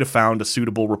ago, they'd have found a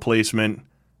suitable replacement,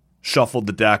 shuffled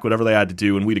the deck, whatever they had to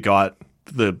do, and we'd have got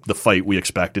the fight we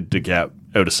expected to get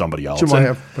out of somebody else.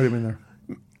 Chimaev, put him in there.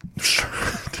 He's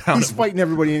He's fighting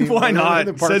everybody anyway. Why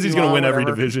not? Says he's going to win every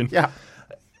division. Yeah.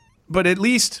 But at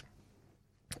least,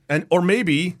 or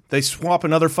maybe they swap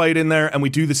another fight in there and we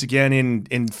do this again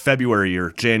in February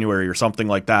or January or something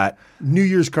like that. New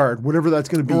Year's card, whatever that's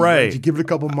going to be. Right. You give it a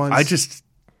couple months.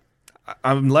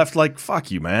 I'm left like,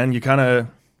 fuck you, man. You kind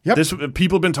of,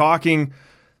 people have been talking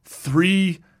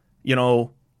 3,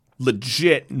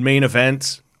 legit main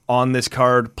events on this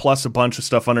card, plus a bunch of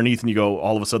stuff underneath, and you go,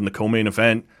 all of a sudden the co-main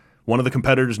event, one of the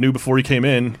competitors knew before he came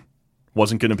in,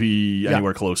 wasn't going to be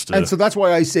anywhere close to. And so that's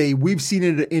why I say we've seen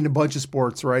it in a bunch of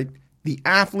sports, right? The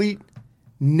athlete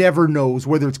never knows,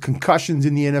 whether it's concussions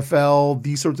in the NFL,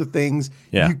 these sorts of things.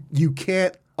 Yeah. You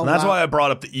can't allow. And that's why I brought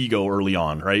up the ego early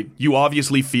on, right? You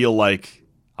obviously feel like,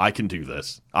 I can do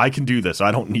this. I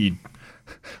don't need...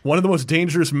 One of the most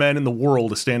dangerous men in the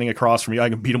world is standing across from me. I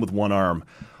can beat him with one arm.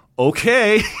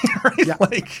 Okay. Right? Yeah.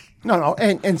 Like, No.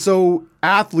 And so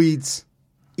athletes,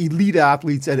 elite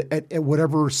athletes at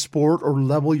whatever sport or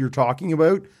level you're talking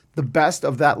about, the best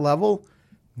of that level,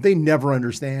 they never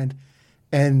understand.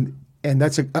 And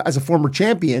that's as a former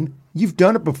champion, you've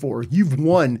done it before. You've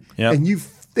won. Yep. And you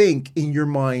think in your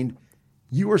mind,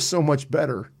 you are so much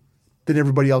better than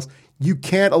everybody else. You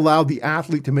can't allow the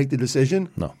athlete to make the decision.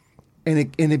 no. And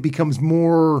it becomes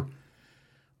more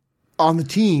on the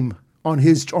team, on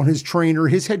his trainer,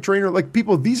 his head trainer. Like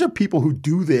these are people who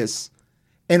do this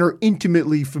and are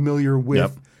intimately familiar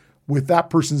with that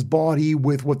person's body,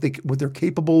 with what they're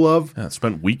capable of. Yeah,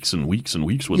 spent weeks and weeks and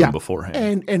weeks with him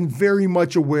beforehand. And very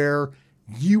much aware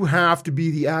you have to be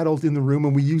the adult in the room,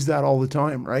 and we use that all the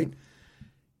time, right?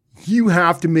 You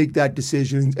have to make that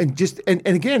decision, and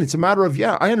again, it's a matter of,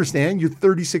 I understand you're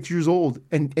 36 years old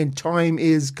and time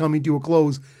is coming to a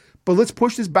close, but let's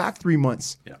push this back 3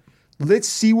 months. Yeah. Let's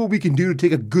see what we can do to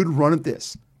take a good run at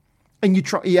this. And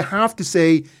you have to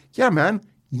say, yeah, man,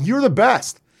 you're the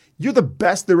best. You're the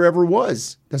best there ever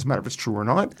was. Doesn't matter if it's true or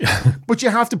not, but you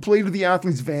have to play to the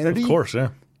athlete's vanity. Of course, yeah.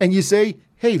 And you say,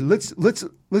 hey, let's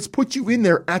put you in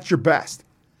there at your best,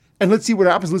 and let's see what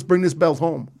happens. Let's bring this belt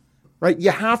home. Right,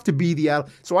 you have to be the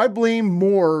athlete. So I blame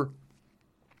more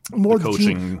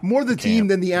the team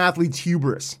than the athlete's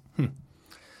hubris.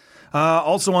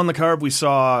 Also on the card, we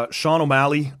saw Sean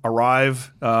O'Malley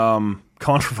arrive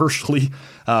controversially.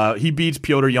 He beats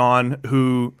Petr Yan,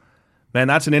 who, man,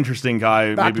 that's an interesting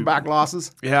guy. Back-to-back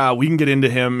losses. Yeah, we can get into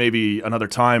him maybe another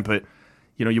time, but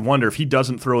you wonder if he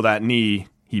doesn't throw that knee.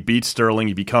 He beats Sterling.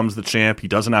 He becomes the champ. He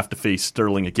doesn't have to face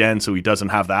Sterling again, so he doesn't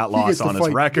have that loss on his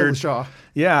record. Dillashaw.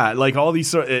 Yeah, like all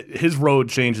these, his road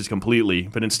changes completely.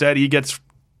 But instead, he gets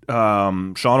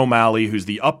Sean O'Malley, who's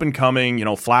the up and coming,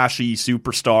 flashy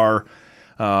superstar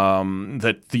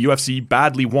that the UFC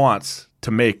badly wants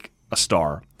to make a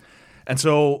star. And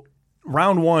so,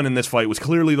 round 1 in this fight was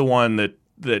clearly the one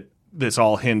that this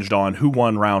all hinged on. Who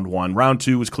won round 1? Round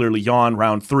 2 was clearly Yan.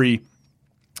 Round 3.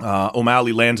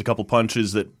 O'Malley lands a couple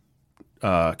punches that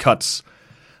cuts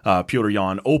Petr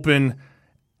Yan open.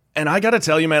 And I got to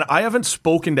tell you, man, I haven't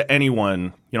spoken to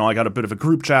anyone. I got a bit of a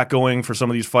group chat going for some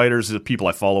of these fighters, the people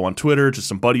I follow on Twitter, just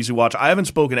some buddies who watch. I haven't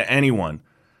spoken to anyone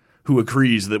who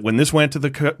agrees that when this went to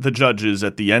the judges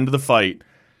at the end of the fight,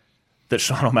 that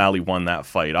Sean O'Malley won that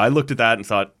fight. I looked at that and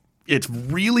thought, it's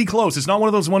really close. It's not one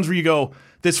of those ones where you go,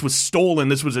 this was stolen,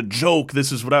 this was a joke,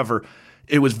 this is whatever.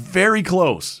 It was very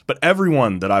close, but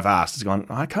everyone that I've asked has gone,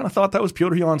 I kind of thought that was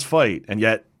Petr Yan's fight, and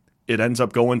yet it ends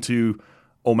up going to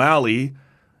O'Malley,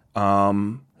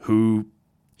 who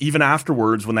even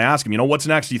afterwards, when they ask him, what's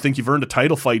next? Do you think you've earned a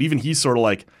title fight? Even he's sort of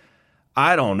like,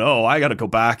 I don't know. I got to go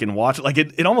back and watch it. Like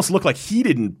it almost looked like he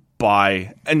didn't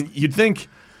buy. And you'd think.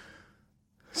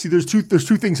 See, there's two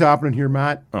things happening here,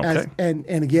 Matt. Okay. And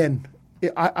again,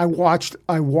 I watched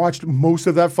most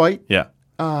of that fight. Yeah.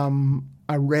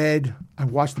 I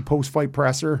watched the post-fight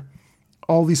presser,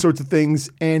 all these sorts of things.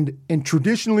 And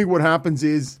traditionally what happens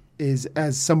is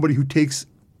as somebody who gets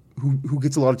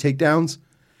a lot of takedowns,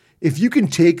 if you can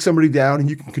take somebody down and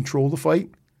you can control the fight.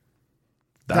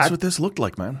 That's what this looked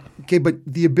like, man. Okay, but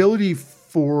the ability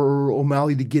for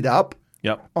O'Malley to get up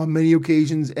on many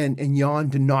occasions and Jan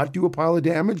to not do a pile of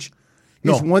damage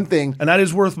is one thing. And that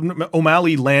is worth.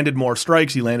 O'Malley landed more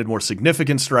strikes. He landed more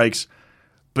significant strikes.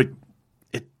 But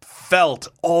it felt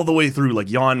all the way through like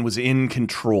Jan was in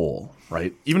control,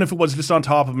 right? Even if it was just on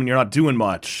top of him and you're not doing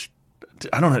much,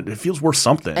 I don't know. It feels worth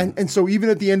something. And so even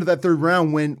at the end of that third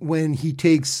round when he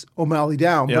takes O'Malley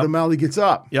down, but O'Malley gets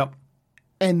up. Yep.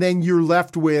 And then you're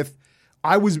left with,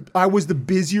 I was the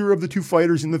busier of the two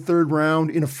fighters in the third round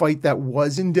in a fight that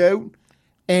was in doubt.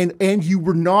 And you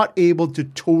were not able to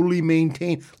totally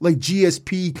maintain, like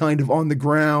GSP kind of on the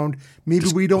ground. Maybe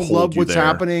Just we don't love what's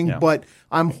happening, Yeah. but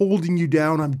I'm holding you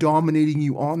down. I'm dominating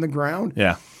you on the ground.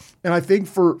 Yeah. And I think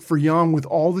for Jan, with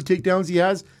all the takedowns he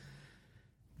has,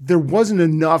 there wasn't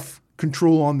enough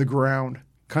control on the ground.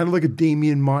 Kind of like a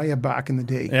Damian Maia back in the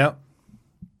day. Yeah.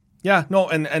 Yeah, no,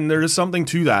 and there is something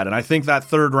to that. And I think that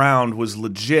third round was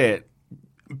legit,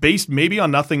 based maybe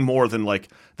on nothing more than like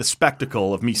the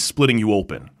spectacle of me splitting you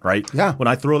open, right? Yeah. When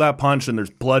I throw that punch and there's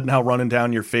blood now running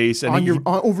down your face. And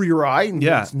over your eye. And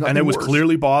and it was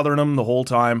clearly bothering him the whole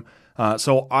time.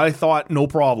 So I thought, no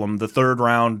problem, the third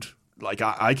round, like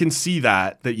I can see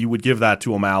that you would give that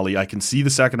to O'Malley. I can see the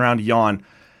second round to Jan.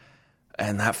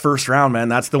 And that first round, man,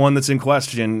 that's the one that's in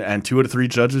question. And 2 out of 3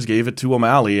 judges gave it to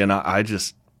O'Malley. And I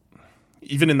just...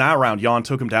 Even in that round, Jan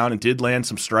took him down and did land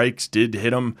some strikes, did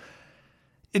hit him.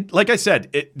 Like I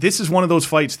said, this is one of those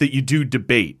fights that you do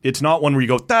debate. It's not one where you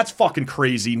go, that's fucking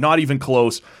crazy, not even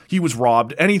close, he was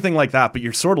robbed, anything like that. But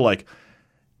you're sort of like,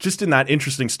 just in that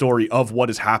interesting story of what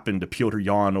has happened to Petr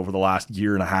Yan over the last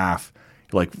year and a half,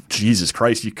 you're like, Jesus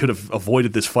Christ, you could have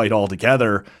avoided this fight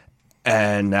altogether.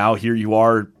 And now here you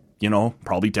are,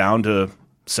 probably down to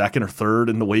second or third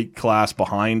in the weight class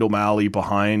behind O'Malley,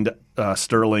 behind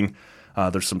Sterling.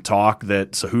 There's some talk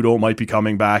that Cejudo might be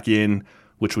coming back in,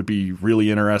 which would be really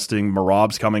interesting.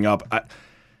 Merab's coming up.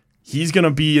 He's going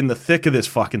to be in the thick of this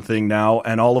fucking thing now,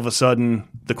 and all of a sudden,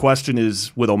 the question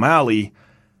is, with O'Malley,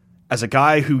 as a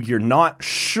guy who you're not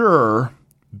sure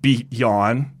beat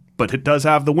Jan, but it does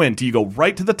have the win, do you go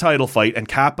right to the title fight and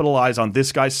capitalize on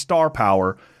this guy's star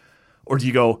power, or do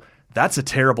you go, that's a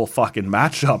terrible fucking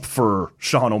matchup for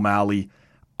Sean O'Malley,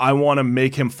 I want to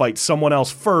make him fight someone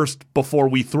else first before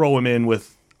we throw him in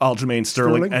with Aljamain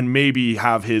Sterling and maybe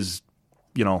have his,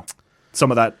 some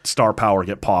of that star power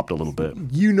get popped a little bit.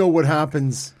 You know what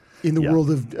happens in the world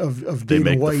of Dana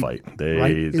they make White. The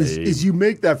fight. Is you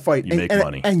make that fight. You make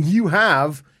money. And you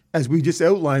have, as we just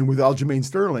outlined with Aljamain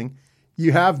Sterling,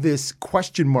 you have this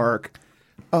question mark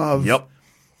of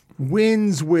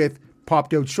wins with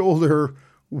popped out shoulder,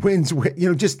 wins with,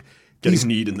 just... Getting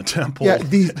kneed in the temple. Yeah,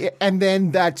 and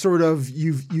then that sort of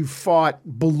you've fought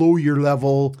below your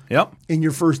level in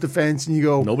your first defense, and you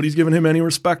go, nobody's giving him any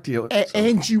respect to you.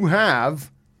 And you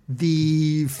have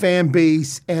the fan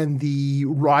base and the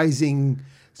rising.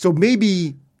 So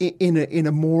maybe in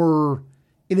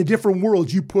a different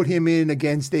world, you put him in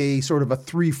against a sort of a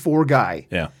 3-4 guy.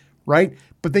 Yeah. Right?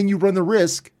 But then you run the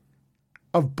risk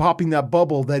of popping that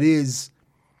bubble that is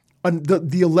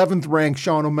the 11th ranked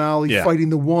Sean O'Malley fighting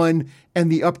the 1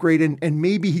 and the upgrade, and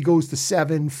maybe he goes to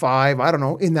 7, 5, I don't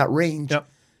know, in that range. Yep.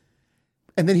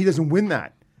 And then he doesn't win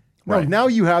that. Now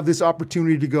you have this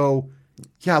opportunity to go,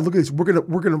 yeah, look at this.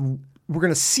 We're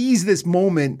gonna seize this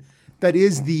moment that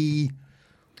is the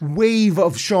wave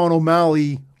of Sean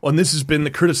O'Malley. Well, and this has been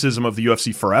the criticism of the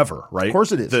UFC forever, right? Of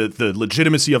course it is. The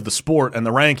legitimacy of the sport and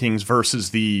the rankings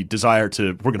versus the desire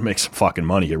to, we're going to make some fucking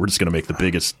money here. We're just going to make the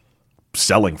biggest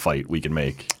selling fight we can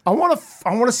make. I want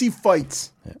to see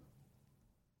fights. Yeah.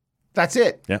 That's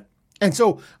it. Yeah. And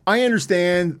so I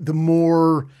understand the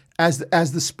more as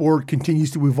the sport continues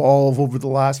to evolve over the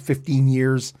last 15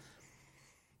 years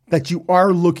that you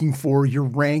are looking for your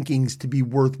rankings to be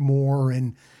worth more.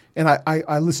 And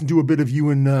I listened to a bit of you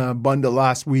and Bunda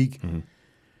last week,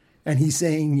 and he's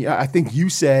saying, I think you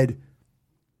said,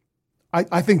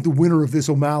 I think the winner of this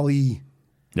O'Malley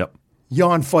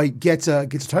Jan fight gets a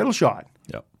title shot.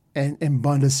 Yep. And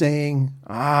Bunda saying,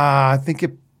 I think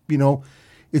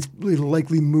it'll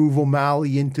likely move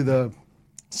O'Malley into the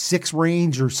 6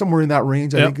 range or somewhere in that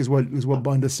range. I think is what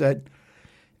Bunda said.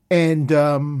 And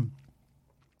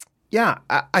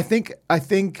I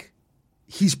think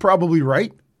he's probably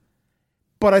right.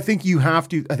 But I think you have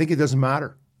to. I think it doesn't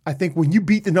matter. I think when you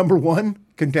beat the number 1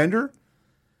 contender,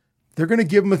 they're going to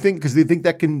give him a thing because they think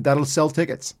that'll sell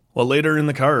tickets. Well, later in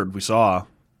the card, we saw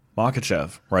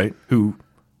Makhachev, right, who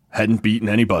hadn't beaten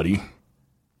anybody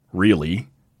really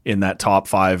in that top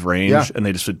 5 range, and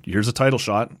they just said, "Here's a title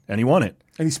shot," and he won it,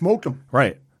 and he smoked him.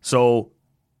 Right. So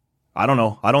I don't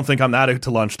know. I don't think I'm that out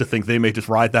to lunch to think they may just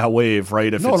ride that wave,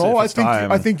 right? I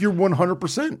think you're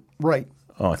 100% right.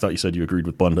 Oh, I thought you said you agreed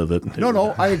with Bunda that.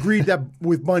 No, I agreed that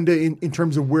with Bunda in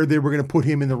terms of where they were going to put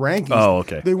him in the rankings. Oh,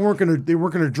 okay. They weren't going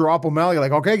to drop O'Malley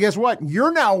like, okay, guess what?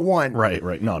 You're now 1.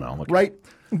 Right. No. Okay. Right.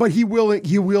 But he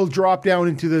will drop down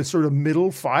into the sort of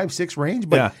middle 5-6 range.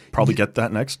 But probably get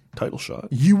that next title shot.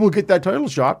 You will get that title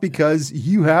shot because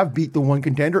you have beat the 1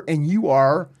 contender, and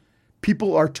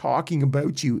people are talking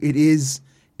about you. It is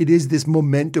this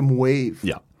momentum wave.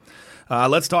 Yeah.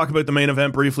 Let's talk about the main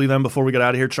event briefly then before we get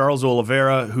out of here. Charles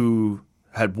Oliveira, who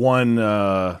had won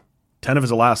 10 of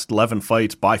his last 11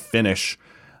 fights by finish,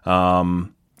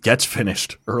 gets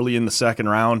finished early in the second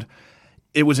round.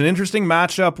 It was an interesting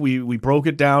matchup. We broke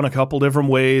it down a couple different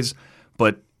ways,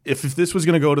 but if this was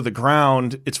going to go to the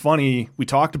ground, it's funny, we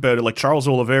talked about it, like Charles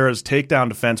Oliveira's takedown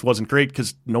defense wasn't great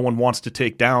because no one wants to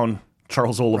take down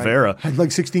Charles Oliveira. Right. Had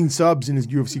like 16 subs in his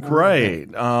UFC career.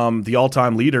 Right. The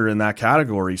all-time leader in that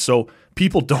category. So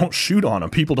people don't shoot on him.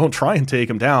 People don't try and take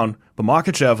him down. But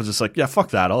Makhachev was just like, yeah,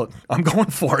 fuck that. I'm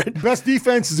going for it. Best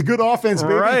defense is a good offense,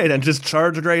 baby. Right, and just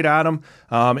charged right at him.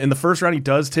 In the first round, he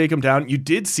does take him down. You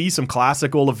did see some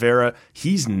classic Oliveira.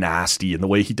 He's nasty in the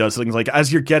way he does things. Like,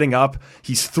 as you're getting up,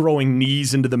 he's throwing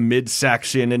knees into the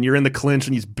midsection, and you're in the clinch,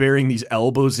 and he's burying these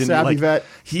elbows in. Savvy vet.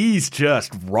 He's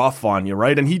just rough on you,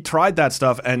 right? And he tried that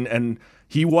stuff, and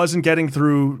he wasn't getting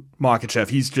through Makhachev.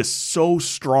 He's just so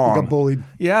strong. He got bullied.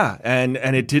 Yeah, and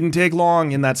it didn't take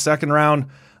long in that second round.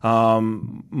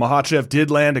 Makhachev did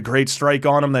land a great strike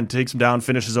on him, then takes him down,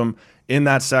 finishes him in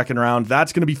that second round.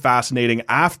 That's going to be fascinating.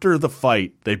 After the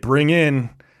fight, they bring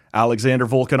in Alexander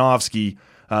Volkanovski,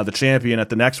 the champion at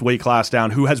the next weight class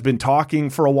down, who has been talking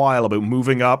for a while about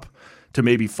moving up to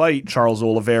maybe fight Charles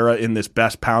Oliveira in this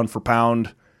best pound for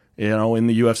pound, in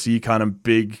the UFC kind of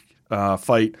big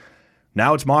fight.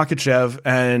 Now it's Makhachev,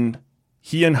 and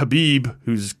he and Khabib,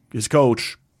 who's his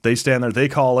coach, they stand there, they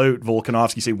call out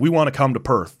Volkanovski, say, we want to come to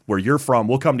Perth, where you're from.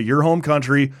 We'll come to your home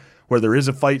country, where there is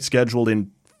a fight scheduled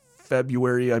in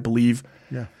February, I believe.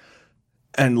 Yeah.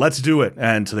 And let's do it.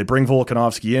 And so they bring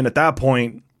Volkanovski in. At that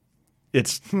point,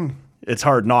 it's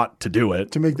hard not to do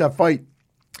it. To make that fight.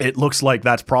 It looks like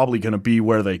that's probably going to be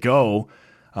where they go.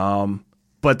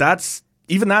 But that's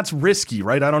risky,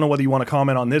 right? I don't know whether you want to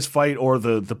comment on this fight or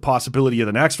the possibility of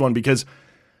the next one, because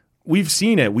we've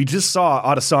seen it. We just saw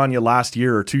Adesanya last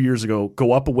year or 2 years ago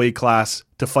go up a weight class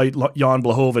to fight Jan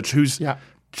Blachowicz, who's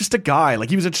just a guy.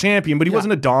 Like, he was a champion, but he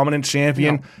wasn't a dominant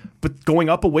champion. No. But going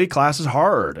up a weight class is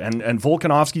hard, and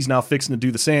Volkanovski's now fixing to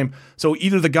do the same. So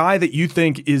either the guy that you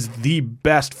think is the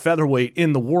best featherweight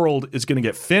in the world is going to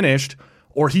get finished,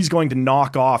 or he's going to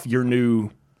knock off your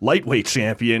new lightweight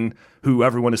champion, who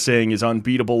everyone is saying is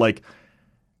unbeatable. Like,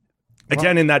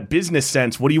 again, in that business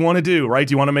sense, what do you want to do, right?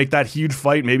 Do you want to make that huge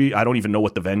fight? Maybe, I don't even know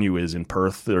what the venue is in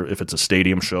Perth, or if it's a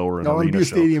stadium show or an arena show. It'll be a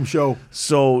stadium show.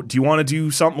 So do you want to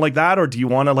do something like that, or do you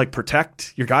want to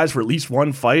protect your guys for at least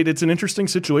one fight? It's an interesting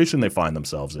situation they find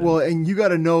themselves in. Well, and you got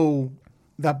to know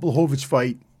that Blachowicz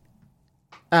fight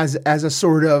as a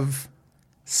sort of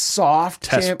soft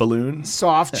test balloon,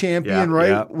 soft champion, right?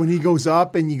 Yeah. When he goes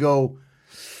up and you go,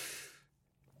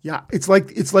 yeah, it's like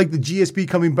the GSP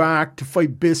coming back to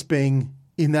fight Bisping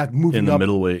in that moving in the up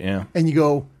middleweight, yeah. And you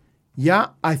go, yeah,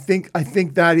 I think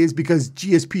that is because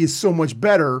GSP is so much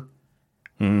better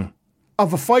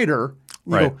of a fighter.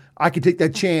 You go, I could take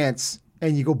that chance,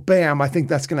 and you go, bam, I think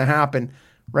that's going to happen,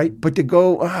 right? But to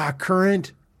go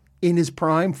current in his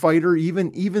prime fighter,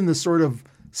 even the sort of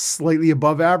slightly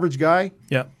above average guy,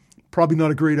 probably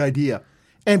not a great idea.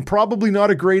 And probably not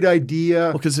a great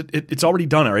idea. Because it's already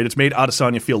done it, right? It's made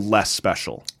Adesanya feel less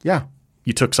special. Yeah.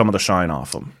 You took some of the shine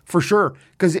off him. For sure.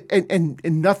 Because and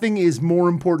nothing is more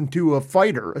important to a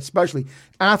fighter, especially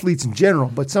athletes in general,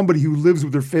 but somebody who lives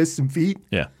with their fists and feet.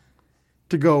 Yeah.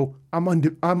 To go, I'm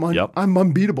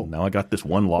unbeatable. Now I got this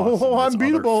one loss. Oh,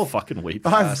 unbeatable. Fucking weight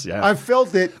class. I've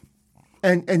felt it.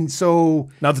 And so...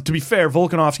 Now, to be fair,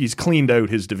 Volkanovski's cleaned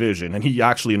out his division, and he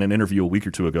actually, in an interview a week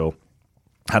or two ago,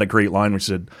 had a great line which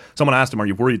said, someone asked him, are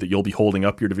you worried that you'll be holding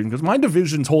up your division? Because my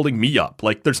division's holding me up.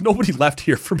 Like, there's nobody left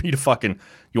here for me to fucking,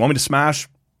 you want me to smash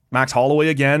Max Holloway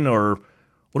again? Or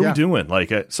what are we doing?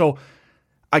 Like, so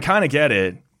I kind of get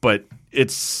it, but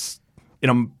it's, in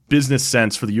a business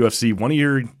sense for the UFC, one of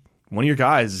your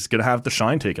guys is going to have the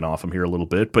shine taken off him here a little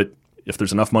bit. But if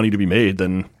there's enough money to be made,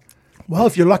 then... Well,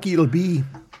 if you're lucky, it'll be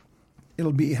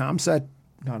Hamzat.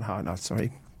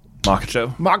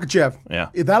 Makhachev. Yeah.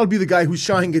 That'll be the guy whose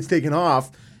shine gets taken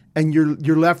off, and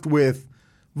you're left with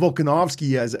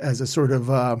Volkanovski as a sort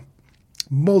of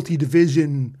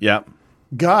multi-division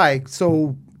guy.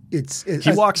 So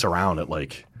he walks around at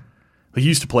like he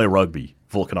used to play rugby.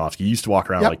 Volkanovski he used to walk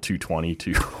around like 220,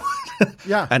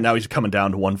 yeah, and now he's coming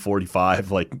down to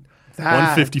 145. Like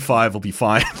 155 will be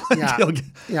fine.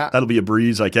 That'll be a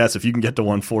breeze, I guess, if you can get to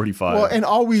 145. Well, and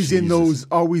always in those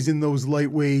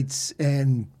lightweights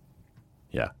and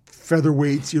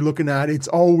featherweights you're looking at, it's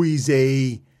always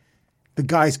the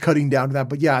guy's cutting down to that.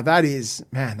 But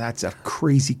that's a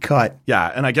crazy cut.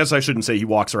 Yeah, and I guess I shouldn't say he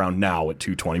walks around now at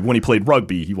 220. When he played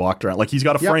rugby, he walked around like he's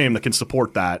got a frame that can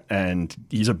support that, and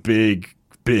he's a big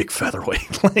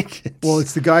featherweight.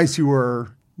 It's the guys who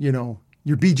are,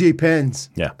 your BJ Penns.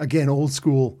 Yeah. Again, old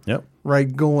school. Yep.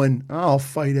 Right, going, I'll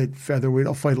fight at featherweight,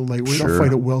 I'll fight at lightweight, Sure. I'll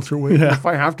fight at welterweight. Yeah. If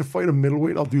I have to fight a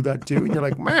middleweight, I'll do that too. And you're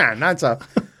like, man, that's a...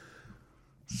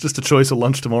 It's just a choice of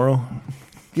lunch tomorrow.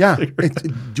 Yeah.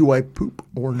 Do I poop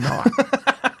or not?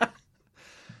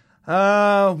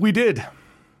 We did.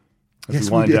 Yes,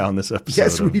 we wind did. down this episode.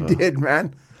 Yes, we did,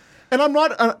 man. And I'm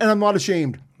not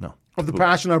ashamed. No. Of the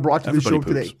passion I brought to the show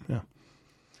today. Yeah.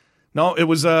 No, it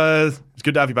was it's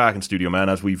good to have you back in studio, man.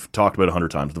 As we've talked about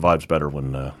 100 times, the vibe's better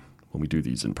when we do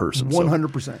these in person.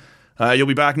 100%. You'll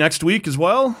be back next week as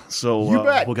well, so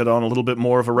we'll get on a little bit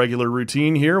more of a regular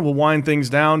routine here. We'll wind things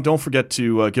down. Don't forget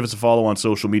to give us a follow on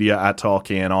social media at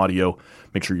TallCan Audio.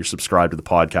 Make sure you're subscribed to the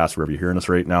podcast wherever you're hearing us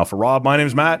right now. For Rob, my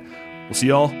name's Matt. We'll see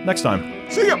y'all next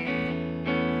time. See ya!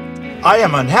 I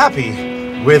am unhappy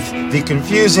with the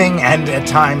confusing and at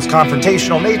times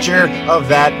confrontational nature of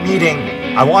that meeting.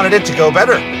 I wanted it to go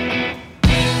better.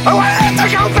 I wanted it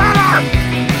to go better!